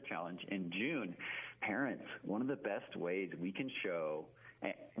and Mother Challenge in June. Parents, one of the best ways we can show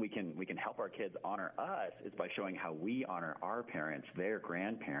we can we can help our kids honor us is by showing how we honor our parents, their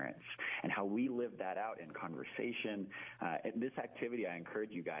grandparents, and how we live that out in conversation. In this activity, I encourage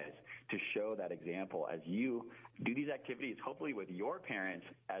you guys to show that example as you do these activities, hopefully with your parents,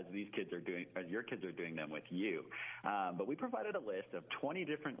 as your kids are doing them with you. But we provided a list of 20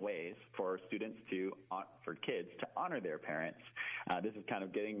 different ways for kids to honor their parents. This is kind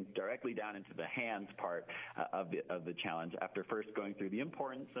of getting directly down into the hands part of the challenge. After first going through the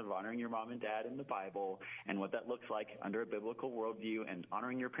importance of honoring your mom and dad in the Bible and what that looks like under a biblical worldview, and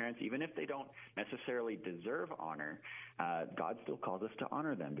honoring your parents, even if they don't necessarily deserve honor, God still calls us to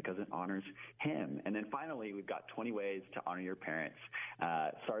honor them because it honors Him. And then finally, we've got 20 ways to honor your parents.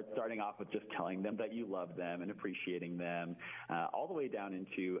 Starting off with just telling them that you love them and appreciating them, all the way down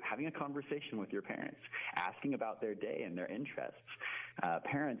into having a conversation with your parents, asking about their day and their interests.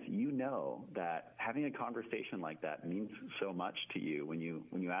 Parents, you know that having a conversation like that means so much to you when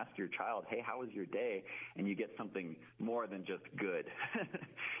you ask your child, hey, how was your day? And you get something more than just good.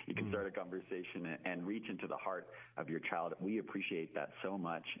 You can start a conversation and reach into the heart of your child. We appreciate that so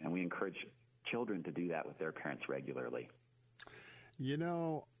much, and we encourage children to do that with their parents regularly. You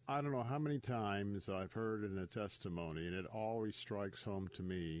know, I don't know how many times I've heard in a testimony, and it always strikes home to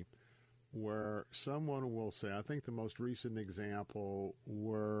me, where someone will say, I think the most recent example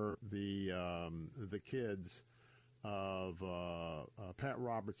were the kids of Pat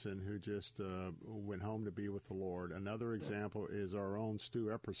Robertson, who just went home to be with the Lord. Another example is our own Stu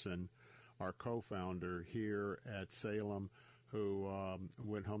Epperson, our co-founder here at Salem, who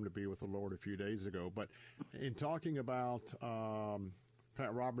went home to be with the Lord a few days ago. But in talking about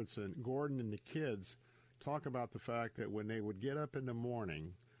Pat Robertson, Gordon and the kids talk about the fact that when they would get up in the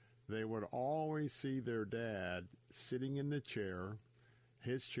morning, they would always see their dad sitting in the chair,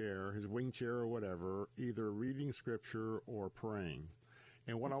 his wing chair or whatever, either reading scripture or praying.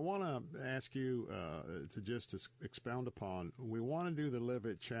 And what I want to ask you to just expound upon, we want to do the Live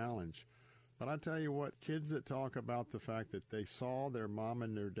It Challenge. But I tell you what, kids that talk about the fact that they saw their mom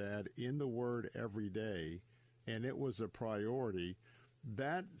and their dad in the Word every day, and it was a priority,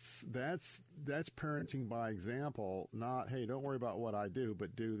 that's parenting by example, not, hey, don't worry about what I do,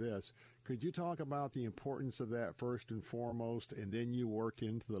 but do this. Could you talk about the importance of that first and foremost, and then you work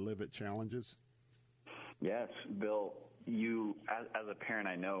into the Live It challenges? Yes, Bill, you, as a parent,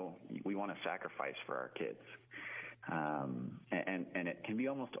 I know we want to sacrifice for our kids. And it can be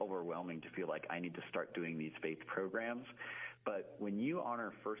almost overwhelming to feel like I need to start doing these faith programs. But when you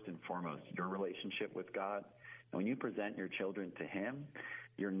honor first and foremost your relationship with God, and when you present your children to Him,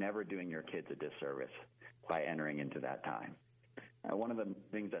 you're never doing your kids a disservice by entering into that time. One of the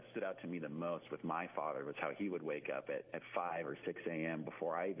things that stood out to me the most with my father was how he would wake up at 5 or 6 a.m.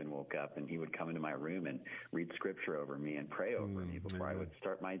 before I even woke up, and he would come into my room and read scripture over me and pray over me before I would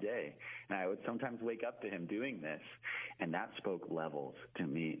start my day. And I would sometimes wake up to him doing this, and that spoke levels to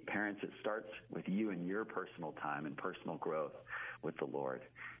me. Parents, it starts with you and your personal time and personal growth with the Lord.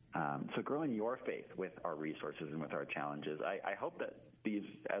 So grow in your faith with our resources and with our challenges. I hope that these,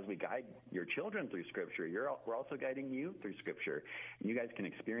 as we guide your children through Scripture, we're also guiding you through Scripture. And you guys can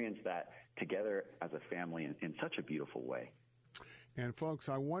experience that together as a family in such a beautiful way. And folks,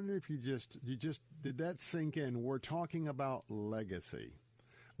 I wonder if you just did that sink in. We're talking about legacy.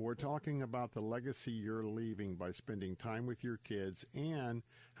 We're talking about the legacy you're leaving by spending time with your kids and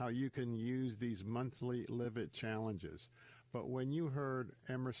how you can use these monthly Live It challenges. But when you heard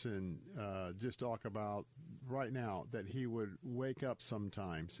Emerson just talk about right now that he would wake up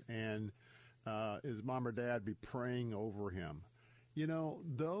sometimes and his mom or dad be praying over him, you know,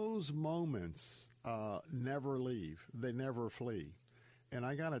 those moments never leave. They never flee. And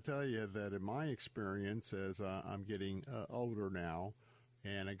I got to tell you that in my experience, as I'm getting older now,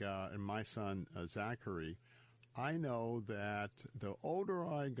 and my son Zachary, I know that the older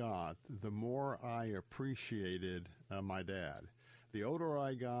I got, the more I appreciated my dad. The older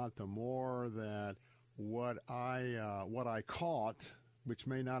I got, the more that what I caught, which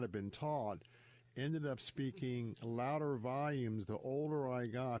may not have been taught, ended up speaking louder volumes the older I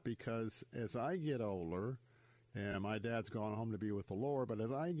got, because as I get older, and my dad's gone home to be with the Lord, but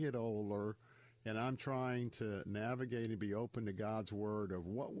as I get older and I'm trying to navigate and be open to God's word of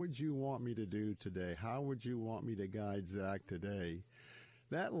what would you want me to do today? How would you want me to guide Zach today?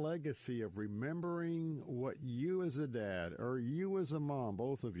 That legacy of remembering what you as a dad or you as a mom,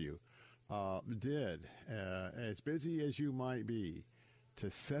 both of you, did, as busy as you might be, to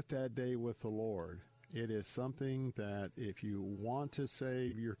set that day with the Lord. It is something that if you want to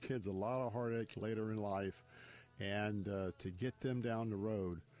save your kids a lot of heartache later in life and to get them down the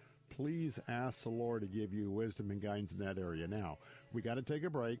road, please ask the Lord to give you wisdom and guidance in that area. Now, we got to take a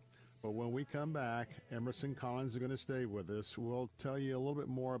break, But when we come back, Emerson Collins is going to stay with us. We'll tell you a little bit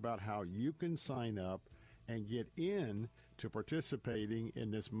more about how you can sign up and get in to participating in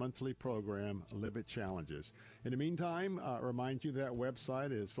this monthly program, Live It Challenges. In the meantime, remind you that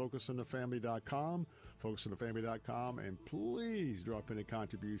website is focusonthefamily.com, focusonthefamily.com, and please drop in a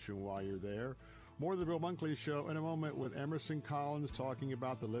contribution while you're there. More of the Bill Bunkley Show in a moment with Emerson Collins talking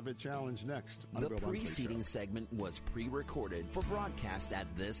about the Live It Challenge next on The Bill Bunkley Show. preceding segment was pre-recorded for broadcast at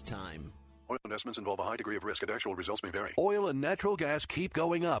this time. Oil investments involve a high degree of risk and actual results may vary. Oil and natural gas keep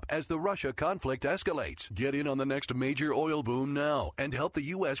going up as the Russia conflict escalates. Get in on the next major oil boom now and help the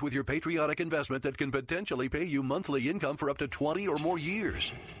U.S. with your patriotic investment that can potentially pay you monthly income for up to 20 or more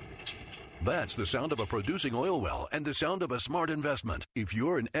years. That's the sound of a producing oil well and the sound of a smart investment. If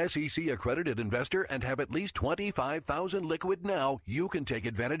you're an SEC-accredited investor and have at least $25,000 liquid now, you can take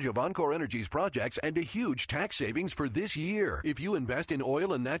advantage of Encore Energy's projects and a huge tax savings for this year. If you invest in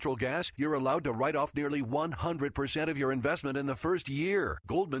oil and natural gas, you're allowed to write off nearly 100% of your investment in the first year.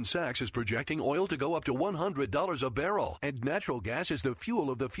 Goldman Sachs is projecting oil to go up to $100 a barrel, and natural gas is the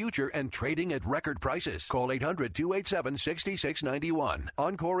fuel of the future and trading at record prices. Call 800-287-6691.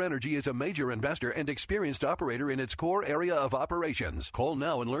 Encore Energy is a major investor and experienced operator in its core area of operations. Call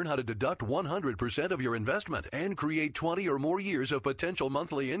now and learn how to deduct 100% of your investment and create 20 or more years of potential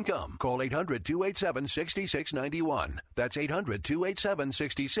monthly income. Call 800-287-6691. That's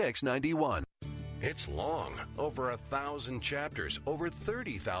 800-287-6691. It's long, over 1,000 chapters, over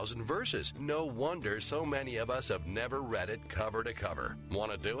 30,000 verses. No wonder so many of us have never read it cover to cover.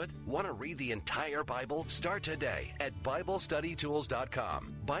 Want to do it? Want to read the entire Bible? Start today at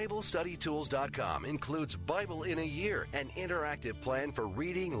BibleStudyTools.com. BibleStudyTools.com includes Bible in a Year, an interactive plan for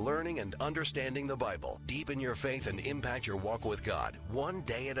reading, learning, and understanding the Bible. Deepen your faith and impact your walk with God, one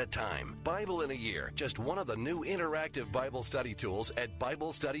day at a time. Bible in a Year, just one of the new interactive Bible study tools at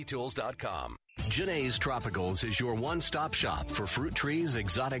BibleStudyTools.com. Janae's Tropicals is your one-stop shop for fruit trees,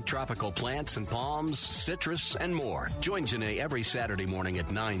 exotic tropical plants and palms, citrus, and more. Join Janae every Saturday morning at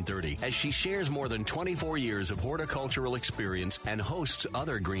 9:30 as she shares more than 24 years of horticultural experience and hosts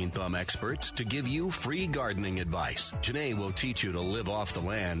other Green Thumb experts to give you free gardening advice. Janae will teach you to live off the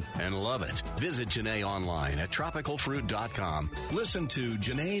land and love it. Visit Janae online at tropicalfruit.com. Listen to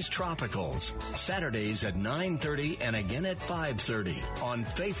Janae's Tropicals, Saturdays at 9:30 and again at 5:30 on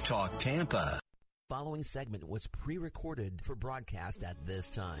Faith Talk Tampa. Following segment was pre-recorded for broadcast at this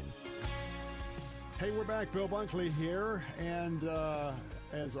time. Hey, we're back. Bill Bunkley here. And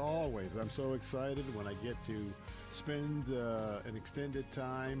as always, I'm so excited when I get to spend an extended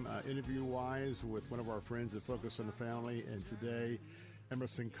time interview-wise with one of our friends at Focus on the Family. And today,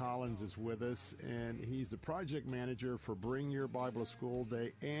 Emerson Collins is with us, and he's the project manager for Bring Your Bible to School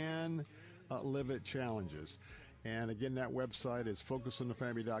Day and Live It Challenges. And again, that website is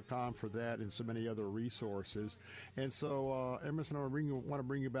focusonthefamily.com for that and so many other resources. And so, Emerson, I want to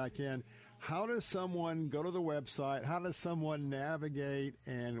bring you back in. How does someone go to the website? How does someone navigate?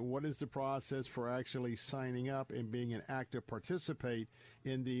 And what is the process for actually signing up and being an active participant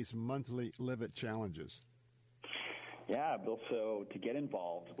in these monthly Live It Challenges? Yeah, Bill, so to get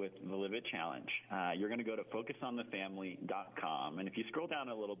involved with the Live It Challenge, you're going to go to focusonthefamily.com, and if you scroll down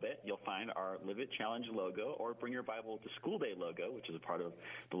a little bit, you'll find our Live It Challenge logo or Bring Your Bible to School Day logo, which is a part of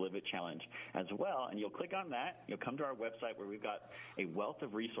the Live It Challenge as well, and you'll click on that. You'll come to our website where we've got a wealth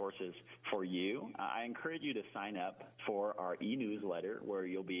of resources for you. I encourage you to sign up for our e-newsletter where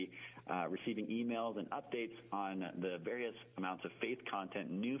you'll be receiving emails and updates on the various amounts of faith content,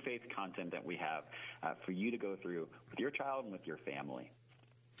 new faith content that we have for you to go through with your child and with your family.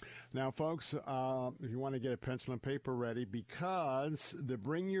 Now, folks, if you want to get a pencil and paper ready, because the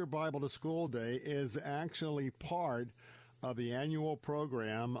Bring Your Bible to School Day is actually part of the annual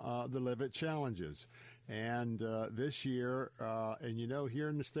program, the Live It Challenges. And this year, and you know, here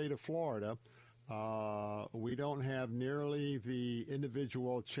in the state of Florida, we don't have nearly the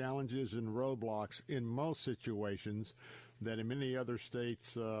individual challenges and roadblocks in most situations that in many other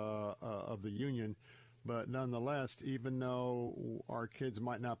states of the union. But nonetheless, even though our kids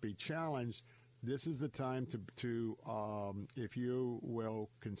might not be challenged, this is the time to if you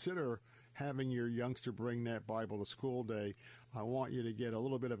will consider having your youngster bring that Bible to school day, I want you to get a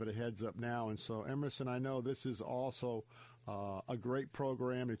little bit of a heads up now. And so, Emerson, I know this is also a great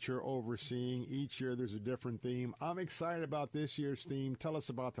program that you're overseeing. Each year there's a different theme. I'm excited about this year's theme. Tell us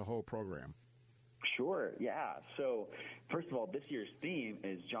about the whole program. Sure, yeah. So First of all, this year's theme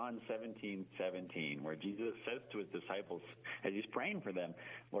is John 17:17, where Jesus says to his disciples, as he's praying for them,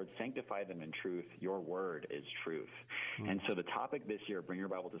 Lord, sanctify them in truth. Your word is truth. And so the topic this year, Bring Your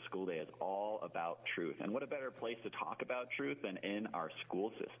Bible to School Day, is all about truth. And what a better place to talk about truth than in our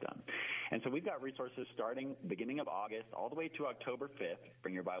school system. And so we've got resources starting beginning of August all the way to October 5th,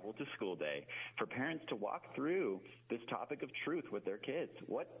 Bring Your Bible to School Day, for parents to walk through this topic of truth with their kids.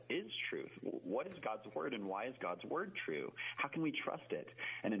 What is truth? What is God's word, and why is God's word true? How can we trust it?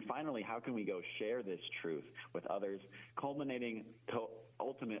 And then finally, how can we go share this truth with others, culminating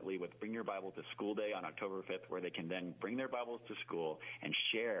ultimately with Bring Your Bible to School Day on October 5th, where they can then bring their Bibles to school and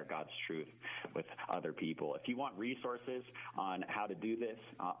share God's truth with other people. If you want resources on how to do this,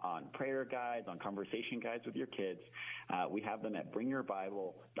 on prayer guides, on conversation guides with your kids, we have them at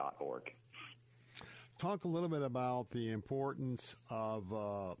bringyourbible.org. Talk a little bit about the importance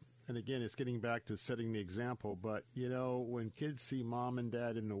of and again, it's getting back to setting the example, but, you know, when kids see mom and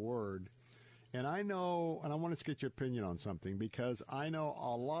dad in the Word, and I know, and I want to get your opinion on something, because I know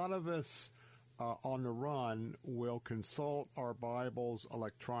a lot of us on the run will consult our Bibles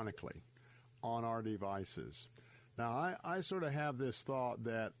electronically on our devices. Now, I sort of have this thought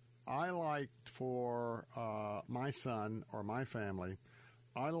that I like for my son or my family,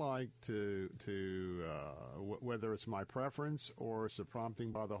 I like to whether it's my preference or it's a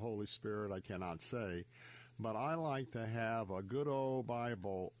prompting by the Holy Spirit, I cannot say, but I like to have a good old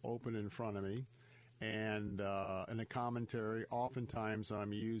Bible open in front of me, and in a commentary. Oftentimes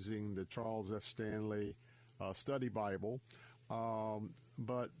I'm using the Charles F. Stanley Study Bible.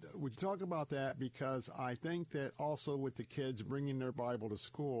 But we talk about that because I think that also with the kids bringing their Bible to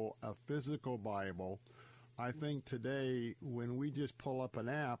school, a physical Bible, I think today when we just pull up an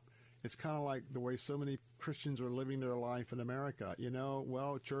app, it's kind of like the way so many Christians are living their life in America. You know,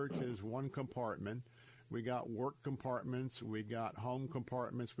 well, church is one compartment. We got work compartments. We got home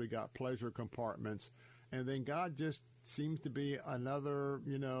compartments. We got pleasure compartments. And then God just seems to be another,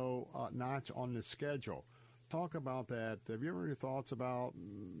 notch on the schedule. Talk about that. Have you ever any thoughts about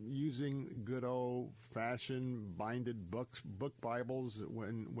using good old-fashioned binded book Bibles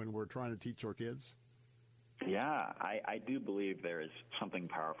when we're trying to teach our kids? Yeah, I do believe there is something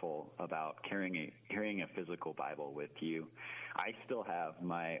powerful about carrying a physical Bible with you. I still have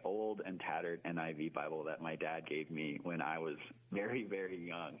my old and tattered NIV Bible that my dad gave me when I was very, very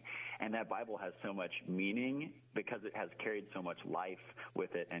young. And that Bible has so much meaning because it has carried so much life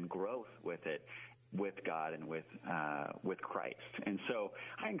with it and growth with it, with God and with Christ. And so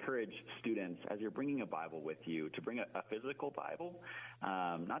I encourage students, as you're bringing a Bible with you, to bring a physical Bible,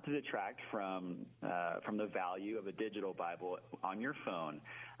 not to detract from the value of a digital Bible on your phone,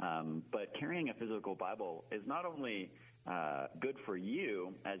 but carrying a physical Bible is not only good for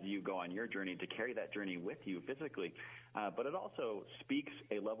you as you go on your journey to carry that journey with you physically, but it also speaks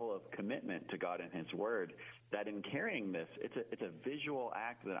a level of commitment to God and His Word, that in carrying this, it's a visual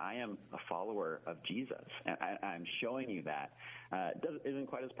act that I am a follower of Jesus, and I'm showing you that. It isn't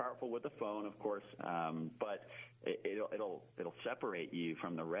quite as powerful with the phone, of course, but it'll separate you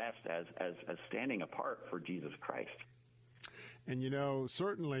from the rest as standing apart for Jesus Christ. And,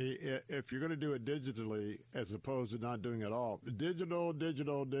 certainly if you're going to do it digitally as opposed to not doing it all, digital.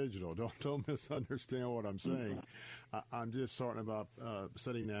 Don't misunderstand what I'm saying. I'm just talking about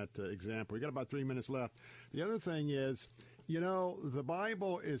setting that example. We got about 3 minutes left. The other thing is, the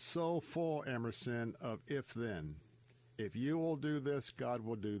Bible is so full, Emerson, of if-then. If you will do this, God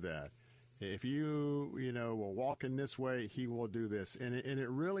will do that. If you, will walk in this way, He will do this. And it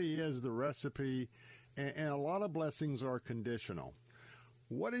really is the recipe. And a lot of blessings are conditional.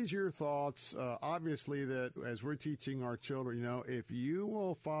 What is your thoughts? Obviously, that as we're teaching our children, if you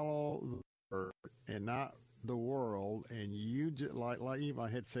will follow the Word and not the world, and you like I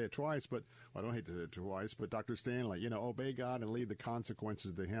hate to say it twice, but I don't hate to say it twice, but Dr. Stanley, obey God and leave the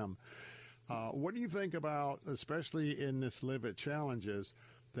consequences to Him. What do you think about, especially in this Live It Challenges,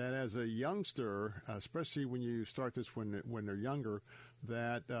 that as a youngster, especially when you start this when they're younger,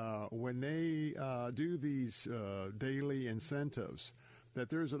 that when they do these daily incentives, that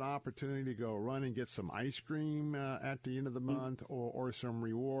there's an opportunity to go run and get some ice cream at the end of the month or some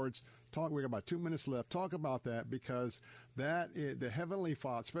rewards. We got about 2 minutes left. Talk about that, because the Heavenly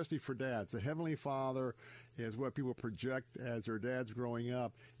Father, especially for dads, the Heavenly Father is what people project as their dads growing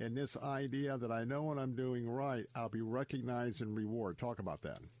up. And this idea that I know when I'm doing right, I'll be recognized and rewarded. Talk about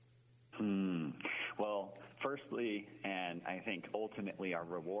that. Well, firstly, and I think ultimately our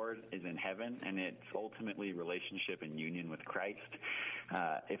reward is in heaven, and it's ultimately relationship and union with Christ.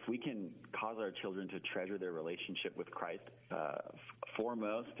 If we can cause our children to treasure their relationship with Christ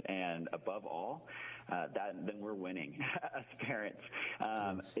foremost and above all, then we're winning as parents.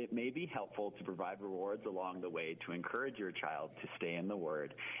 It may be helpful to provide rewards along the way to encourage your child to stay in the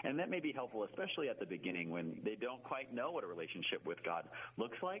Word. And that may be helpful, especially at the beginning when they don't quite know what a relationship with God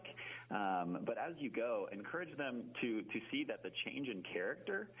looks like. But as you go, encourage them to see that the change in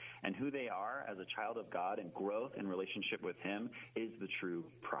character and who they are as a child of God and growth in relationship with Him is the true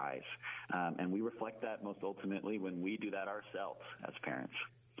prize. And we reflect that most ultimately when we do that ourselves as parents.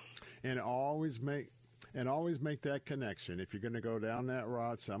 And always make that connection. If you're going to go down that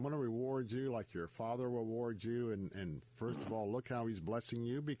route, so I'm going to reward you like your father rewards you. And first of all, look how he's blessing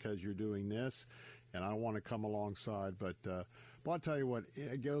you because you're doing this. And I want to come alongside. But I'll tell you what,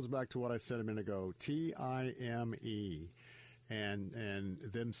 it goes back to what I said a minute ago, TIME. And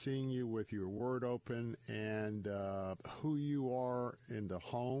them seeing you with your Word open and who you are in the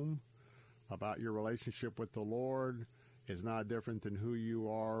home about your relationship with the Lord is not different than who you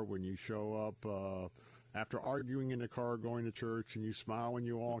are when you show up after arguing in the car going to church and you smile when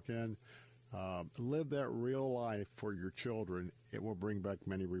you walk in. Live that real life for your children. It will bring back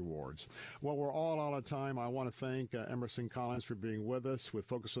many rewards. Well, we're all out of time. I want to thank Emerson Collins for being with us with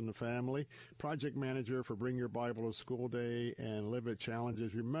Focus on the Family, project manager for Bring Your Bible to School Day and Live It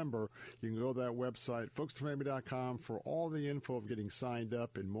Challenges. Remember, you can go to that website, focusonthefamily.com, for all the info of getting signed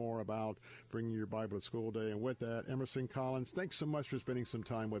up and more about Bringing Your Bible to School Day. And with that, Emerson Collins, thanks so much for spending some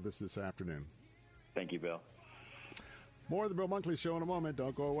time with us this afternoon. Thank you, Bill. More of the Bill Bunkley Show in a moment.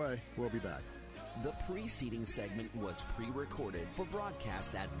 Don't go away. We'll be back. The preceding segment was pre-recorded for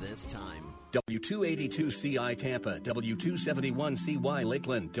broadcast at this time. W282CI Tampa, W271CY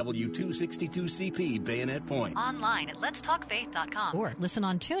Lakeland, W262CP Bayonet Point. Online at letstalkfaith.com or listen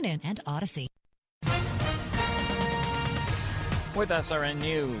on TuneIn and Odyssey. With SRN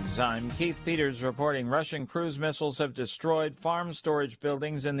News, I'm Keith Peters reporting Russian cruise missiles have destroyed farm storage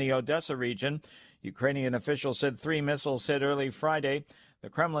buildings in the Odessa region. Ukrainian officials said 3 missiles hit early Friday. The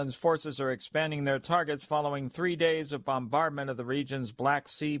Kremlin's forces are expanding their targets following 3 days of bombardment of the region's Black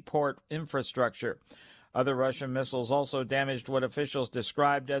Sea port infrastructure. Other Russian missiles also damaged what officials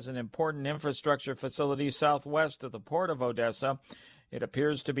described as an important infrastructure facility southwest of the port of Odessa. It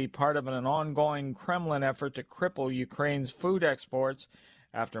appears to be part of an ongoing Kremlin effort to cripple Ukraine's food exports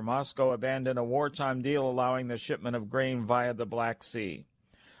after Moscow abandoned a wartime deal allowing the shipment of grain via the Black Sea.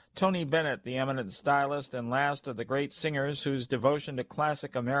 Tony Bennett, the eminent stylist and last of the great singers whose devotion to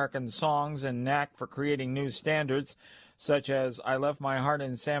classic American songs and knack for creating new standards, such as I Left My Heart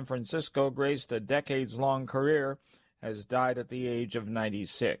in San Francisco, graced a decades-long career, has died at the age of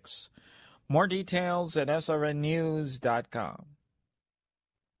 96. More details at srnnews.com.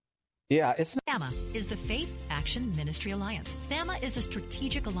 Yeah, it's FAMA is the Faith Action Ministry Alliance. FAMA is a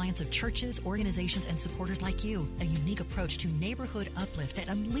strategic alliance of churches, organizations, and supporters like you. A unique approach to neighborhood uplift that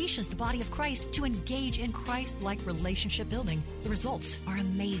unleashes the body of Christ to engage in Christ-like relationship building. The results are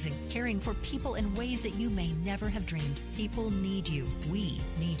amazing, caring for people in ways that you may never have dreamed. People need you. We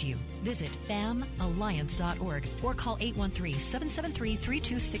need you. Visit famalliance.org or call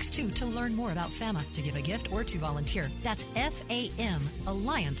 813-773-3262 to learn more about FAMA, to give a gift, or to volunteer. That's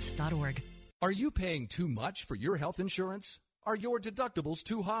FAMalliance.org. Are you paying too much for your health insurance? Are your deductibles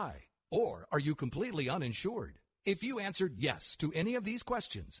too high? Or are you completely uninsured? If you answered yes to any of these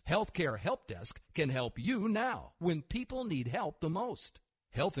questions, Healthcare Help Desk can help you now when people need help the most.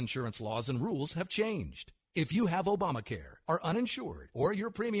 Health insurance laws and rules have changed. If you have Obamacare, are uninsured, or your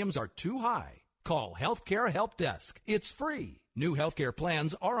premiums are too high, call Healthcare Help Desk. It's free. New healthcare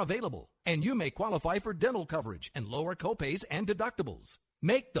plans are available, and you may qualify for dental coverage and lower copays and deductibles.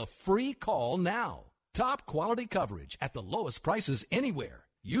 Make the free call now. Top quality coverage at the lowest prices anywhere.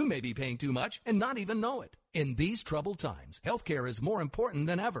 You may be paying too much and not even know it. In these troubled times, healthcare is more important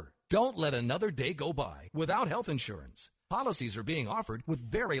than ever. Don't let another day go by without health insurance. Policies are being offered with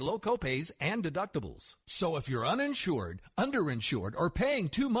very low copays and deductibles. So if you're uninsured, underinsured, or paying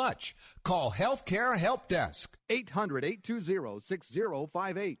too much, call Healthcare Help Desk.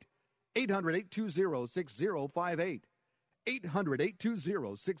 800-820-6058. 800-820-6058.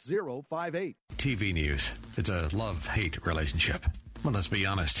 800-820-6058. TV news. It's a love-hate relationship. Well, let's be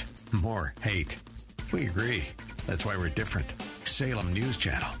honest. More hate. We agree. That's why we're different. Salem News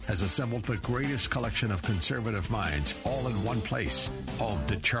Channel has assembled the greatest collection of conservative minds all in one place. Home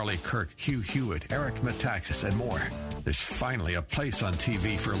to Charlie Kirk, Hugh Hewitt, Eric Metaxas, and more. There's finally a place on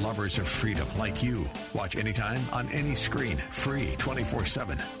TV for lovers of freedom like you. Watch anytime, on any screen, free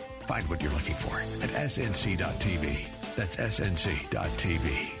 24/7. Find what you're looking for at snc.tv. That's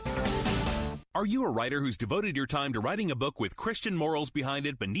snc.tv. Are you a writer who's devoted your time to writing a book with Christian morals behind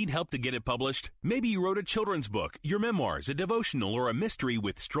it but need help to get it published? Maybe you wrote a children's book, your memoirs, a devotional, or a mystery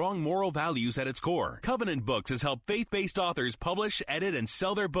with strong moral values at its core. Covenant Books has helped faith-based authors publish, edit, and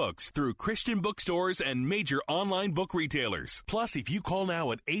sell their books through Christian bookstores and major online book retailers. Plus, if you call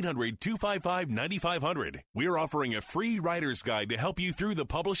now at 800-255-9500, we're offering a free writer's guide to help you through the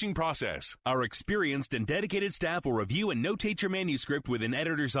publishing process. Our experienced and dedicated staff will review and notate your manuscript with an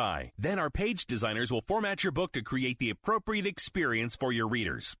editor's eye. Then our page designers will format your book to create the appropriate experience for your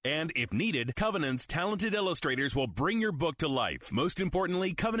readers. And if needed, Covenant's talented illustrators will bring your book to life. Most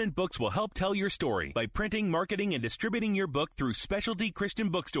importantly, Covenant Books will help tell your story by printing, marketing, and distributing your book through specialty Christian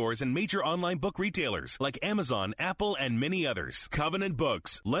bookstores and major online book retailers like Amazon, Apple, and many others. Covenant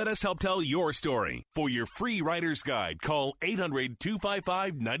Books. Let us help tell your story. For your free writer's guide, call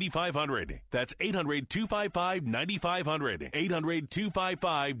 800-255-9500. That's 800-255-9500.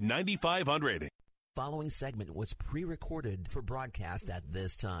 800-255-9500. Following segment was pre-recorded for broadcast at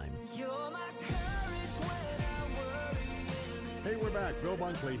this time. Hey, we're back. Bill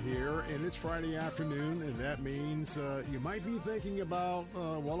Bunkley here, and it's Friday afternoon, and that means you might be thinking about,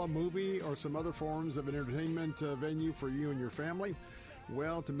 a movie or some other forms of an entertainment venue for you and your family.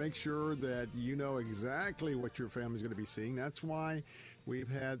 Well, to make sure that you know exactly what your family's going to be seeing, that's why we've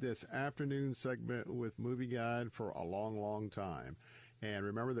had this afternoon segment with Movie Guide for a long, long time. And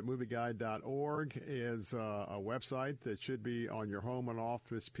remember that movieguide.org is a website that should be on your home and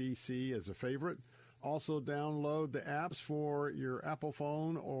office PC as a favorite. Also, download the apps for your Apple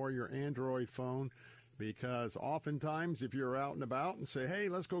phone or your Android phone, because oftentimes if you're out and about and say, hey,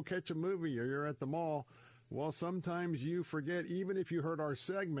 let's go catch a movie, or you're at the mall, well, sometimes you forget, even if you heard our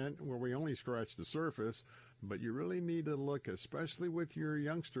segment where we only scratched the surface, but you really need to look, especially with your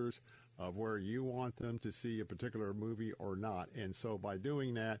youngsters, of where you want them to see a particular movie or not. And so by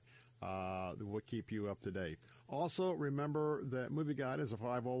doing that, we'll keep you up to date. Also, remember that Movie Guide is a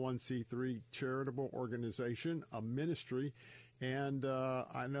 501c3 charitable organization, a ministry. And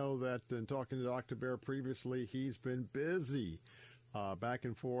I know that in talking to Dr. Bear previously, he's been busy back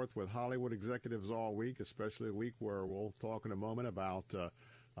and forth with Hollywood executives all week, especially a week where we'll talk in a moment about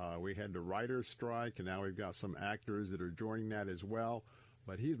we had the writer's strike, and now we've got some actors that are joining that as well.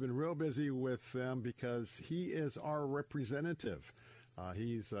 But he's been real busy with them because he is our representative.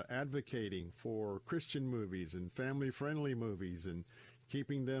 He's advocating for Christian movies and family-friendly movies and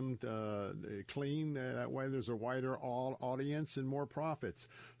keeping them clean. That way there's a wider audience and more profits.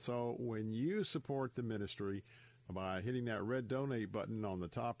 So when you support the ministry by hitting that red donate button on the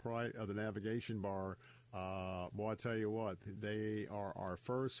top right of the navigation bar, I tell you what, they are our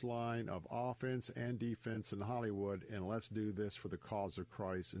first line of offense and defense in Hollywood, and let's do this for the cause of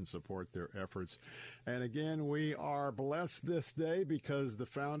Christ and support their efforts. And again, we are blessed this day because the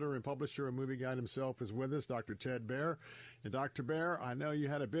founder and publisher of Movie Guide himself is with us, Dr. Ted Bear. And Dr. Bear, I know you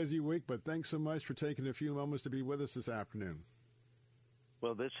had a busy week, but thanks so much for taking a few moments to be with us this afternoon.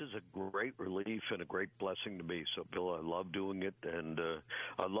 Well, this is a great relief and a great blessing to me. So, Bill, I love doing it, and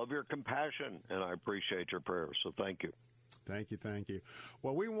I love your compassion, and I appreciate your prayers. So thank you. Thank you, thank you.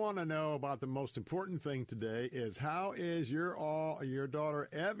 Well, we want to know about the most important thing today is how is your daughter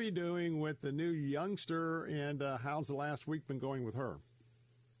Evie doing with the new youngster, and how's the last week been going with her?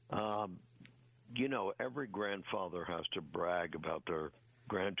 Every grandfather has to brag about their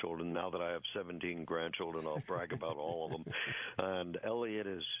grandchildren. Now that I have 17 grandchildren, I'll brag about all of them. And Elliot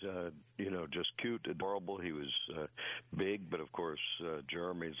is, just cute, adorable. He was big, but of course,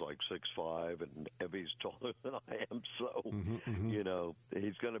 Jeremy's like 6'5", and Evie's taller than I am. So,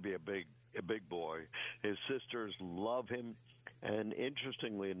 he's going to be a big boy. His sisters love him. And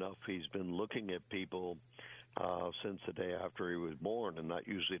interestingly enough, he's been looking at people since the day after he was born, and that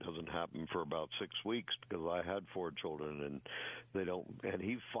usually doesn't happen for about 6 weeks because I had 4 children, and they don't. And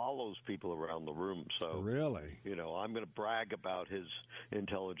he follows people around the room. So really, I'm going to brag about his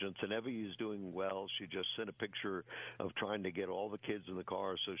intelligence. And Evie is doing well. She just sent a picture of trying to get all the kids in the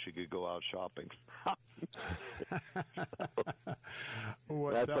car so she could go out shopping.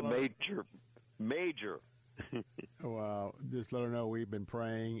 That's a major. Well, just let her know we've been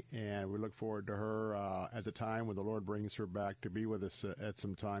praying, and we look forward to her at the time when the Lord brings her back to be with us at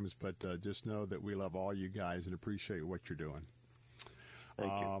some times. But just know that we love all you guys and appreciate what you're doing.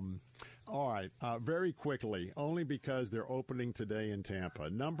 Thank you. All right. Very quickly, only because they're opening today in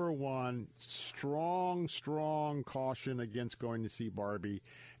Tampa. Number one, strong caution against going to see Barbie,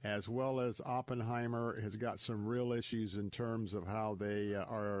 as well as Oppenheimer has got some real issues in terms of how they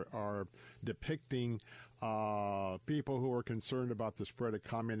are depicting people who are concerned about the spread of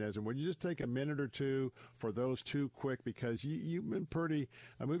communism. Would you just take a minute or two for those two quick, because you've been pretty,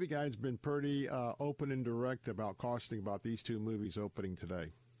 Movie Guide's been pretty open and direct about cautioning about these two movies opening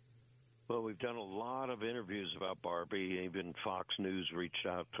today. Well, we've done a lot of interviews about Barbie. Even Fox News reached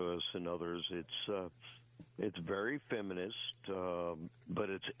out to us and others. It's very feminist, but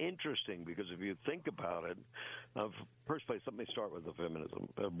it's interesting because if you think about it, first place, let me start with the feminism.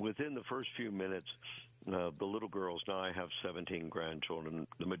 Within the first few minutes, the little girls, now I have 17 grandchildren.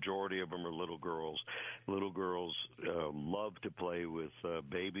 The majority of them are little girls. Little girls love to play with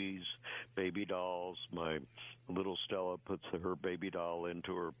babies, baby dolls. My little Stella puts her baby doll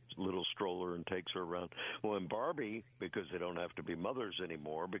into her little stroller and takes her around. Well, in Barbie, because they don't have to be mothers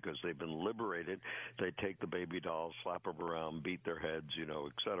anymore, because they've been liberated, they take the baby dolls, slap them around, beat their heads,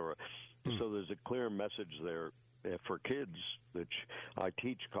 et cetera. So there's a clear message there. For kids, which I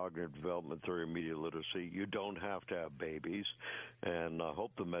teach cognitive development theory and media literacy, you don't have to have babies. And I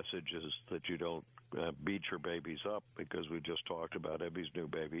hope the message is that you don't beat your babies up, because we just talked about Evie's new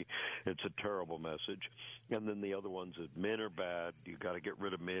baby. It's a terrible message. And then the other ones is men are bad. You got to get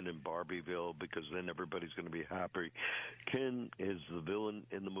rid of men in Barbieville, because then everybody's going to be happy. Ken is the villain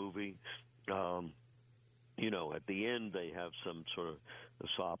in the movie. At the end, they have some sort of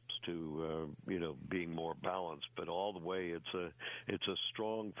sops to, being more balanced. But all the way, it's a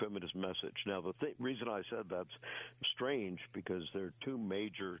strong feminist message. Now, the reason I said that's strange, because there are two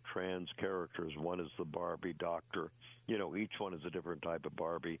major trans characters. One is the Barbie doctor. Each one is a different type of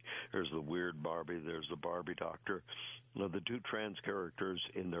Barbie. There's the weird Barbie. There's the Barbie doctor. Now, the two trans characters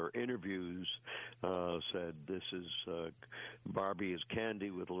in their interviews said this is Barbie is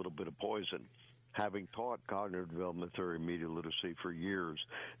candy with a little bit of poison. Having taught cognitive development theory and media literacy for years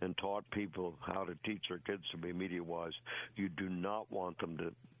and taught people how to teach their kids to be media-wise, you do not want them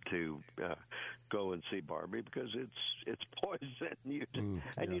to go and see Barbie, because it's poison. You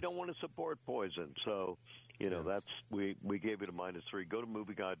don't want to support poison. So, that's we gave it a -3. Go to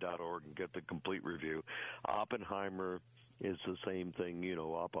movieguide.org and get the complete review. Oppenheimer is the same thing.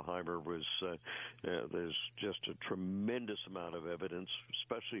 Oppenheimer was, there's just a tremendous amount of evidence,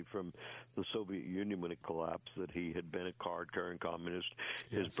 especially from the Soviet Union when it collapsed, that he had been a card-carrying communist.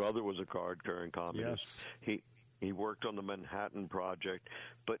 Yes. His brother was a card-carrying communist. Yes. He worked on the Manhattan Project,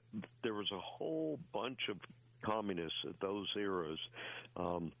 but there was a whole bunch of communists at those eras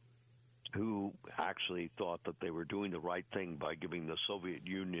who actually thought that they were doing the right thing by giving the Soviet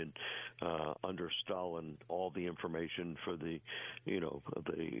Union under Stalin all the information for the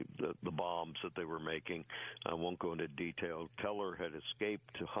bombs that they were making. I won't go into detail. Teller had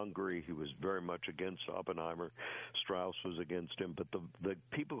escaped to Hungary. He was very much against Oppenheimer. Strauss was against him. But the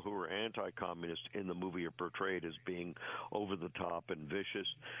people who were anti-communist in the movie are portrayed as being over the top and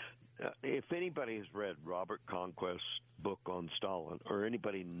vicious. If anybody has read Robert Conquest's book on Stalin, or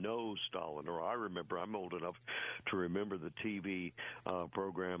anybody knows Stalin, or I remember, I'm old enough to remember the TV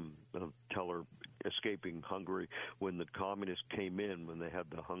program of Teller escaping Hungary when the communists came in, when they had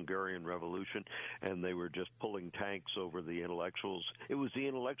the Hungarian Revolution, and they were just pulling tanks over the intellectuals. It was the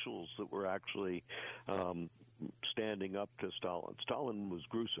intellectuals that were actually standing up to Stalin. Stalin was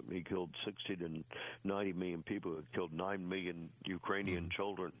gruesome. He killed 60 to 90 million people. He killed 9 million Ukrainian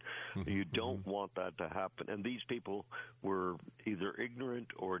children. You don't want that to happen. And these people were either ignorant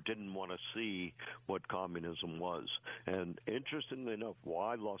or didn't want to see what communism was. And interestingly enough,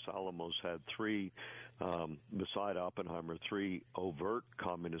 why Los Alamos had three, beside Oppenheimer, three overt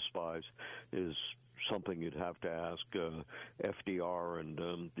communist spies is something you'd have to ask FDR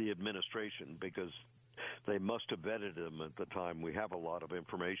and the administration, because they must have vetted them at the time. We have a lot of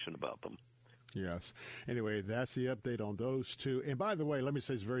information about them. Yes. Anyway, that's the update on those two. And by the way, let me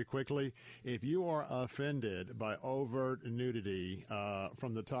say this very quickly. If you are offended by overt nudity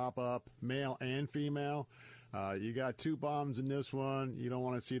from the top up, male and female, you got two bombs in this one. You don't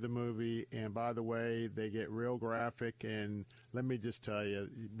want to see the movie. And by the way, they get real graphic. And let me just tell you,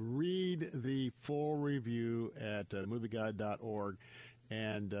 read the full review at movieguide.org.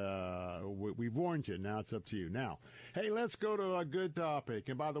 And we've warned you. Now it's up to you. Now, hey, let's go to a good topic.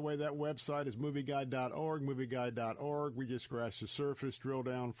 And by the way, that website is movieguide.org, movieguide.org. We just scratched the surface, drill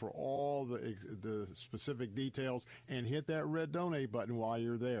down for all the specific details, and hit that red donate button while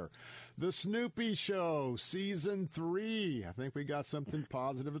you're there. The Snoopy Show, Season 3. I think we got something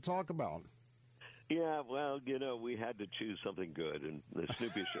positive to talk about. Yeah, well, we had to choose something good, and the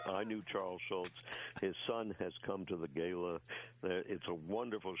Snoopy show, I knew Charles Schultz. His son has come to the gala. It's a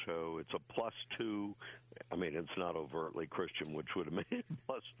wonderful show. It's a +2. I mean, it's not overtly Christian, which would have made it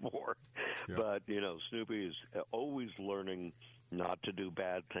 +4. Yeah. But, Snoopy is always learning not to do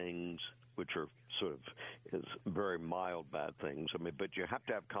bad things, which are sort of is very mild bad things. I mean, but you have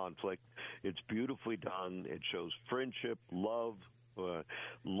to have conflict. It's beautifully done. It shows friendship, love,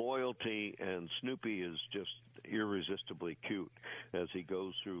 loyalty, and Snoopy is just irresistibly cute as he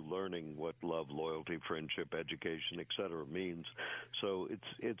goes through learning what love, loyalty, friendship, education, etc. means. So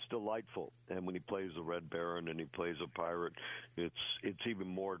it's delightful. And when he plays the Red Baron and he plays a pirate, it's even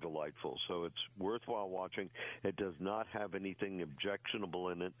more delightful. So it's worthwhile watching. It does not have anything objectionable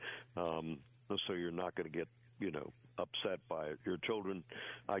in it, so you're not going to get upset by it. Your children,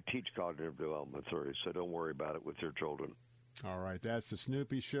 I teach cognitive development theory, so don't worry about it with your children. All right, that's the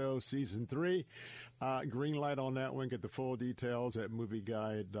Snoopy Show, Season 3. Green light on that one. Get the full details at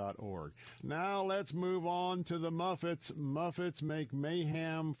movieguide.org. Now let's move on to the Muppets. Muppets Make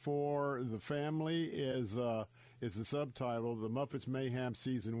Mayhem for the Family is the subtitle. The Muppets Mayhem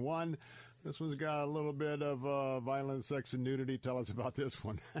Season 1. This one's got a little bit of violence, sex, and nudity. Tell us about this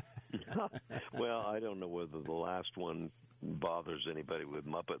one. Well, I don't know whether the last one bothers anybody with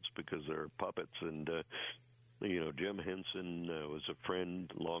Muppets because they're puppets, and Jim Henson was a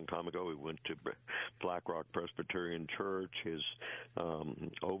friend a long time ago. He went to Black Rock Presbyterian Church. His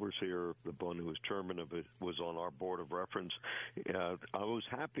overseer, the one who was chairman of it, was on our board of reference. I was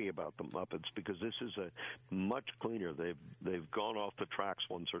happy about the Muppets because this is a much cleaner. They've gone off the tracks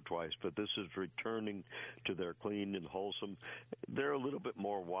once or twice, but this is returning to their clean and wholesome. They're a little bit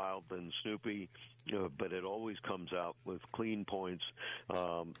more wild than Snoopy, but it always comes out with clean points.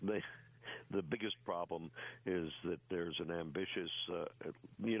 The biggest problem is that there's an ambitious,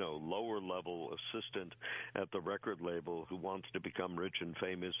 lower-level assistant at the record label who wants to become rich and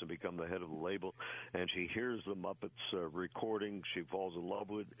famous and become the head of the label, and she hears the Muppets recording. She falls in love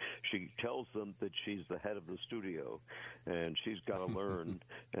with it. She tells them that she's the head of the studio, and she's got to learn,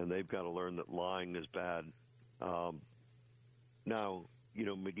 and they've got to learn that lying is bad. Now,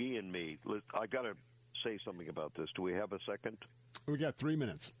 McGee and me, I got to say something about this. Do we have a second? We got 3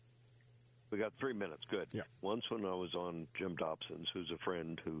 minutes. We got 3 minutes. Good. Yeah. Once when I was on Jim Dobson's, who's a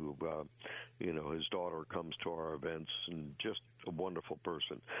friend who, his daughter comes to our events and just a wonderful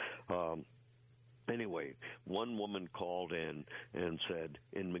person. Anyway, one woman called in and said,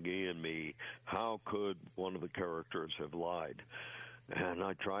 in McGee and Me, how could one of the characters have lied? And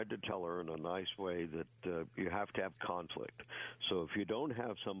I tried to tell her in a nice way that you have to have conflict. So if you don't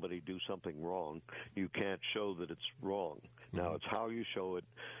have somebody do something wrong, you can't show that it's wrong. Now, it's how you show it,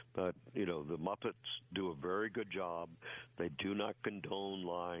 but, the Muppets do a very good job. They do not condone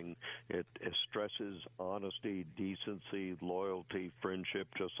lying. It stresses honesty, decency, loyalty, friendship,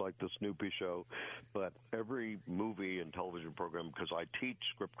 just like the Snoopy Show. But every movie and television program, because I teach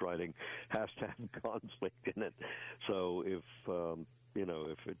script writing, has to have conflict in it. So if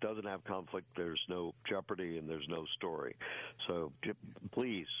it doesn't have conflict, there's no jeopardy and there's no story. So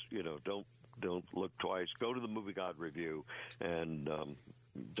please, don't look twice. Go to the Movie Guide review and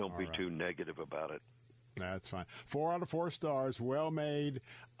don't be too negative about it. That's fine. 4 out of 4 stars. Well made.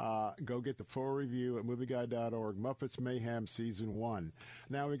 Go get the full review at movieguide.org. Muppets Mayhem Season 1.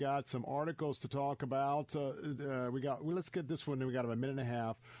 Now we got some articles to talk about. Let's get this one. We got a minute and a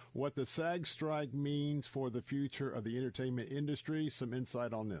half. What the SAG strike means for the future of the entertainment industry. Some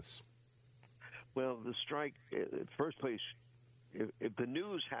insight on this. Well, the strike, first place, if the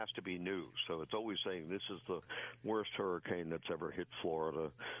news has to be news, so it's always saying this is the worst hurricane that's ever hit Florida.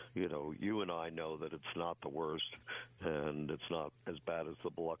 You and I know that it's not the worst, and it's not as bad as the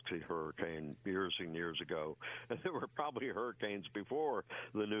Biloxi hurricane years and years ago. And there were probably hurricanes before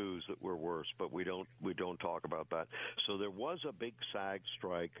the news that were worse, but we don't talk about that. So there was a big SAG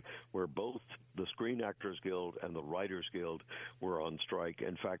strike where both the Screen Actors Guild and the Writers Guild were on strike.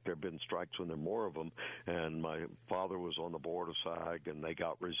 In fact, there have been strikes when there are more of them, and my father was on the board of SAG, and they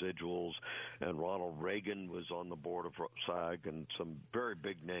got residuals, and Ronald Reagan was on the board of SAG, and some very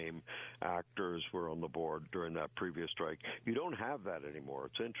big-name actors were on the board during that previous strike. You don't have that anymore.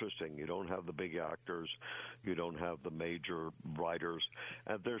 It's interesting. You don't have the big actors. You don't have the major writers.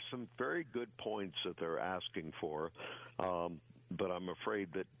 And there's some very good points that they're asking for, but I'm afraid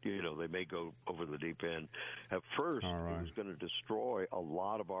that, they may go over the deep end. At first, it was going to destroy a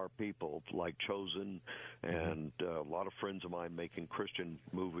lot of our people, like Chosen and a lot of friends of mine making Christian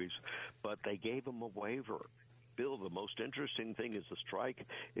movies, but they gave them a waiver. Bill, the most interesting thing is the strike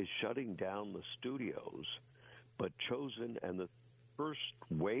is shutting down the studios, but Chosen and the first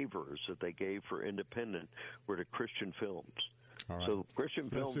waivers that they gave for independent were to Christian films. Right. So Christian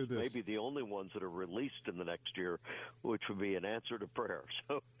Let's films may be the only ones that are released in the next year, which would be an answer to prayer.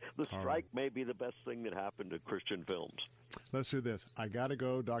 So the strike may be the best thing that happened to Christian films. Let's do this. I got to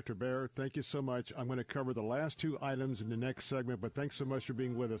go. Dr. Baer, thank you so much. I'm going to cover the last two items in the next segment, but thanks so much for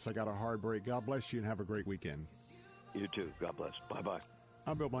being with us. I got a hard break. God bless you and have a great weekend. You too. God bless. Bye-bye.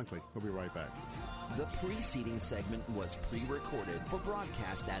 I'm Bill Bunkley. We'll be right back. The preceding segment was pre-recorded for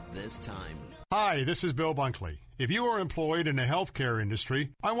broadcast at this time. Hi, this is Bill Bunkley. If you are employed in the healthcare industry,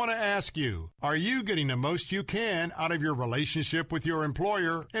 I want to ask you, are you getting the most you can out of your relationship with your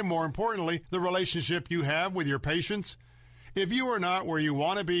employer and, more importantly, the relationship you have with your patients? If you are not where you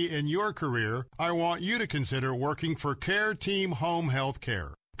want to be in your career, I want you to consider working for Care Team Home Health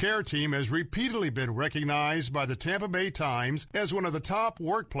Care. Care Team has repeatedly been recognized by the Tampa Bay Times as one of the top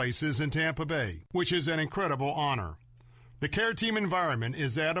workplaces in Tampa Bay, which is an incredible honor. The Care Team environment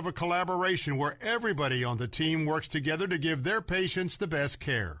is that of a collaboration where everybody on the team works together to give their patients the best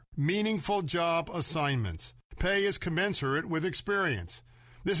care. Meaningful job assignments. Pay is commensurate with experience.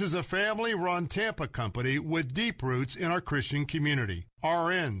 This is a family-run Tampa company with deep roots in our Christian community.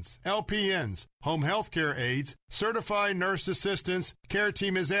 RNs, LPNs, home health care aides, certified nurse assistants, Care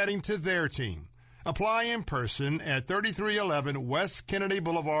Team is adding to their team. Apply in person at 3311 West Kennedy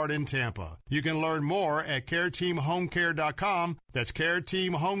Boulevard in Tampa. You can learn more at careteamhomecare.com. That's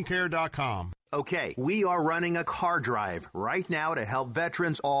careteamhomecare.com. Okay, we are running a car drive right now to help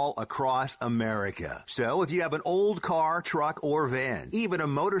veterans all across America. So if you have an old car, truck, or van, even a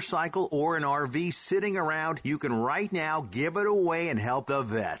motorcycle or an RV sitting around, you can right now give it away and help the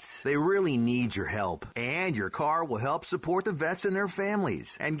vets. They really need your help. And your car will help support the vets and their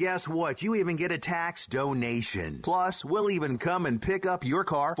families. And guess what? You even get a tax donation. Plus, we'll even come and pick up your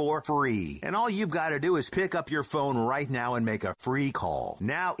car for free. And all you've got to do is pick up your phone right now and make a free call.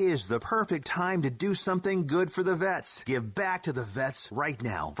 Now is the perfect time to do something good for the vets. Give back to the vets right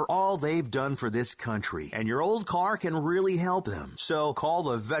now for all they've done for this country. And your old car can really help them. So call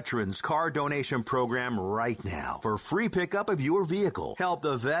the Veterans Car Donation Program right now for free pickup of your vehicle. Help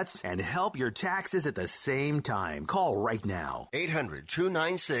the vets and help your taxes at the same time. Call right now.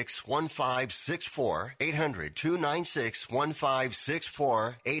 800-296-1564.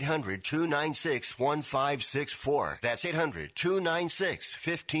 800-296-1564. 800-296-1564. That's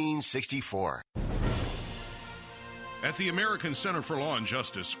 800-296-1564. At the American Center for Law and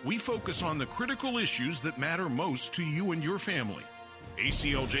Justice, we focus on the critical issues that matter most to you and your family.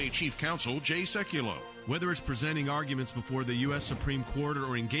 ACLJ Chief Counsel Jay Sekulow. Whether it's presenting arguments before the U.S. Supreme Court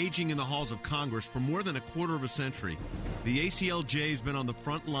or engaging in the halls of Congress for more than a quarter of a century, the ACLJ has been on the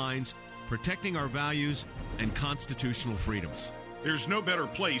front lines protecting our values and constitutional freedoms. There's no better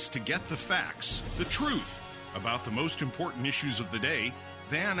place to get the facts, the truth, about the most important issues of the day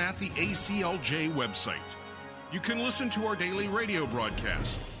than at the ACLJ website. You can listen to our daily radio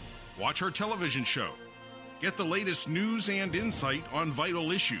broadcast, watch our television show, get the latest news and insight on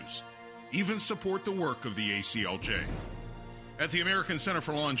vital issues, even support the work of the ACLJ. At the American Center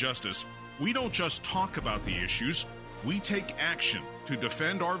for Law and Justice, we don't just talk about the issues, we take action to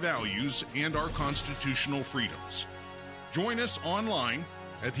defend our values and our constitutional freedoms. Join us online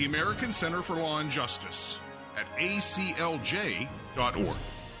at the American Center for Law and Justice at aclj.org.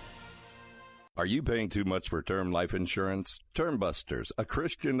 Are you paying too much for term life insurance? Term Busters, a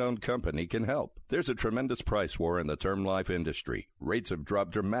Christian-owned company, can help. There's a tremendous price war in the term life industry. Rates have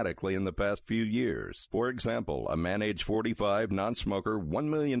dropped dramatically in the past few years. For example, a man age 45, non-smoker, $1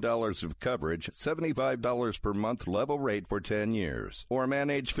 million of coverage, $75 per month level rate for 10 years. Or a man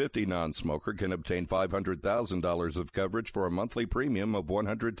age 50, non-smoker, can obtain $500,000 of coverage for a monthly premium of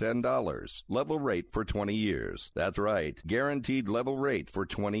 $110. Level rate for 20 years. That's right, guaranteed level rate for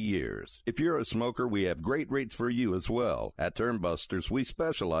 20 years. If you're a smoker, we have great rates for you as well. At Term Busters, we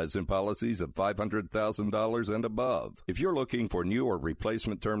specialize in policies of $500,000 and above. If you're looking for new or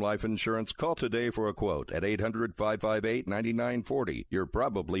replacement term life insurance, call today for a quote at 800-558-9940. You're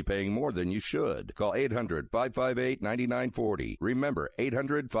probably paying more than you should. Call 800-558-9940. Remember,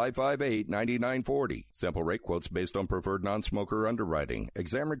 800-558-9940. Sample rate quotes based on preferred non-smoker underwriting.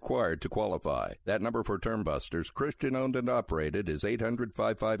 Exam required to qualify. That number for Term Busters, Christian-owned and operated, is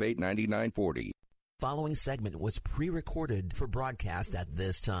 800-558-9940. Following segment was pre-recorded for broadcast at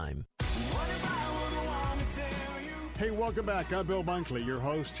this time. Hey, welcome back. I'm Bill Bunkley, your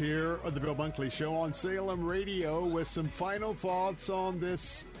host here of the Bill Bunkley Show on Salem Radio, with some final thoughts on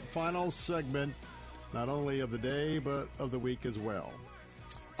this final segment, not only of the day, but of the week as well.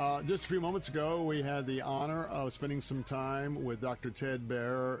 Just a few moments ago, we had the honor of spending some time with Dr. Ted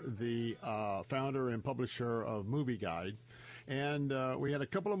Baer, the founder and publisher of Movie Guide. And we had a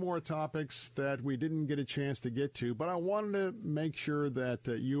couple of more topics that we didn't get a chance to get to, but I wanted to make sure that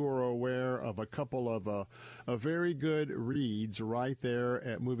you are aware of a couple of very good reads right there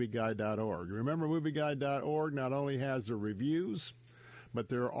at MovieGuide.org. Remember, MovieGuide.org not only has the reviews, but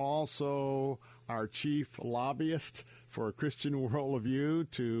they're also our chief lobbyist for a Christian worldview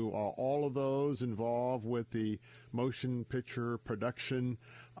to all of those involved with the motion picture production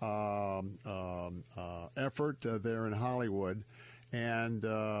effort there in Hollywood. And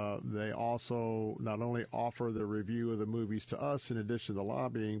they also not only offer the review of the movies to us in addition to the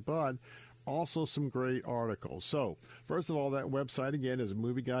lobbying, but also some great articles. So, first of all, that website, again, is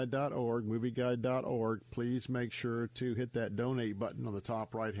MovieGuide.org, MovieGuide.org. Please make sure to hit that donate button on the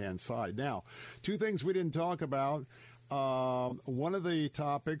top right-hand side. Now, two things we didn't talk about. One of the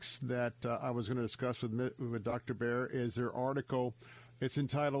topics that I was going to discuss with Dr. Bear is their article. It's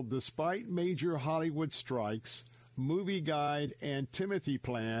entitled, Despite Major Hollywood Strikes, Movie Guide and Timothy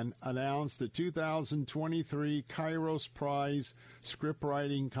Plan announced the 2023 Kairos Prize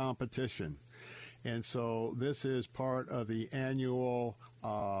Scriptwriting Competition. And so this is part of the annual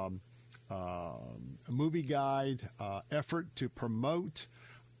Movie Guide effort to promote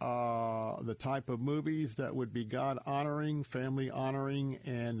the type of movies that would be God-honoring, family-honoring,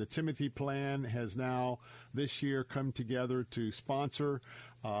 and the Timothy Plan has now this year come together to sponsor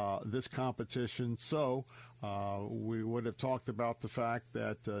this competition. So we would have talked about the fact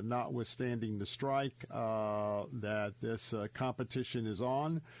that notwithstanding the strike, that this competition is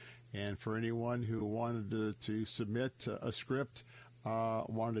on, and for anyone who wanted to submit a script,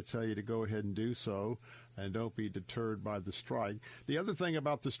 wanted to tell you to go ahead and do so. And don't be deterred by the strike. The other thing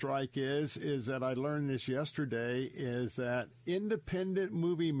about the strike is that I learned this yesterday, is that independent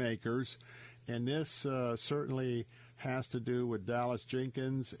movie makers, and this certainly has to do with Dallas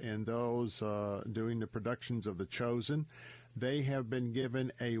Jenkins and those doing the productions of The Chosen, they have been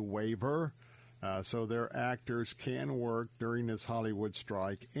given a waiver so their actors can work during this Hollywood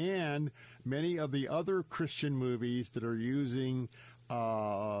strike. And many of the other Christian movies that are using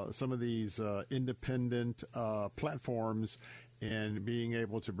some of these independent platforms and being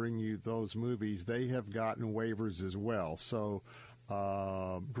able to bring you those movies, they have gotten waivers as well. So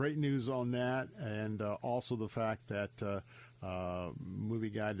great news on that, and also the fact that Movie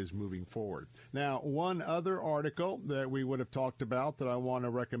Guide is moving forward. Now, one other article that we would have talked about that I want to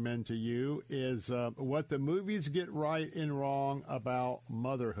recommend to you is What the Movies Get Right and Wrong About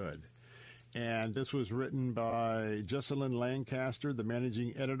Motherhood. And this was written by Jessalyn Lancaster, the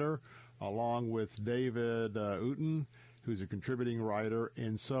managing editor, along with David Uten, who's a contributing writer.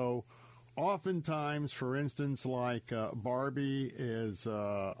 And so oftentimes, for instance, like Barbie is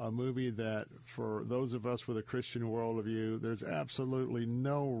a movie that for those of us with a Christian worldview, there's absolutely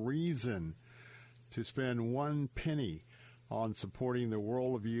no reason to spend one penny on supporting the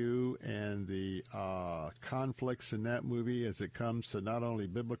worldview and the conflicts in that movie as it comes to not only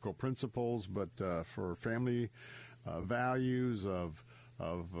biblical principles, but for family values of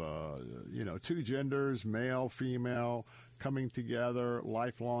two genders, male, female, coming together,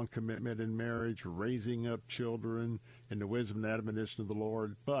 lifelong commitment in marriage, raising up children in the wisdom and admonition of the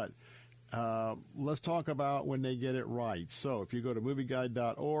Lord. But let's talk about when they get it right. So if you go to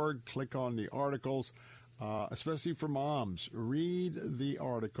MovieGuide.org, click on the articles, especially for moms, read the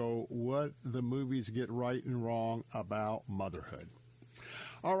article, What the Movies Get Right and Wrong About Motherhood.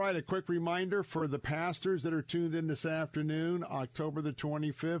 All right, a quick reminder for the pastors that are tuned in this afternoon, October the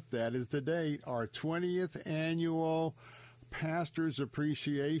 25th, that is the date, our 20th annual Pastors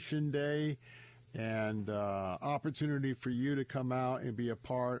Appreciation Day, and opportunity for you to come out and be a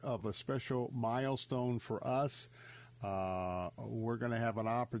part of a special milestone for us. We're going to have an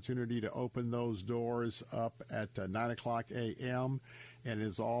opportunity to open those doors up at 9 o'clock a.m. And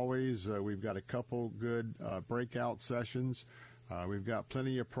as always, we've got a couple good breakout sessions. We've got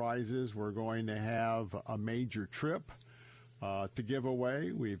plenty of prizes. We're going to have a major trip to give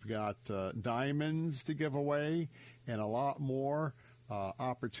away. We've got diamonds to give away and a lot more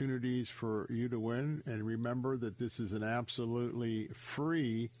opportunities for you to win. And remember that this is an absolutely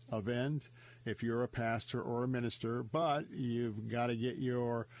free event if you're a pastor or a minister, but you've got to get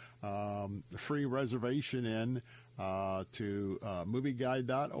your free reservation in to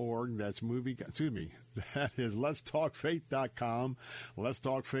MovieGuide.org. That is letstalkfaith.com,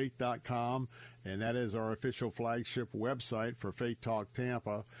 letstalkfaith.com, and that is our official flagship website for Faith Talk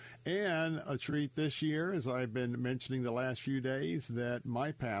Tampa. And a treat this year, as I've been mentioning the last few days, that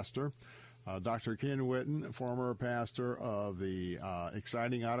my pastor, Dr. Ken Witten, former pastor of the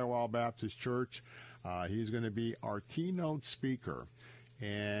exciting Ottawa Baptist Church, he's going to be our keynote speaker.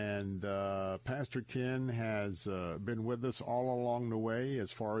 And Pastor Ken has been with us all along the way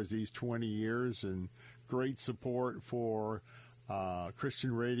as far as these 20 years, and great support for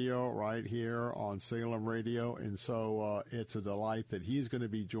Christian radio right here on Salem Radio. And so it's a delight that he's going to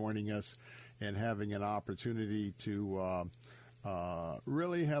be joining us and having an opportunity to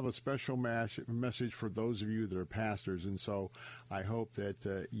really have a special message for those of you that are pastors. And so I hope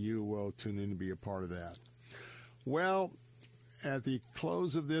that you will tune in to be a part of that. Well, at the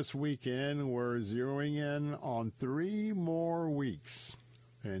close of this weekend, we're zeroing in on 3 more weeks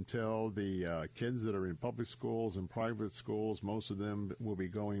until the kids that are in public schools and private schools, most of them will be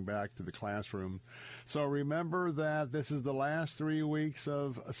going back to the classroom. So remember that this is the last 3 weeks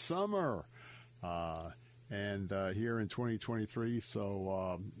of summer and here in 2023.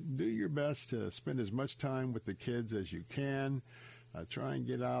 So do your best to spend as much time with the kids as you can. Try and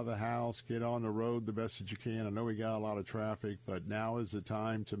get out of the house, get on the road the best that you can. I know we got a lot of traffic, but now is the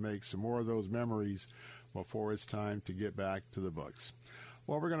time to make some more of those memories before it's time to get back to the books.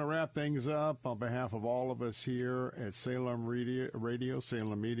 Well, we're going to wrap things up on behalf of all of us here at Salem Radio,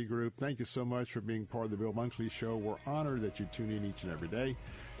 Salem Media Group. Thank you so much for being part of the Bill Bunkley Show. We're honored that you tune in each and every day.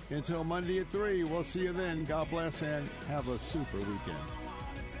 Until Monday at 3, we'll see you then. God bless and have a super weekend.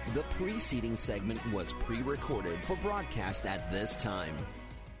 The preceding segment was pre-recorded for broadcast at this time.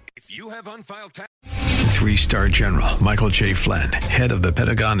 If you have unfiled tax... 3-star General Michael J. Flynn, head of the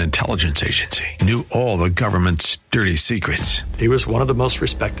Pentagon Intelligence Agency, knew all the government's dirty secrets. He was one of the most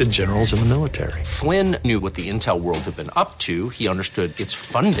respected generals in the military. Flynn knew what the intel world had been up to. He understood its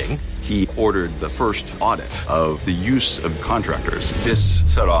funding. He ordered the first audit of the use of contractors. This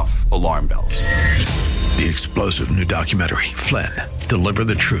set off alarm bells. The explosive new documentary, Flynn, Deliver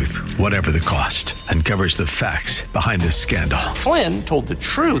the Truth, Whatever the Cost, uncovers the facts behind this scandal. Flynn told the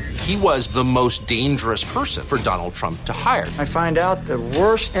truth. He was the most dangerous person for Donald Trump to hire. I find out the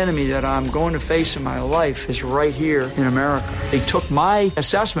worst enemy that I'm going to face in my life is right here in America. They took my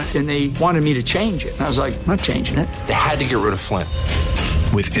assessment and they wanted me to change it. And I was like, I'm not changing it. They had to get rid of Flynn.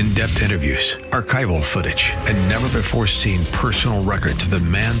 With in-depth interviews, archival footage, and never-before-seen personal records of the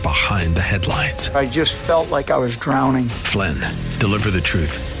man behind the headlines. I just felt like I was drowning. Flynn, Deliver the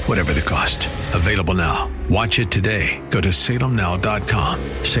Truth, Whatever the Cost. Available now. Watch it today. Go to salemnow.com.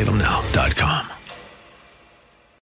 salemnow.com.